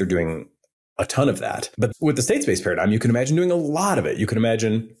don't think they're doing a ton of that. But with the state space paradigm, you can imagine doing a lot of it. You can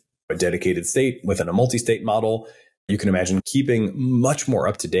imagine a dedicated state within a multi-state model. You can imagine keeping much more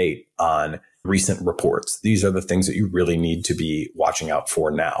up to date on recent reports. These are the things that you really need to be watching out for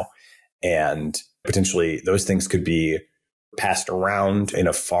now. And potentially those things could be passed around in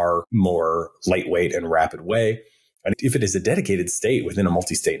a far more lightweight and rapid way. And if it is a dedicated state within a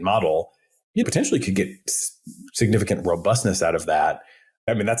multi-state model, you potentially could get significant robustness out of that.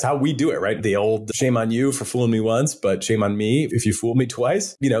 I mean, that's how we do it, right? The old shame on you for fooling me once, but shame on me if you fool me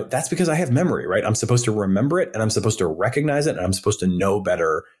twice. That's because I have memory, right? I'm supposed to remember it, and I'm supposed to recognize it, and I'm supposed to know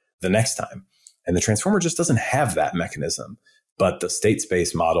better the next time. And the transformer just doesn't have that mechanism, but the state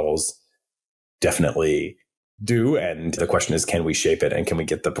space models definitely do. And the question is, can we shape it, and can we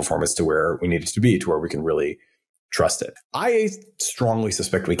get the performance to where we need it to be, to where we can really trust it? I strongly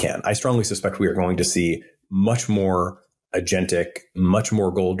suspect we can. I strongly suspect we are going to see much more agentic, much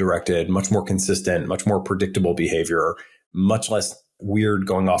more goal-directed, much more consistent, much more predictable behavior, much less weird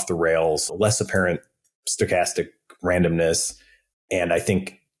going off the rails, less apparent stochastic randomness. And I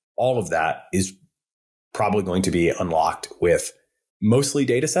think all of that is probably going to be unlocked with mostly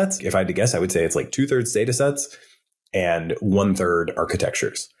data sets. If I had to guess, I would say it's 2/3 data sets and 1/3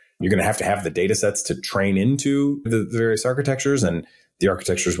 architectures. You're going to have the data sets to train into the various architectures, and the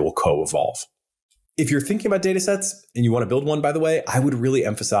architectures will co-evolve. If you're thinking about data sets and you want to build one, by the way, I would really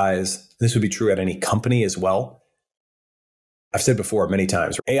emphasize, this would be true at any company as well. I've said before many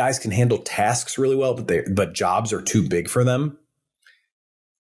times, AIs can handle tasks really well, but jobs are too big for them.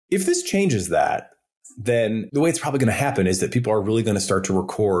 If this changes that, then the way it's probably going to happen is that people are really going to start to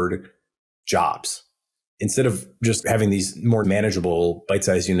record jobs. Instead of just having these more manageable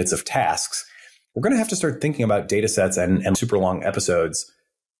bite-sized units of tasks, we're going to have to start thinking about data sets and super long episodes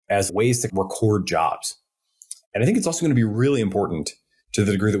as ways to record jobs. And I think it's also going to be really important, to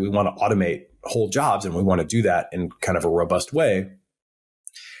the degree that we want to automate whole jobs, and we want to do that in kind of a robust way.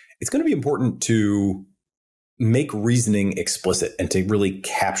 It's going to be important to make reasoning explicit and to really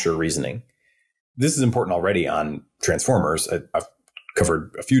capture reasoning. This is important already on transformers. I've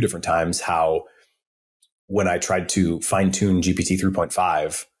covered a few different times how when I tried to fine-tune GPT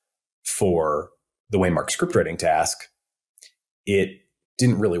 3.5 for the Waymark script writing task, it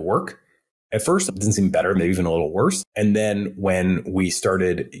didn't really work. At first, it didn't seem better, maybe even a little worse. And then when we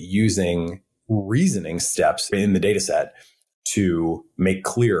started using reasoning steps in the data set to make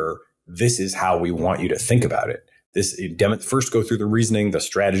clear, this is how we want you to think about it. First go through the reasoning, the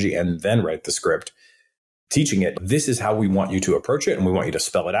strategy, and then write the script. Teaching it, this is how we want you to approach it, and we want you to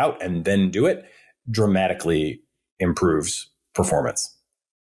spell it out and then do it, dramatically improves performance.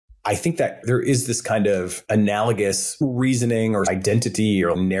 I think that there is this kind of analogous reasoning or identity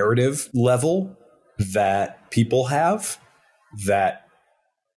or narrative level that people have that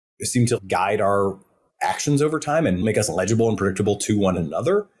seem to guide our actions over time and make us legible and predictable to one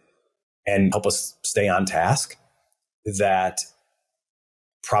another and help us stay on task, that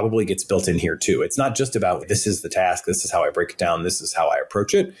probably gets built in here too. It's not just about this is the task, this is how I break it down, this is how I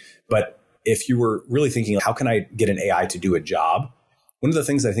approach it. But if you were really thinking, how can I get an AI to do a job? One of the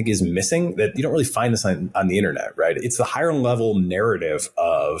things I think is missing, that you don't really find this on the internet, right? It's the higher level narrative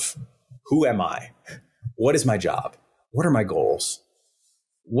of who am I? What is my job? What are my goals?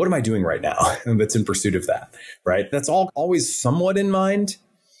 What am I doing right now that's in pursuit of that, right? That's all always somewhat in mind.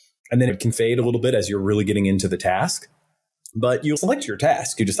 And then it can fade a little bit as you're really getting into the task. But you select your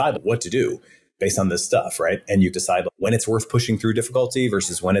task. You decide what to do based on this stuff, right? And you decide when it's worth pushing through difficulty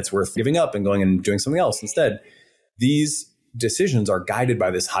versus when it's worth giving up and going and doing something else instead. These decisions are guided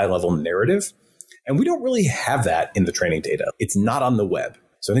by this high-level narrative. And we don't really have that in the training data. It's not on the web.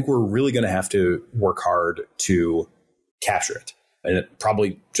 So I think we're really going to have to work hard to capture it. And it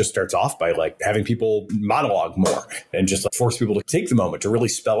probably just starts off by having people monologue more and just force people to take the moment to really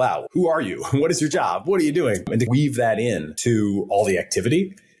spell out, who are you? What is your job? What are you doing? And to weave that in to all the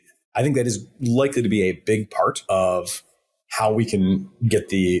activity. I think that is likely to be a big part of how we can get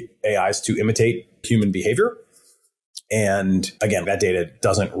the AIs to imitate human behavior. And again, that data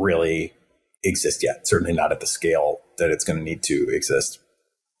doesn't really exist yet, certainly not at the scale that it's going to need to exist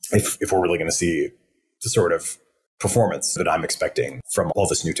if we're really going to see the sort of performance that I'm expecting from all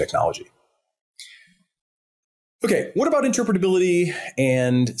this new technology. Okay, what about interpretability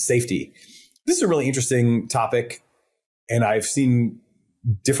and safety? This is a really interesting topic, and I've seen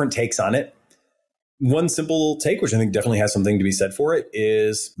different takes on it. One simple take, which I think definitely has something to be said for it,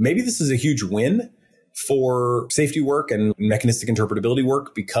 is maybe this is a huge win for safety work and mechanistic interpretability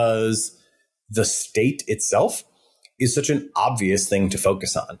work because the state itself is such an obvious thing to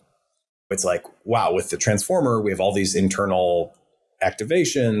focus on. It's like, wow, with the transformer, we have all these internal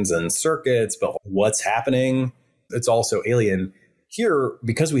activations and circuits, but what's happening? It's also alien. Here,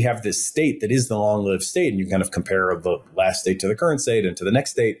 because we have this state that is the long-lived state, and you kind of compare the last state to the current state and to the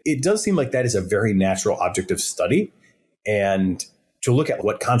next state, it does seem like that is a very natural object of study. And to look at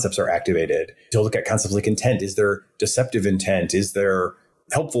what concepts are activated, to look at concepts like intent. Is there deceptive intent? Is there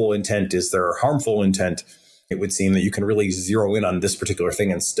helpful intent? Is there harmful intent? It would seem that you can really zero in on this particular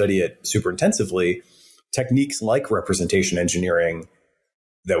thing and study it super intensively. Techniques like representation engineering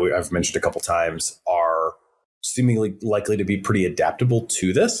that I've mentioned a couple times are seemingly likely to be pretty adaptable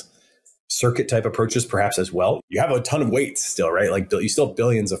to this. Circuit type approaches perhaps as well. You have a ton of weights still, right? You still have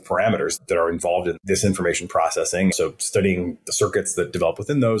billions of parameters that are involved in this information processing. So studying the circuits that develop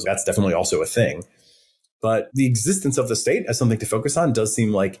within those, that's definitely also a thing. But the existence of the state as something to focus on does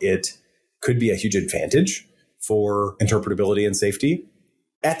seem like it could be a huge advantage for interpretability and safety.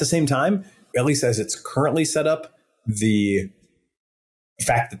 At the same time, at least as it's currently set up, the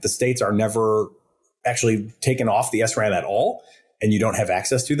fact that the states are never actually taken off the SRAM at all, and you don't have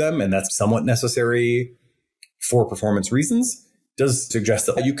access to them, and that's somewhat necessary for performance reasons, does suggest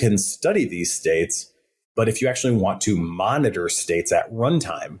that you can study these states. But if you actually want to monitor states at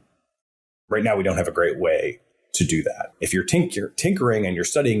runtime, right now we don't have a great way to do that. If you're tinkering and you're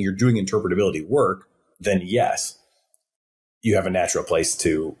studying, you're doing interpretability work, then yes, you have a natural place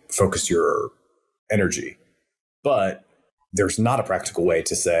to focus your energy. But there's not a practical way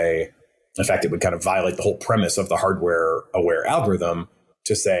to say, in fact, it would kind of violate the whole premise of the hardware-aware algorithm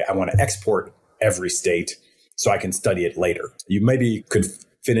to say, I want to export every state so I can study it later. You maybe could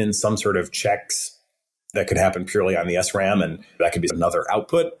fit in some sort of checks that could happen purely on the SRAM, and that could be another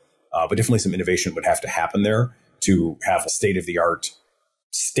output. But definitely some innovation would have to happen there to have state-of-the-art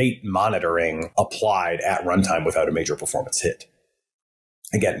state monitoring applied at runtime without a major performance hit.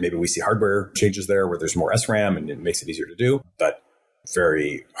 Again, maybe we see hardware changes there where there's more SRAM and it makes it easier to do, but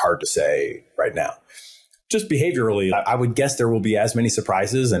very hard to say right now. Just behaviorally, I would guess there will be as many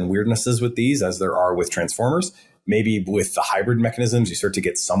surprises and weirdnesses with these as there are with transformers. Maybe with the hybrid mechanisms, you start to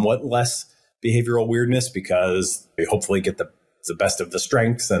get somewhat less behavioral weirdness because they hopefully get the best of the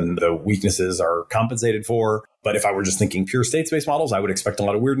strengths and the weaknesses are compensated for. But if I were just thinking pure state-space models, I would expect a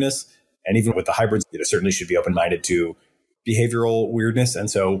lot of weirdness. And even with the hybrids, certainly should be open-minded to behavioral weirdness. And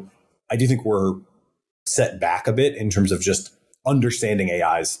so I do think we're set back a bit in terms of just understanding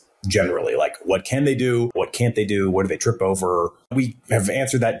AIs generally. Like, what can they do? What can't they do? What do they trip over? We have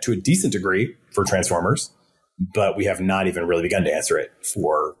answered that to a decent degree for transformers, but we have not even really begun to answer it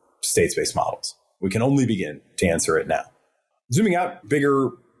for state-space models. We can only begin to answer it now. Zooming out, bigger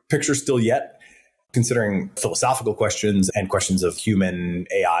picture still yet. considering philosophical questions and questions of human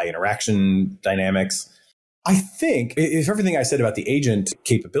AI interaction dynamics. I think if everything I said about the agent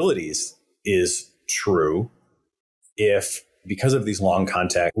capabilities is true, if because of these long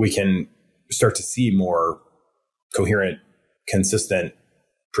contexts, we can start to see more coherent, consistent,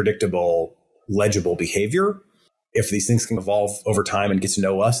 predictable, legible behavior, if these things can evolve over time and get to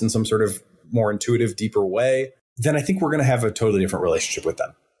know us in some sort of more intuitive, deeper way, then I think we're going to have a totally different relationship with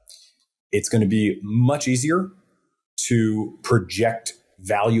them. It's going to be much easier to project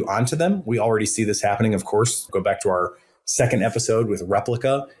value onto them. We already see this happening, of course. Go back to our second episode with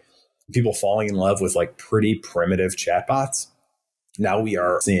Replica, people falling in love with like pretty primitive chatbots. Now we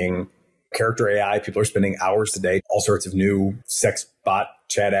are seeing character AI. People are spending hours a day. All sorts of new sex bot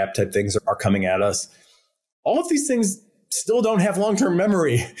chat app type things are coming at us. All of these things still don't have long-term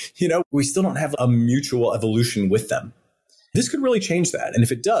memory. We still don't have a mutual evolution with them. This could really change that. And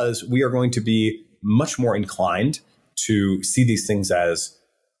if it does, we are going to be much more inclined to see these things as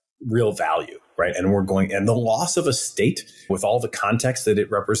real value, right? And the loss of a state with all the context that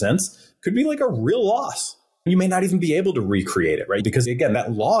it represents could be like a real loss. You may not even be able to recreate it, right? Because again,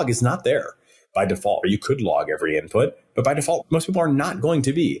 that log is not there by default. You could log every input, but by default, most people are not going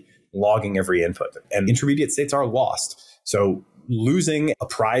to be logging every input. And intermediate states are lost. So losing a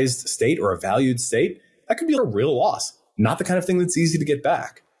prized state or a valued state, that could be a real loss. Not the kind of thing that's easy to get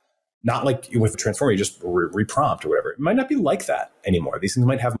back. Not like with Transformer, you just reprompt or whatever. It might not be like that anymore. These things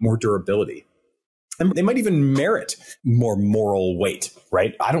might have more durability. And they might even merit more moral weight,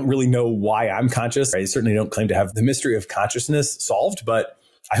 right? I don't really know why I'm conscious. I certainly don't claim to have the mystery of consciousness solved, but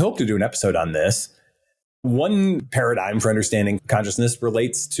I hope to do an episode on this. One paradigm for understanding consciousness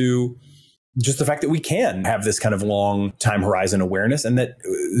relates to just the fact that we can have this kind of long time horizon awareness, and that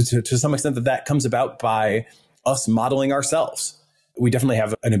to some extent that comes about by us modeling ourselves. We definitely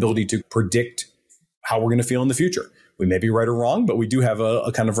have an ability to predict how we're going to feel in the future. We may be right or wrong, but we do have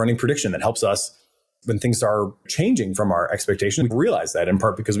a kind of running prediction that helps us when things are changing from our expectations. We realize that in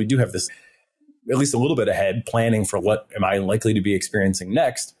part because we do have this, at least a little bit ahead, planning for what am I likely to be experiencing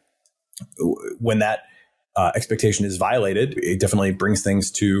next. When that expectation is violated, it definitely brings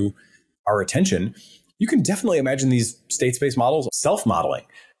things to our attention. You can definitely imagine these state-space models self-modeling,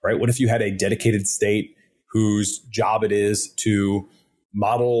 right? What if you had a dedicated state whose job it is to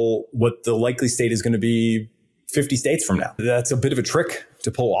model what the likely state is going to be 50 states from now? That's a bit of a trick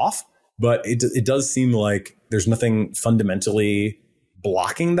to pull off, but it does seem like there's nothing fundamentally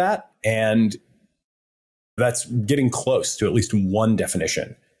blocking that. And that's getting close to at least one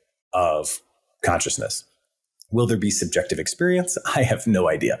definition of consciousness. Will there be subjective experience? I have no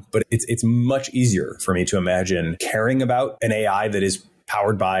idea, but it's much easier for me to imagine caring about an AI that is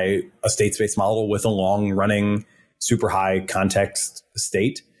powered by a state-space model with a long-running, super high context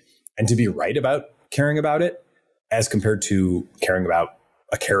state, and to be right about caring about it as compared to caring about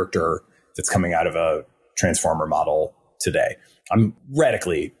a character that's coming out of a transformer model today. I'm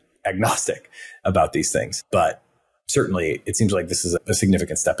radically agnostic about these things, but certainly it seems like this is a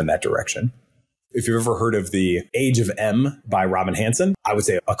significant step in that direction. If you've ever heard of The Age of M by Robin Hanson, I would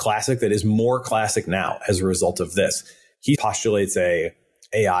say a classic that is more classic now as a result of this. He postulates a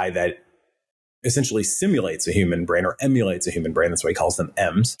AI that essentially simulates a human brain or emulates a human brain. That's why he calls them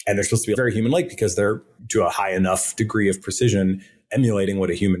M's. And they're supposed to be very human-like because they're to a high enough degree of precision emulating what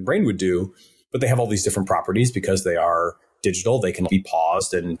a human brain would do. But they have all these different properties because they are digital. They can be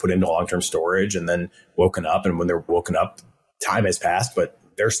paused and put into long-term storage and then woken up. And when they're woken up, time has passed, but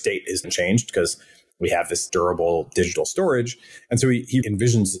their state isn't changed because we have this durable digital storage. And so he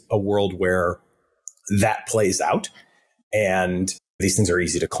envisions a world where that plays out. And these things are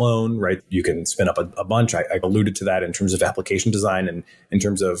easy to clone, right? You can spin up a bunch. I alluded to that in terms of application design and in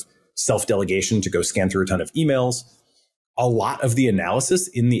terms of self-delegation to go scan through a ton of emails. A lot of the analysis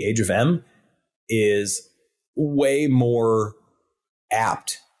in the Age of M is way more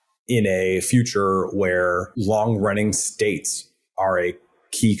apt in a future where long-running states are a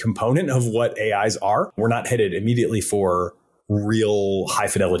key component of what AIs are. We're not headed immediately for real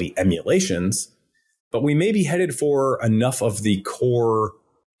high-fidelity emulations, but we may be headed for enough of the core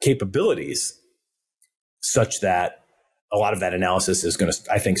capabilities such that a lot of that analysis is going to,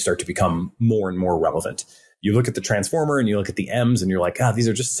 I think, start to become more and more relevant. You look at the transformer and you look at the M's and you're like, these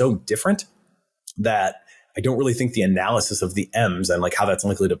are just so different that I don't really think the analysis of the M's and like how that's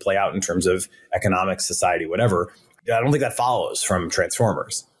likely to play out in terms of economics, society, whatever, I don't think that follows from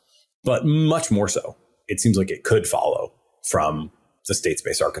transformers, but much more so. It seems like it could follow from the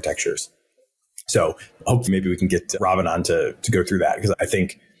state-space architectures. So hopefully maybe we can get Robin on to go through that because I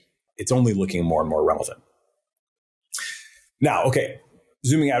think it's only looking more and more relevant. Now, okay,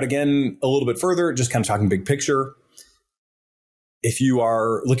 Zooming out again a little bit further, just kind of talking big picture. If you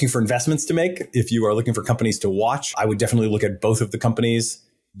are looking for investments to make, if you are looking for companies to watch, I would definitely look at both of the companies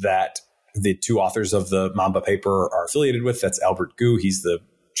that the two authors of the Mamba paper are affiliated with. That's Albert Gu. He's the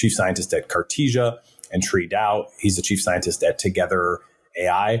chief scientist at Cartesia, and Tri Dao. He's the chief scientist at Together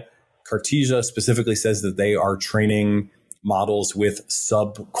AI. Cartesia specifically says that they are training models with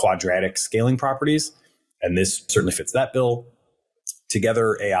sub-quadratic scaling properties, and this certainly fits that bill.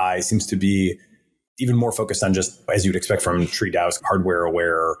 Together AI seems to be even more focused on just, as you'd expect from Tri Dao's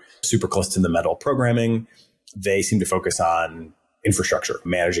hardware-aware, super close to the metal programming. They seem to focus on infrastructure,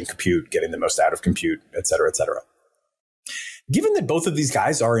 managing compute, getting the most out of compute, et cetera, et cetera. Given that both of these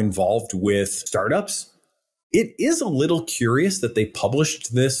guys are involved with startups, it is a little curious that they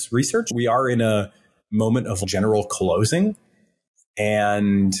published this research. We are in a moment of general closing,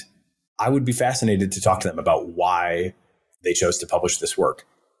 and I would be fascinated to talk to them about why they chose to publish this work.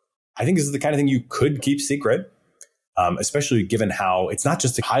 I think this is the kind of thing you could keep secret, especially given how it's not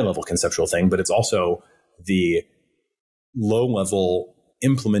just a high-level conceptual thing, but it's also the low-level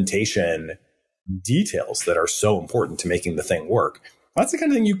implementation details that are so important to making the thing work. That's the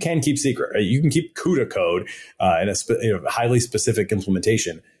kind of thing you can keep secret. Right? You can keep CUDA code in a highly specific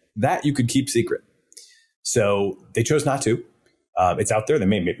implementation. That you could keep secret. So they chose not to. It's out there.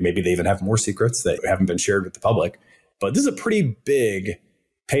 Maybe they even have more secrets that haven't been shared with the public. But this is a pretty big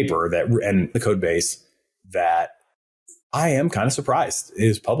paper and the code base that I am kind of surprised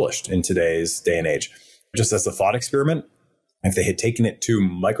is published in today's day and age. Just as a thought experiment, if they had taken it to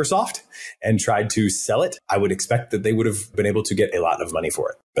Microsoft and tried to sell it, I would expect that they would have been able to get a lot of money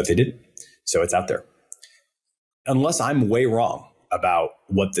for it. But they didn't. So it's out there. Unless I'm way wrong about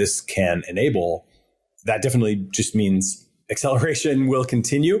what this can enable, that definitely just means acceleration will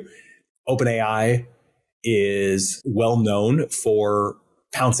continue. OpenAI is well known for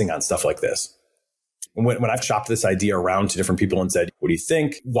pouncing on stuff like this. When I've shopped this idea around to different people and said, what do you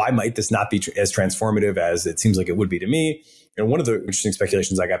think? Why might this not be as transformative as it seems like it would be to me? And one of the interesting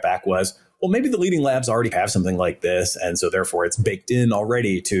speculations I got back was, well, maybe the leading labs already have something like this. And so therefore it's baked in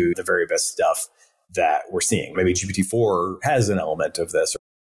already to the very best stuff that we're seeing. Maybe GPT-4 has an element of this.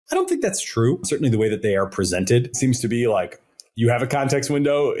 I don't think that's true. Certainly the way that they are presented seems to be like, you have a context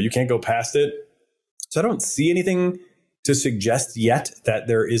window, you can't go past it. So I don't see anything to suggest yet that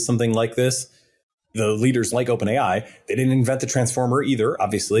there is something like this. The leaders like OpenAI, they didn't invent the transformer either,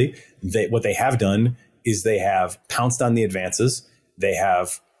 obviously. What they have done is they have pounced on the advances. They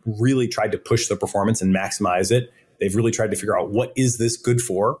have really tried to push the performance and maximize it. They've really tried to figure out what is this good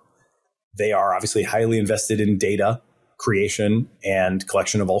for. They are obviously highly invested in data creation and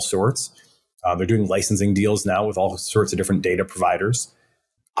collection of all sorts. They're doing licensing deals now with all sorts of different data providers.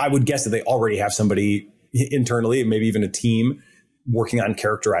 I would guess that they already have somebody internally, maybe even a team, working on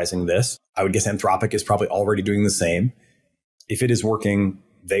characterizing this. I would guess Anthropic is probably already doing the same. If it is working,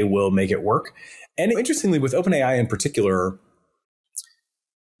 they will make it work. And interestingly, with OpenAI in particular,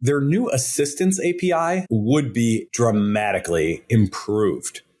 their new assistance API would be dramatically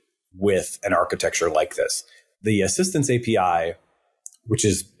improved with an architecture like this. The assistance API, which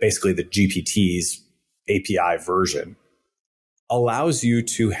is basically the GPT's API version, allows you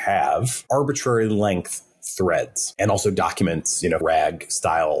to have arbitrary length threads and also documents, RAG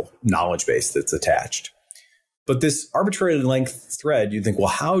style knowledge base that's attached. But this arbitrary length thread, you think, well,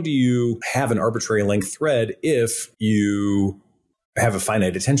 how do you have an arbitrary length thread if you have a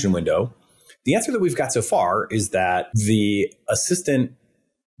finite attention window? The answer that we've got so far is that the assistant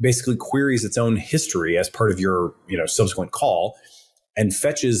basically queries its own history as part of your, subsequent call and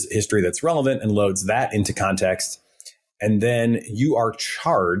fetches history that's relevant and loads that into context. And then you are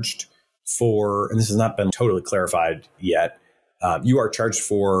charged for, and this has not been totally clarified yet, you are charged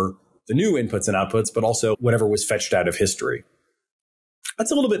for the new inputs and outputs, but also whatever was fetched out of history.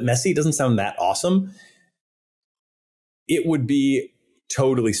 That's a little bit messy. It doesn't sound that awesome. It would be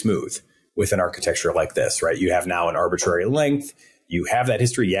totally smooth with an architecture like this, right? You have now an arbitrary length. You have that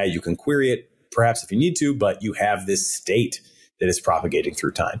history. Yeah, you can query it perhaps if you need to, but you have this state that is propagating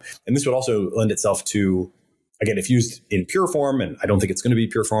through time. And this would also lend itself to, again, if used in pure form, and I don't think it's going to be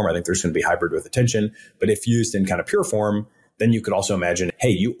pure form, I think there's going to be hybrid with attention, but if used in kind of pure form, then you could also imagine, hey,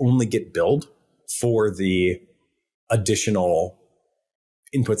 you only get billed for the additional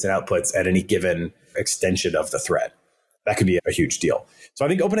inputs and outputs at any given extension of the thread. That could be a huge deal. So I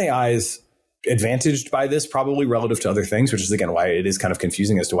think OpenAI is advantaged by this probably relative to other things, which is, again, why it is kind of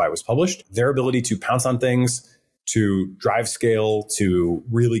confusing as to why it was published. Their ability to pounce on things, to drive scale, to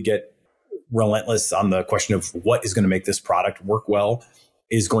really get relentless on the question of what is going to make this product work well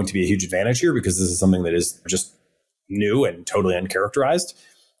is going to be a huge advantage here, because this is something that is just new and totally uncharacterized.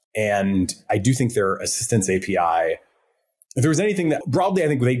 And I do think their assistance API, if there was anything that broadly, I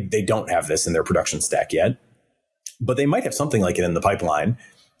think they don't have this in their production stack yet, but they might have something like it in the pipeline.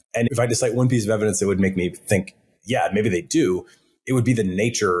 And if I had to cite one piece of evidence that would make me think, yeah, maybe they do, it would be the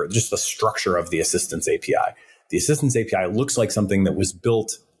nature, just the structure of the assistance API. The assistance API looks like something that was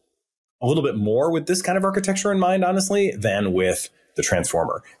built a little bit more with this kind of architecture in mind, honestly, than with the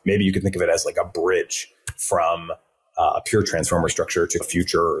transformer. Maybe you could think of it as like a bridge from a pure transformer structure to a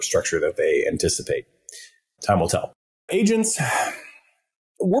future structure that they anticipate. Time will tell. Agents,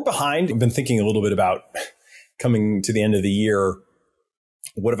 we're behind. I've been thinking a little bit about coming to the end of the year.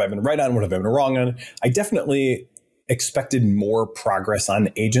 What have I been right on? What have I been wrong on? I definitely expected more progress on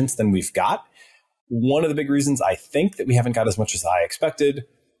agents than we've got. One of the big reasons I think that we haven't got as much as I expected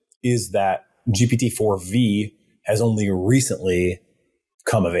is that GPT-4V has only recently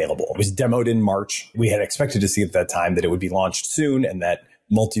come available. It was demoed in March. We had expected to see at that time that it would be launched soon and that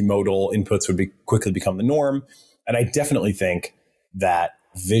multimodal inputs would quickly become the norm. And I definitely think that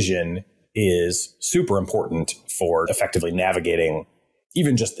vision is super important for effectively navigating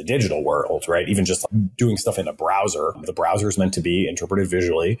even just the digital world, right? Even just doing stuff in a browser. The browser is meant to be interpreted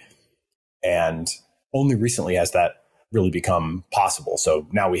visually. And only recently has that really become possible. So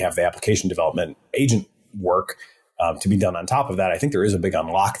now we have the application development agent work to be done on top of that. I think there is a big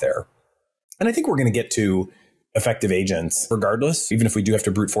unlock there. And I think we're going to get to effective agents regardless, even if we do have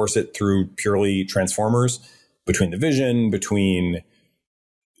to brute force it through purely transformers, between the vision, between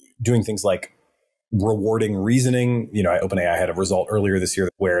doing things like rewarding reasoning. You know, OpenAI had a result earlier this year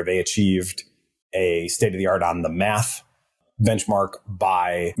where they achieved a state of the art on the math benchmark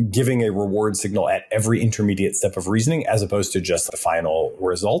by giving a reward signal at every intermediate step of reasoning as opposed to just the final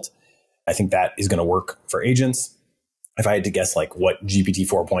result. I think that is going to work for agents. If I had to guess like what GPT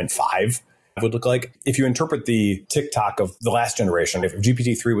 4.5 would look like, if you interpret the TikTok of the last generation, if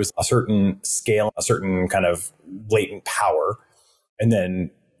GPT-3 was a certain scale, a certain kind of latent power, and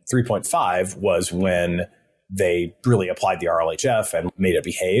then 3.5 was when they really applied the RLHF and made it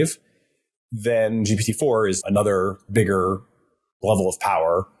behave, then GPT-4 is another bigger level of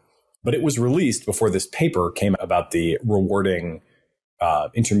power. But it was released before this paper came about the rewarding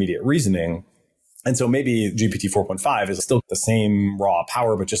intermediate reasoning. And so maybe GPT 4.5 is still the same raw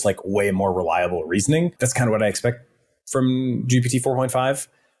power, but just like way more reliable reasoning. That's kind of what I expect from GPT 4.5.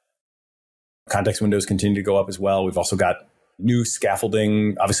 Context windows continue to go up as well. We've also got new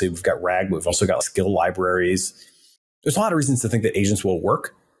scaffolding. Obviously, we've got RAG, but we've also got skill libraries. There's a lot of reasons to think that agents will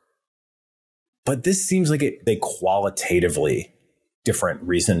work. But this seems like a qualitatively different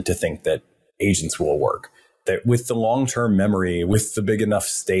reason to think that agents will work. That with the long-term memory, with the big enough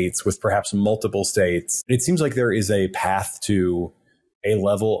states, with perhaps multiple states, it seems like there is a path to a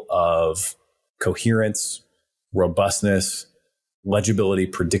level of coherence, robustness, legibility,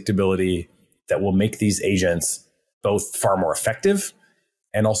 predictability that will make these agents both far more effective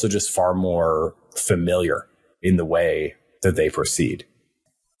and also just far more familiar in the way that they proceed.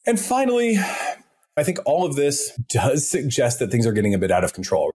 And finally, I think all of this does suggest that things are getting a bit out of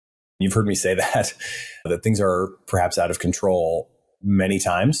control. You've heard me say that things are perhaps out of control many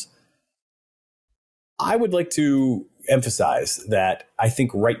times. I would like to emphasize that I think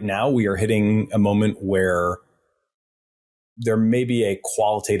right now we are hitting a moment where there may be a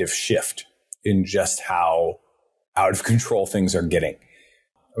qualitative shift in just how out of control things are getting.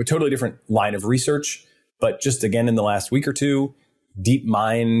 A totally different line of research, but just again in the last week or two,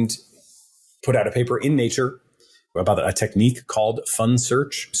 DeepMind put out a paper in Nature about a technique called fun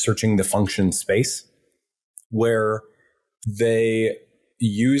search, searching the function space, where they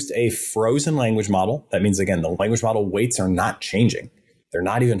used a frozen language model. That means, again, the language model weights are not changing. They're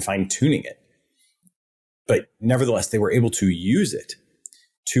not even fine-tuning it. But nevertheless, they were able to use it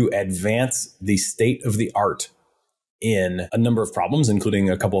to advance the state of the art in a number of problems, including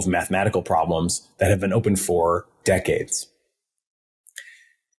a couple of mathematical problems that have been open for decades.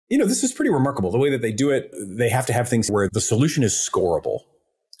 You know, this is pretty remarkable. The way that they do it, they have to have things where the solution is scorable.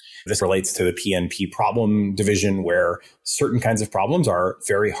 This relates to the PNP problem division, where certain kinds of problems are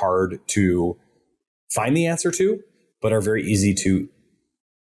very hard to find the answer to, but are very easy to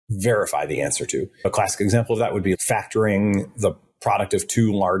verify the answer to. A classic example of that would be factoring the product of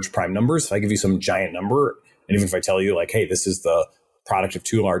two large prime numbers. If I give you some giant number, and even if I tell you like, hey, this is the product of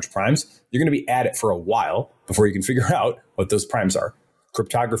two large primes, you're going to be at it for a while before you can figure out what those primes are.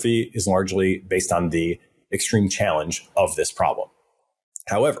 Cryptography is largely based on the extreme challenge of this problem.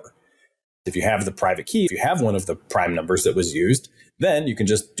 However, if you have the private key, if you have one of the prime numbers that was used, then you can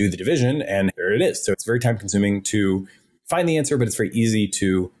just do the division and there it is. So it's very time consuming to find the answer, but it's very easy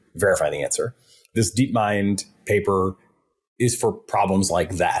to verify the answer. This DeepMind paper is for problems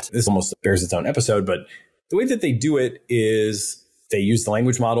like that. This almost bears its own episode, but the way that they do it is they use the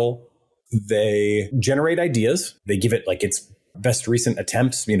language model. They generate ideas. They give it like its best recent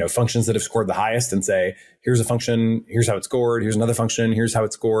attempts, functions that have scored the highest, and say, here's a function, here's how it scored, here's another function, here's how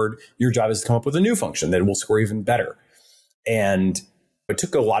it scored. Your job is to come up with a new function that will score even better. And it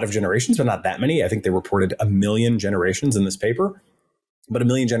took a lot of generations, but not that many. I think they reported 1 million generations in this paper. But 1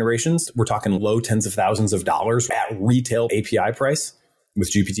 million generations, we're talking low tens of thousands of dollars at retail API price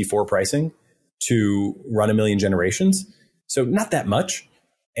with GPT-4 pricing to run 1 million generations. So not that much.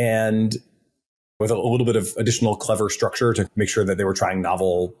 And with a little bit of additional clever structure to make sure that they were trying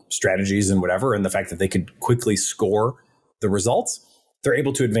novel strategies and whatever, and the fact that they could quickly score the results, they're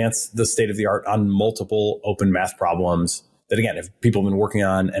able to advance the state of the art on multiple open math problems that, again, if people have been working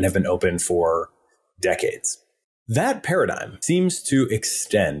on and have been open for decades. That paradigm seems to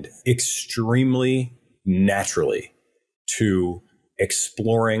extend extremely naturally to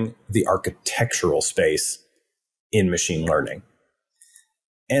exploring the architectural space in machine learning.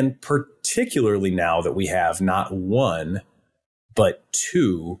 And particularly now that we have not one, but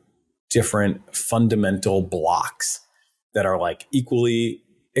two different fundamental blocks that are like equally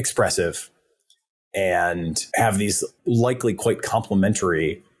expressive and have these likely quite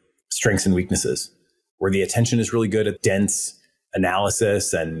complementary strengths and weaknesses, where the attention is really good at dense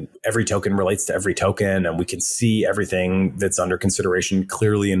analysis and every token relates to every token, and we can see everything that's under consideration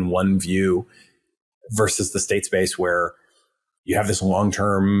clearly in one view, versus the state space where you have this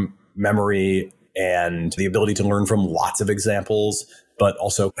long-term memory and the ability to learn from lots of examples, but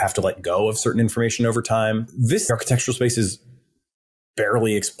also have to let go of certain information over time. This architectural space is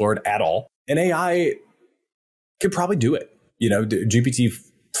barely explored at all. And AI could probably do it. GPT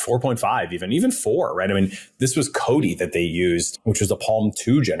 4.5, even 4, right? I mean, this was Cody that they used, which was a Palm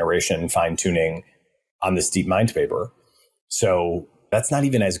 2 generation fine-tuning on this DeepMind paper. So that's not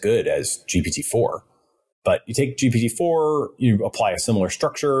even as good as GPT-4. But you take GPT-4, you apply a similar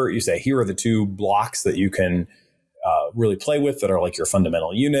structure. You say, here are the two blocks that you can really play with that are like your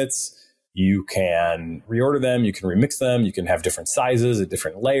fundamental units. You can reorder them. You can remix them. You can have different sizes at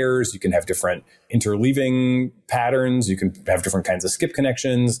different layers. You can have different interleaving patterns. You can have different kinds of skip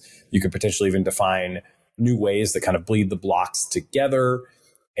connections. You could potentially even define new ways that kind of bleed the blocks together.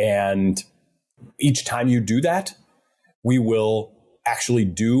 And each time you do that, we will actually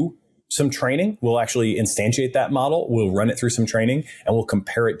do some training. We'll actually instantiate that model. We'll run it through some training, and we'll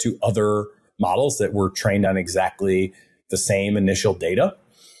compare it to other models that were trained on exactly the same initial data.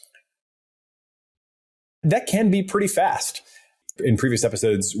 That can be pretty fast. In previous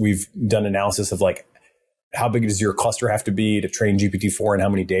episodes, we've done analysis of like, how big does your cluster have to be to train GPT-4 in how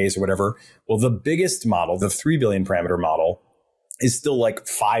many days or whatever? Well, the biggest model, the 3 billion parameter model, is still like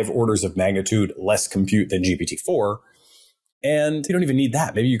 5 orders of magnitude less compute than GPT-4. And you don't even need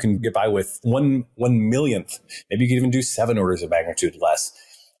that. Maybe you can get by with 1 millionth. Maybe you can even do 7 orders of magnitude less.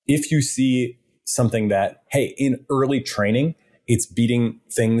 If you see something that, hey, in early training, it's beating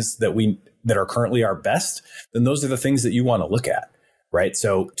things that are currently our best, then those are the things that you want to look at, right?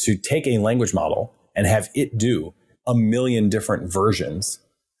 So to take a language model and have it do 1 million different versions,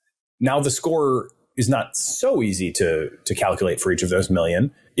 now the score is not so easy to calculate for each of those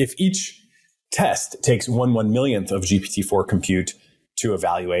million. If each test takes 1 millionth of GPT-4 compute to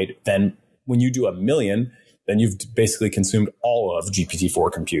evaluate, then when you do 1 million, then you've basically consumed all of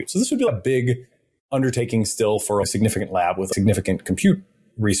GPT-4 compute. So this would be a big undertaking still for a significant lab with significant compute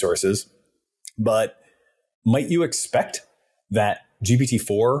resources. But might you expect that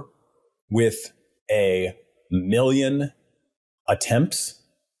GPT-4 with 1 million attempts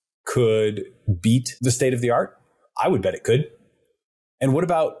could beat the state of the art? I would bet it could. And what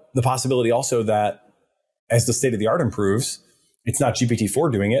about the possibility also that as the state of the art improves, it's not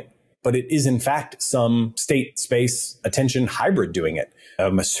GPT-4 doing it, but it is in fact some state space attention hybrid doing it?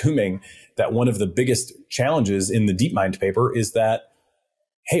 I'm assuming that one of the biggest challenges in the DeepMind paper is that,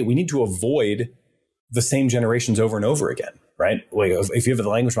 hey, we need to avoid the same generations over and over again, right? Like if you have the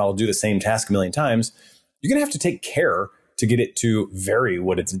language model do the same task 1 million times, you're going to have to take care to get it to vary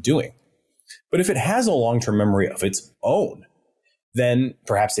what it's doing. But if it has a long-term memory of its own, then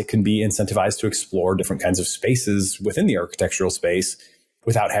perhaps it can be incentivized to explore different kinds of spaces within the architectural space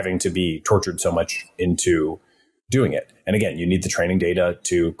without having to be tortured so much into doing it. And again, you need the training data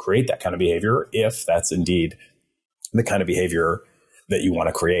to create that kind of behavior if that's indeed the kind of behavior that you want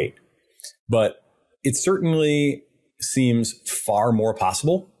to create. But it certainly seems far more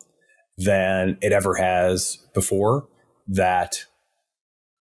possible than it ever has before that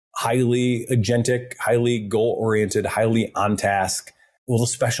highly agentic, highly goal-oriented, highly on-task, little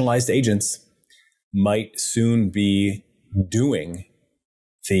specialized agents might soon be doing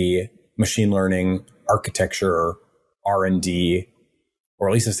the machine learning architecture, R&D, or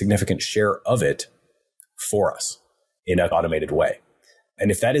at least a significant share of it for us in an automated way.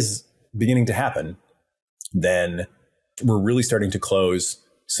 And if that is beginning to happen, then we're really starting to close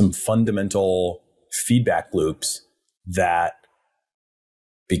some fundamental feedback loops that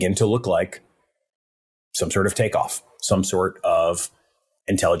begin to look like some sort of takeoff, some sort of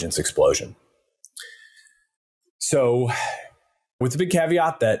intelligence explosion. So with the big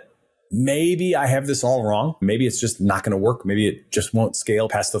caveat that maybe I have this all wrong. Maybe it's just not going to work. Maybe it just won't scale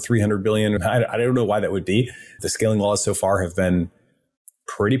past the 300 billion. I don't know why that would be. The scaling laws so far have been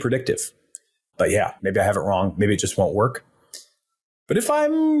pretty predictive. But yeah, maybe I have it wrong. Maybe it just won't work. But if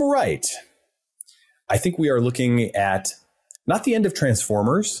I'm right, I think we are looking at not the end of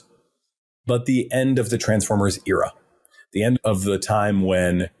Transformers, but the end of the Transformers era. The end of the time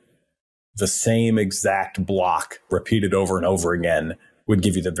when the same exact block repeated over and over again would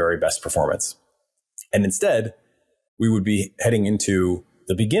give you the very best performance. And instead, we would be heading into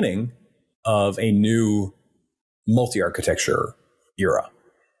the beginning of a new multi-architecture era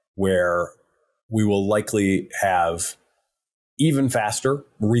where we will likely have even faster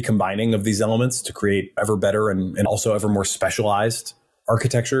recombining of these elements to create ever better and also ever more specialized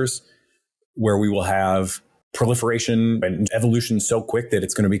architectures, where we will have proliferation and evolution so quick that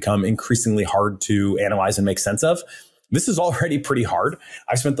it's going to become increasingly hard to analyze and make sense of. This is already pretty hard.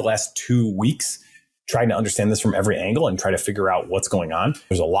 I've spent the last 2 weeks trying to understand this from every angle and try to figure out what's going on.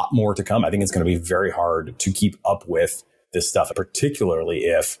 There's a lot more to come. I think it's going to be very hard to keep up with this stuff, particularly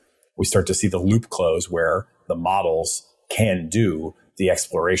if we start to see the loop close where the models can do the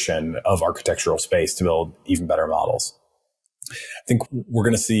exploration of architectural space to build even better models. I think we're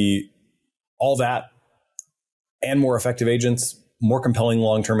going to see all that and more effective agents, more compelling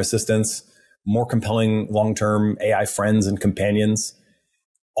long-term assistants, more compelling long-term AI friends and companions.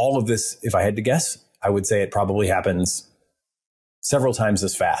 All of this, if I had to guess, I would say it probably happens several times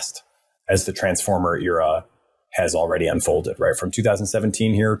as fast as the Transformer era has already unfolded, right? From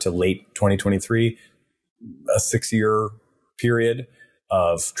 2017 here to late 2023, a 6-year period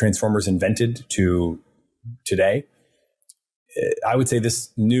of Transformers invented to today. I would say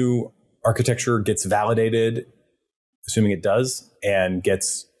this new architecture gets validated, assuming it does, and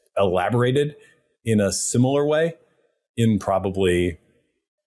gets elaborated in a similar way in probably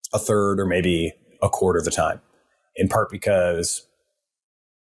a third or maybe a quarter of the time, in part because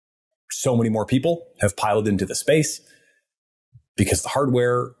so many more people have piled into the space, because the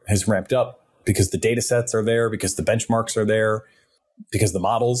hardware has ramped up, because the data sets are there, because the benchmarks are there, because the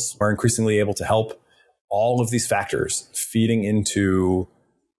models are increasingly able to help. All of these factors feeding into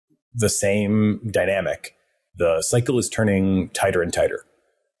the same dynamic. The cycle is turning tighter and tighter.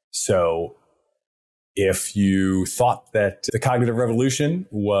 So if you thought that the cognitive revolution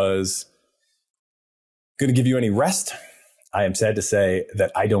was going to give you any rest, I am sad to say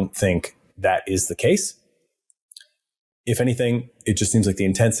that I don't think that is the case. If anything, it just seems like the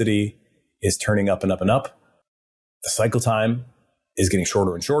intensity is turning up and up and up. The cycle time is getting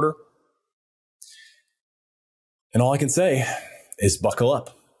shorter and shorter. And all I can say is buckle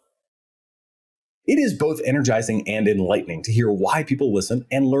up. It is both energizing and enlightening to hear why people listen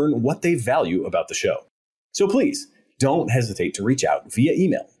and learn what they value about the show. So please don't hesitate to reach out via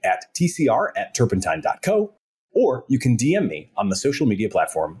email at tcr@turpentine.co, or you can DM me on the social media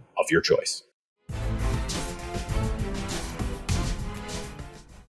platform of your choice.